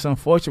side. It's just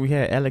unfortunate we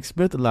had Alex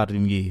Smith a lot of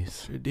them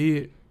years. Sure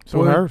did.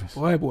 So it hurt us.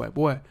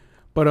 Boy.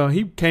 But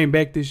he came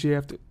back this year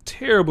after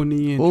terrible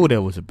knee injury. Oh,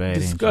 that was a bad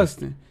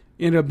disgusting. Injury.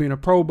 Ended up being a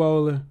Pro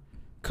Bowler,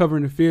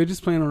 covering the field,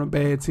 just playing on a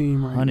bad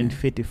team right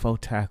 154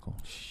 tackles.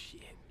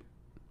 Shit.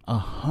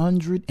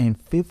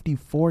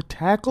 154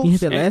 tackles? He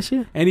hit that last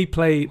year? And he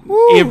played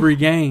every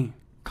game.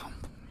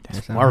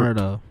 That's work.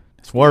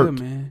 That's work.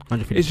 Yeah, man.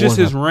 It's just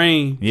his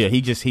range. Yeah,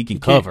 he can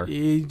cover.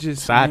 He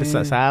just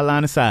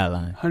sideline to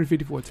sideline.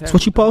 154 tackles. That's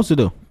what you supposed to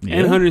do. Yeah.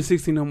 And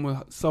 116 of them with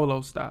solo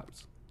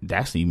stops.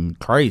 That's even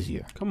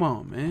crazier. Come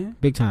on, man.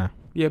 Big time.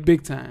 Yeah,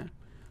 big time.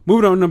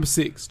 Moving on to number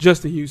 6,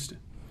 Justin Houston.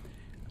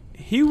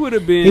 He would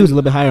have been. He was a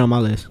little bit higher on my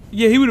list.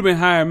 Yeah, he would have been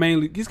higher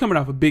mainly. He's coming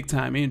off a big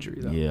time injury,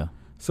 though. Yeah.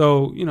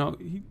 So,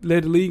 he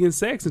led the league in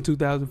sacks in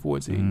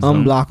 2014.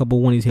 Unblockable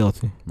when he's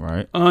healthy.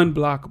 Right.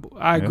 Unblockable.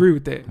 I agree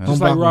with that.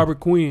 Just like Robert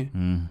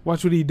Quinn.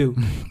 Watch what he do.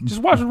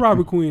 Just watch what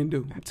Robert Quinn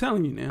do. I'm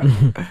telling you now.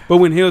 But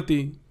when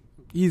healthy,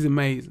 he's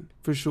amazing,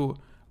 for sure.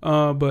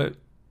 But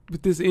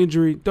with this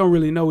injury, don't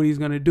really know what he's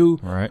going to do.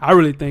 Right. I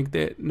really think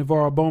that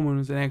Navarro Bowman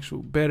is an actual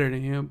better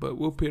than him, but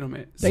we'll put him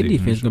at 6. Their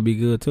defense is going to be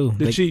good, too.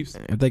 The Chiefs.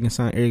 If they can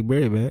sign Eric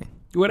Berry back.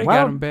 Well, they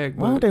got him back.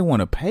 Why would they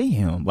want to pay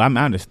him? Well,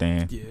 I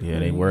understand. Yeah,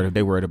 they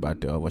worried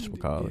about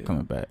the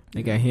coming back.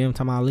 They got him,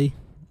 Tom Ali.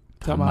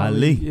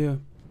 Yeah.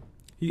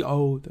 He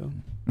old, though.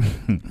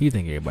 You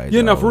think everybody's old?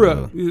 Yeah, no, for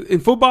real. Though. In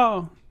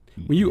football,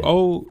 when you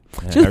old.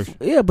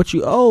 But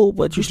you old,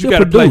 but you still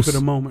gotta produce. Play for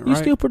the moment, You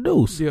right? still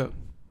produce. Yeah,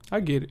 I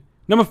get it.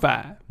 Number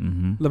 5,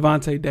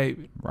 Levante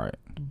David. Right.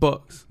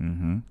 Bucks.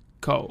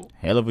 Cold.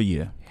 Hell of a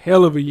year.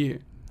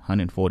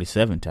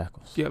 147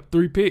 tackles. Yep,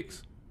 3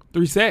 picks.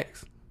 3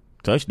 sacks.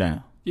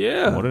 Touchdown.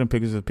 Yeah. One of them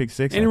picks is a pick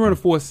 6. And he run a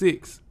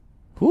 4.6.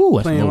 Ooh,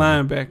 that's playing moving.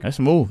 linebacker. That's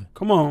moving.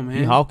 Come on, man.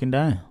 He hawking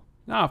down.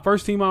 Nah,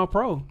 first team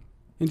All-Pro.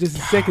 In just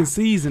his second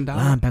season, dog.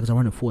 Linebackers are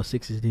running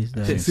 4.6s these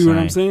days. See what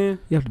I'm saying?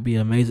 You have to be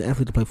an amazing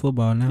athlete to play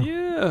football now.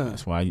 Yeah.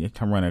 That's why you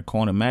come run a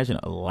corner. Imagine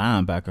a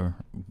linebacker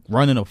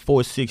running a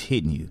 4.6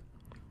 hitting you.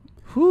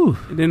 Whew.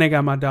 And then they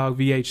got my dog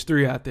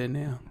VH3 out there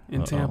now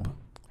in Tampa.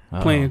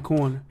 Playing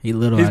corner. He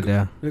little out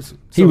there. Listen,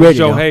 he ready,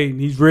 Joe though. Hayden.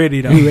 He's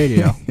ready, though. He ready,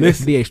 though.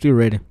 Listen. VH3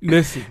 ready.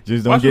 Listen.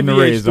 Just don't get in the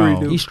red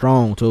zone. He's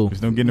strong, too.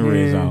 Just don't get in the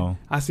red zone.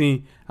 I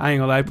ain't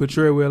gonna lie, put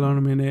Treadwell on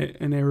him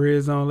in that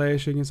red zone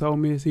last year against Ole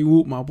Miss. He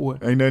whooped my boy.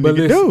 Ain't nothing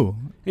he can do.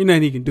 Ain't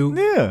nothing he can do.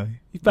 Yeah.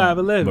 He's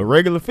 5'11". But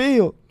regular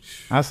field,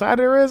 outside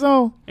the red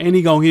zone. And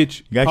he gonna hit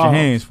you. You got your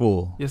hands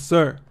full. Yes,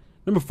 sir.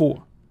 Number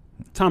 4,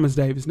 Thomas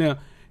Davis. Now,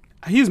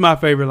 he's my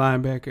favorite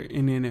linebacker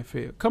in the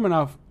NFL. Coming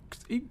off,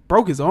 he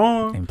broke his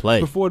arm and played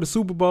before the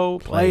Super Bowl.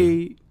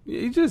 Played.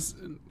 He just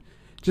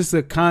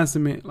a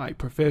consummate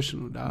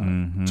professional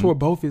dog. Tore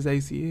both his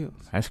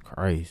ACLs. That's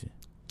crazy.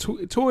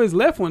 Tore his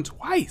left one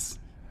twice.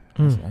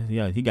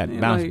 Yeah, he got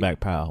bounce back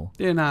power.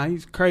 Yeah,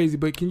 he's crazy.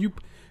 But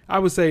I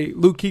would say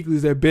Luke Kuechly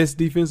is their best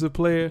defensive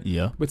player.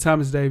 Yeah. But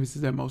Thomas Davis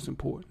is their most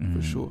important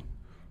for sure.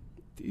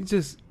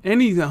 He's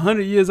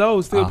 100 years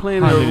old, still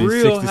playing at a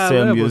real high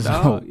level. Years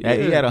old. Yeah.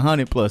 He had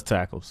 100+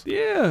 tackles.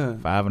 Yeah.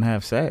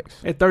 5.5 sacks.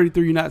 At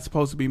 33, you're not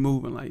supposed to be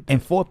moving like that.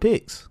 And 4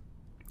 picks.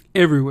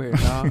 Everywhere,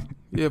 dog.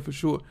 Yeah, for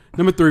sure.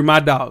 Number 3, my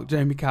dog,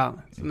 Jamie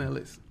Collins. Now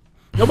listen,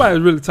 nobody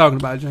was really talking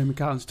about Jamie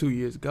Collins 2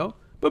 years ago,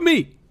 but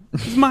me.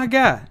 He's my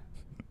guy.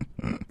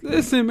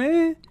 Listen,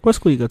 man. What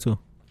school you go to?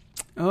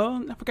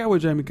 I forgot where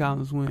Jamie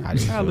Collins went.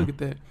 I look at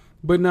that.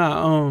 But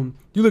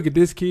you look at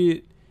this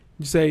kid.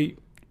 You say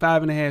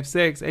 5.5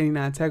 sacks,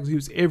 89 tackles. He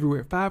was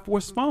everywhere. 5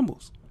 forced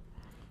fumbles.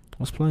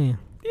 What's playing?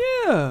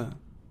 Yeah.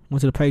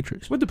 Went to the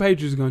Patriots. What the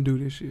Patriots going to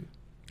do this year?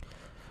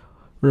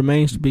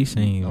 Remains to be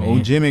seen, man. Oh,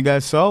 Jimmy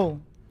got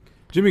sold.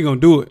 Jimmy going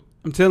to do it.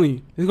 I'm telling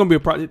you. It's going to be a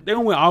problem. They're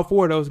going to win all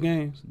 4 of those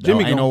games.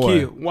 Jimmy ain't going to no way.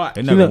 kill. Watch.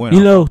 They never win.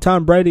 You know,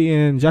 Tom Brady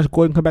and Josh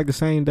Gordon come back the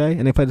same day,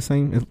 and they play the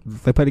same.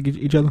 They play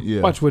each other.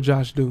 Yeah. Watch what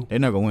Josh do. They're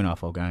not going to win all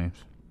 4 games.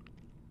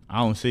 I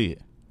don't see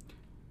it.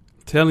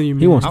 Telling you,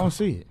 man. He wants I don't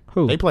see it.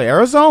 Who? They play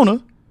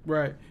Arizona.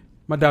 Right.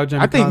 My dog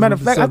Jamie I think, Collins matter of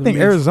with the fact, I Southern think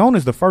Miss.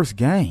 Arizona's the first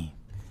game.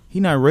 He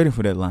not ready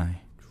for that line.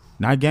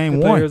 Not game They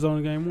play 1.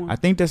 Arizona game 1. I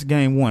think that's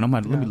game 1.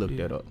 Let me look Yeah.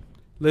 that up.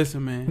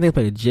 Listen, I think man. they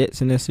play the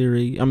Jets in that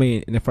series. I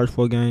mean, in the first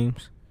 4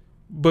 games.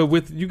 But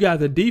with you got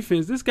the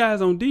defense, this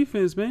guy's on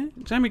defense, man.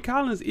 Jamie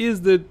Collins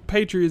is the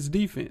Patriots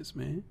defense,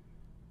 man.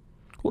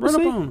 We'll Run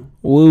up see. on him.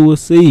 We will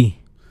see.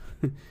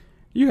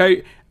 You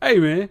hate, hey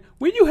man,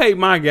 when you hate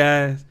my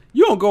guys,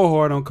 you don't go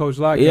hard on Coach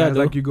Lock Yeah, I guys do.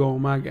 like you go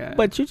on my guys.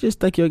 But you just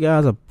think your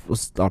guys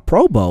are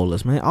Pro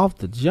Bowlers, man, off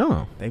the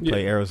jump. They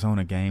play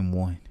Arizona game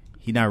 1.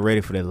 He not ready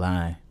for that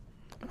line.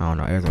 I don't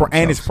know. Arizona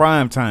And it's sucks.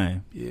 prime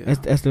time. yeah.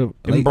 That's the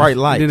Them bright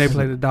lights. Then they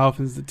play the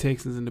Dolphins, the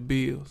Texans, and the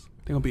Bills.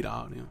 They gonna beat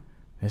all them.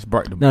 That's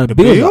bright. No, the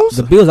Bills. Bills.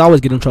 The Bills always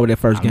get in trouble that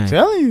first I'm game.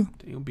 telling you.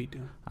 They gonna beat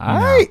them. All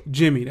right.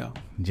 Jimmy though.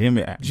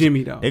 Jimmy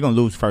Though. They're going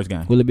to lose first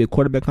game. Will it be a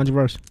quarterback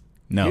controversy?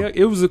 No. Yeah,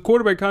 it was a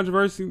quarterback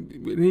controversy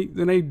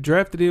when they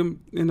drafted him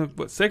in the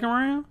second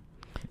round.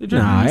 They drafted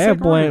him Nah, in the that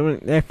second boy,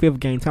 round. that 5th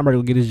game, Tom Brady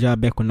will get his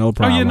job back with no Oh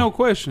problem. yeah, no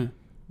question.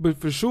 But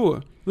for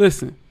sure,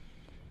 listen,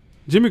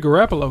 Jimmy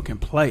Garoppolo can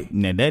play.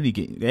 Now that he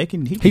can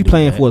He's do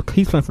playing that.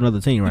 he's playing for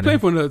another team He right played now.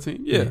 for another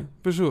team. Yeah, Yeah.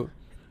 for sure.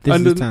 This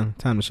Under- is time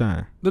to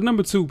shine. The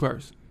number 2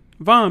 person,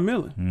 Von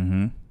Miller,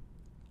 Mm-hmm.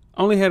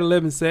 only had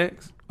 11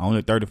 sacks.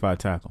 Only 35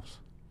 tackles.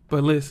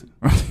 But listen,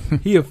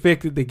 he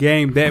affected the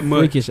game that much.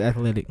 Freakish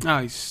athletic. Oh,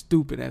 he's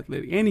stupid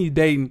athletic. And he's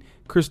dating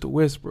Crystal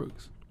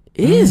Westbrooks.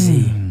 Is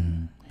he?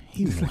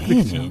 He's Look at your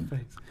winning. face.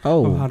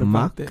 Oh, how to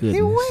my fuck that. goodness. He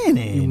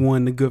He winning.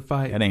 won the good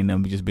fight. That ain't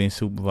nothing but just being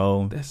Super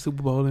Bowl. That's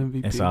Super Bowl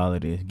MVP. That's all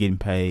it is. Getting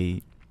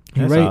paid. He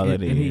That's raised, all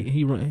it and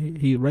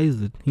is. he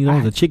raised it. He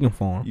owns a chicken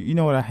farm. You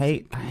know what I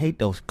hate? I hate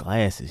those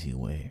glasses he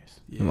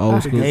wears. Yeah. Them old I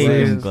school hate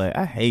glasses. them glasses.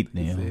 I hate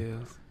He them.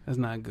 says, that's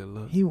not a good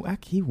look. He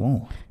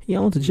won. He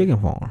owns a chicken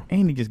farm.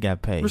 And he just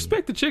got paid.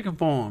 Respect the chicken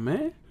farm,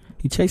 man.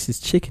 He chases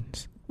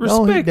chickens.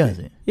 No, he Respect it.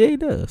 doesn't. Yeah, he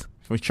does.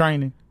 For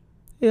training.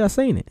 Yeah, I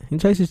seen it. He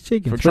chases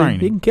chickens. For But training.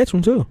 He can catch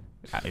them too.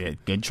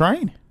 Good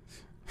training.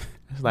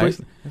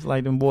 It's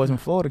like them boys in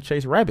Florida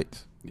chase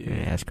rabbits.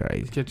 Yeah, that's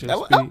crazy. Catch your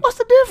That- speed. What's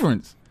the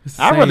difference? It's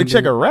the I'd rather same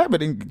check deal. a rabbit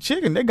than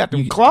chicken. They got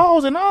them You-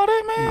 claws and all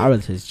that, man. I'd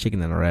rather chase chicken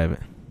than a rabbit.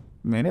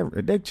 Man,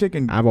 that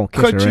chicken. I won't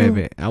catch cut a you.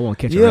 rabbit. I won't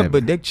catch a Yeah, rabbit.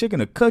 but that chicken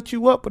will cut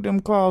you up with them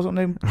claws on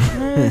them.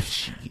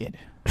 Shit.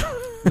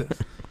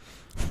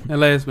 And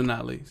last but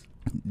not least,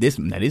 This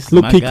is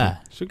Luke my Kuechly. guy.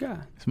 it's your guy,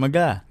 It's my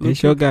guy.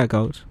 It's your guy,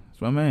 coach.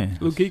 It's my man.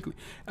 Luke Kuechly.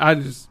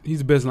 He's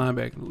the best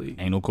linebacker in the league.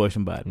 Ain't no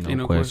question about it. No Ain't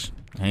no question.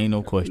 Ain't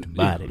no question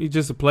about it. He's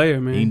just a player,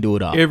 man. He can do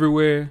it all.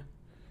 Everywhere,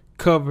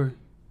 cover.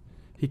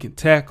 He can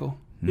tackle.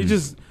 He's Mm.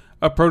 just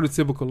a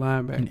prototypical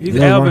linebacker. He's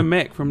No Alvin run.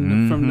 Mack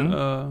from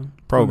the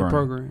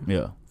program.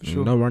 Yeah. For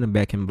sure. No running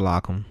back can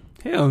block him.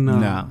 Hell no.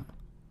 Nah.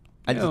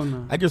 Hell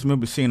no. I just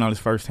remember seeing all this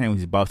firsthand when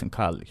he was at Boston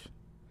College.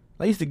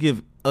 They used to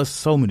give us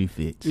so many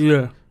fits.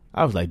 Yeah,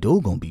 I was like,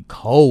 dude, gonna be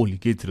cold to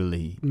get to the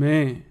league.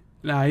 man.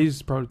 Nah,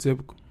 he's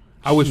prototypical.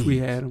 I wish we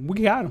had him.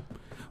 We got him.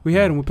 We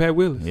had him with Pat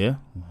Willis. Yeah,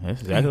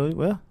 that's exactly.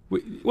 Well,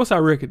 What's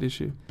our record this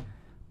year?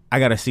 I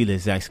gotta see the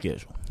exact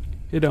schedule.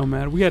 It don't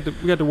matter. We got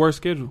the worst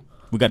schedule.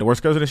 We got the worst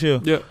schedule this year.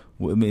 Yep.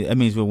 Well, that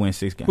means we'll win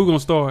 6 games. Who gonna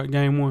start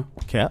game 1?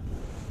 Cap?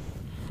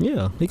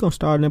 Yeah, he gonna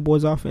start in that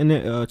boy's off in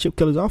that Chip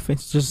Kelly's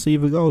offense just to see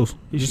if it goes.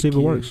 Just see if it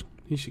works.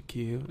 He should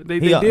kill. They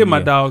He- did my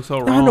yeah. dog so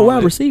wrong. I know wide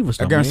That- receivers.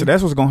 I Though, guarantee man.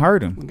 that's what's gonna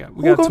hurt him. We got Who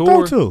we gonna Torrey.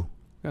 talk to?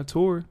 Got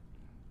Torrey.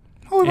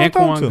 Who we gonna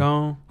talk Anquan to?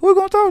 gone. Who we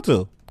gonna talk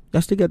to?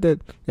 Y'all still got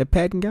that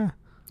Patton guy.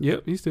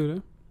 Yep, he's still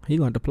there. He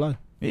gonna have to play.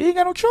 He ain't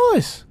got no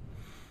choice.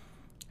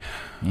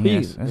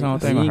 Yes, that's the only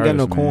he thing. ain't got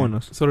no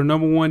corners. So the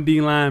number 1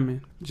 D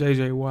lineman,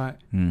 J.J. Watt.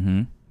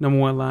 Mm-hmm. Number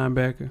 1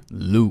 linebacker,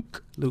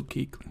 Luke. Luke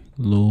Kuechly.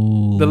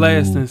 Lou. The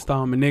last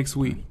installment next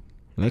week.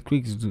 Next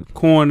week's the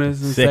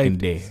Corners and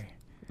Secondary.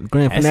 safeties.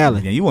 grand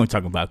finale. Yeah, you want to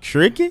talk about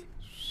tricky?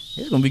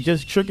 It's gonna be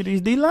just tricky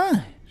these D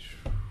line.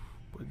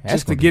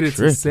 Just to get it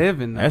to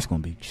 7. That's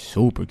gonna be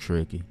super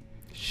tricky.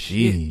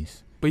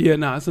 Jeez. But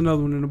yeah, it's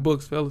another one in the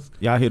books, fellas.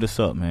 Y'all hit us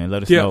up, man.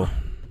 Let us Yeah. know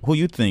who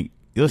you think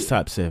your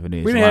top 7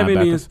 is. We didn't have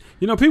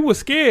any. People were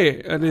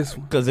scared of this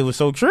one. because it was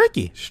so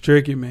tricky. It's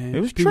tricky, man.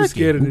 It was People tricky.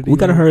 scared of the We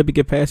gotta D-line. hurry up and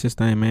get past this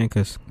thing, man,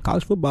 because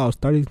college football is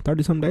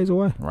 30 some days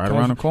away. Right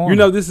around the corner. You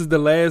know, this is the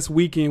last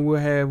weekend we'll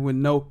have with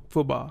no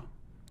football.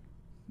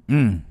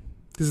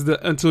 This is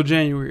until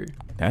January.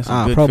 That's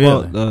a good Pro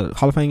Bowl, feeling.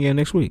 Hall of Fame game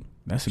next week.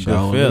 That's a Sure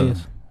good feeling.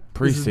 is.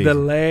 This is the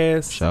Preseason.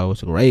 last. So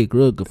it's a great,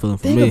 good feeling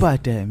for Think me.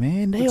 about that,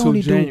 man. They Until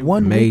only do January.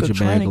 1 week Major of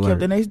training bag camp,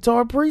 then they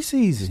start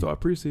preseason.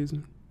 Start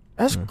preseason.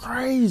 That's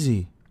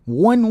crazy.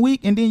 1 week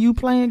and then you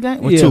playing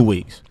game? Well, Yeah. 2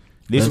 weeks.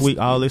 This That's- week,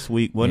 all this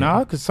week. Well, Yeah. nah,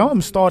 because some of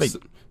them started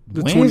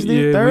The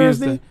Wednesday,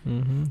 Thursday?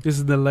 Mm-hmm. This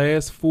is the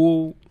last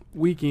full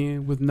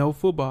weekend with no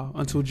football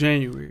until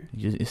January.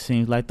 It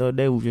seems like the other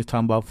day we were just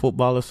talking about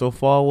footballers so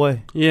far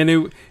away. Yeah,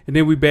 and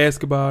then we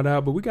basketballed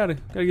out, but we gotta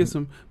get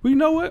some. Well, you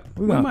know what?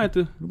 We might have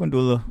to We're gonna do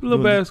a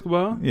little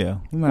basketball. Yeah,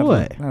 we might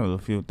What? have a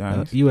few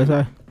things.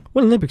 USA.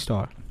 When Olympics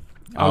start?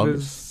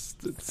 August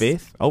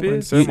 5th, opening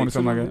 5th, ceremony, 6th,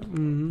 something like that.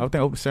 Mm-hmm. I think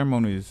opening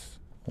ceremony is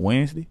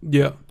Wednesday.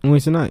 Yeah.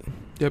 Wednesday night.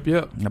 Yep.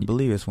 I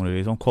believe that's what it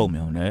is. Don't quote me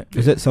on that.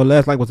 Is it so?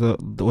 Last night was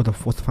what's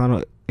the final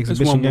That's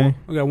exhibition one game? more.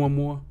 I got one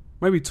more.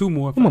 Maybe two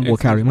more. My boy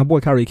Kyrie. My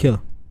boy Kyrie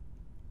killer.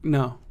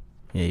 No.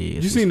 Yeah.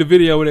 You seen the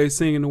video where they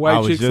singing the white I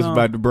was chick just song?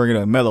 about to bring it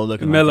up. Mello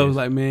looking And Melo like was this.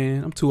 like,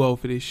 man, I'm too old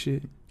for this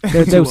shit.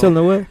 They were selling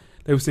the what?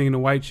 They were singing the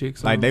white chick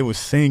song. Like they was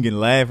singing,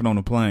 laughing on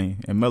the plane,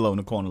 and Mello in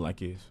the corner like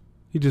this.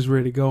 He just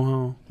ready to go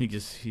home. He's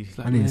Like,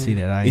 I didn't man. see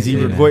that. is he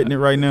regretting it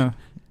right now?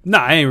 Nah,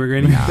 I ain't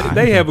regretting it.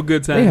 They have a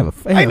good time. They have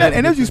a Ain't nothing,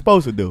 and that's what you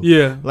supposed to do.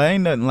 Yeah. Like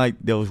ain't nothing like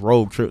those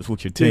road trips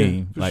with your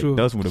team. for Like sure.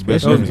 those were the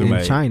best Especially trips in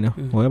made. China,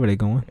 Yeah. wherever they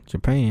going.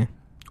 Japan,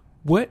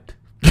 What?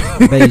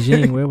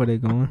 Beijing, wherever they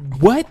going.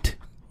 What?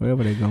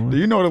 Wherever they Do going.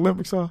 you know what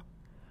Olympics are?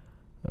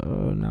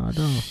 No, I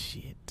don't.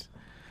 Shit,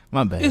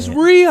 my bad. It's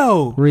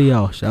Rio.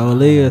 Rio, show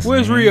is.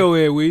 Where's Rio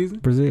at,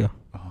 Weezy? Brazil.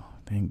 Oh,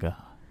 thank God.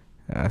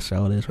 I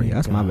show is Rio.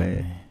 That's my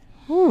bad.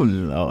 Oh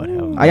Lord, have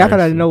Y'all thought I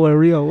mercy. didn't know where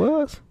Rio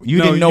was? You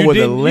No, didn't know you where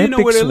the didn't- you didn't know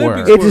where Olympics the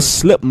Olympics were. It just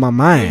slipped my You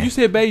mind.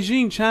 said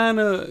Beijing,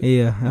 China.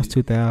 Yeah, that's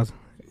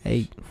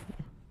 2008.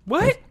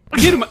 What?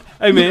 Get him.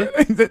 Hey, man.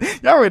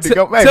 Y'all ready to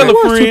go back? tell man. a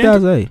It was friend.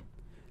 2008.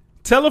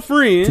 Tell a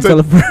friend. To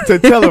celebrate. To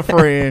tell a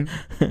friend,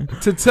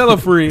 To tell a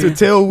friend. to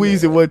tell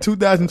Weezy what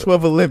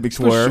 2012 Olympics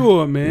For were.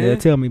 sure, man. Yeah,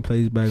 tell me,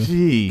 please, baby.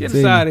 Jeez, Get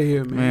us out of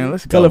here, man. man,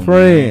 let's Tell go. a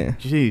friend. Man.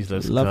 Jeez,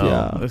 let's Love go.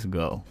 y'all. Let's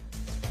go.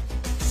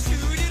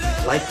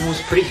 Life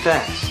moves pretty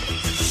fast.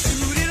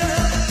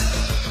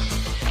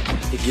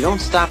 If you don't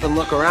stop and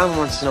look around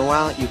once in a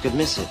while, you could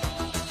miss it.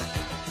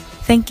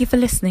 Thank you for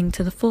listening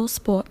to the Full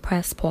Sport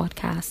Press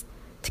podcast.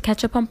 To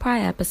catch up on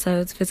prior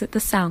episodes, visit the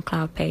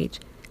SoundCloud page.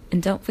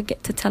 And don't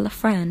forget to tell a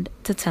friend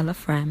to tell a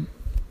friend.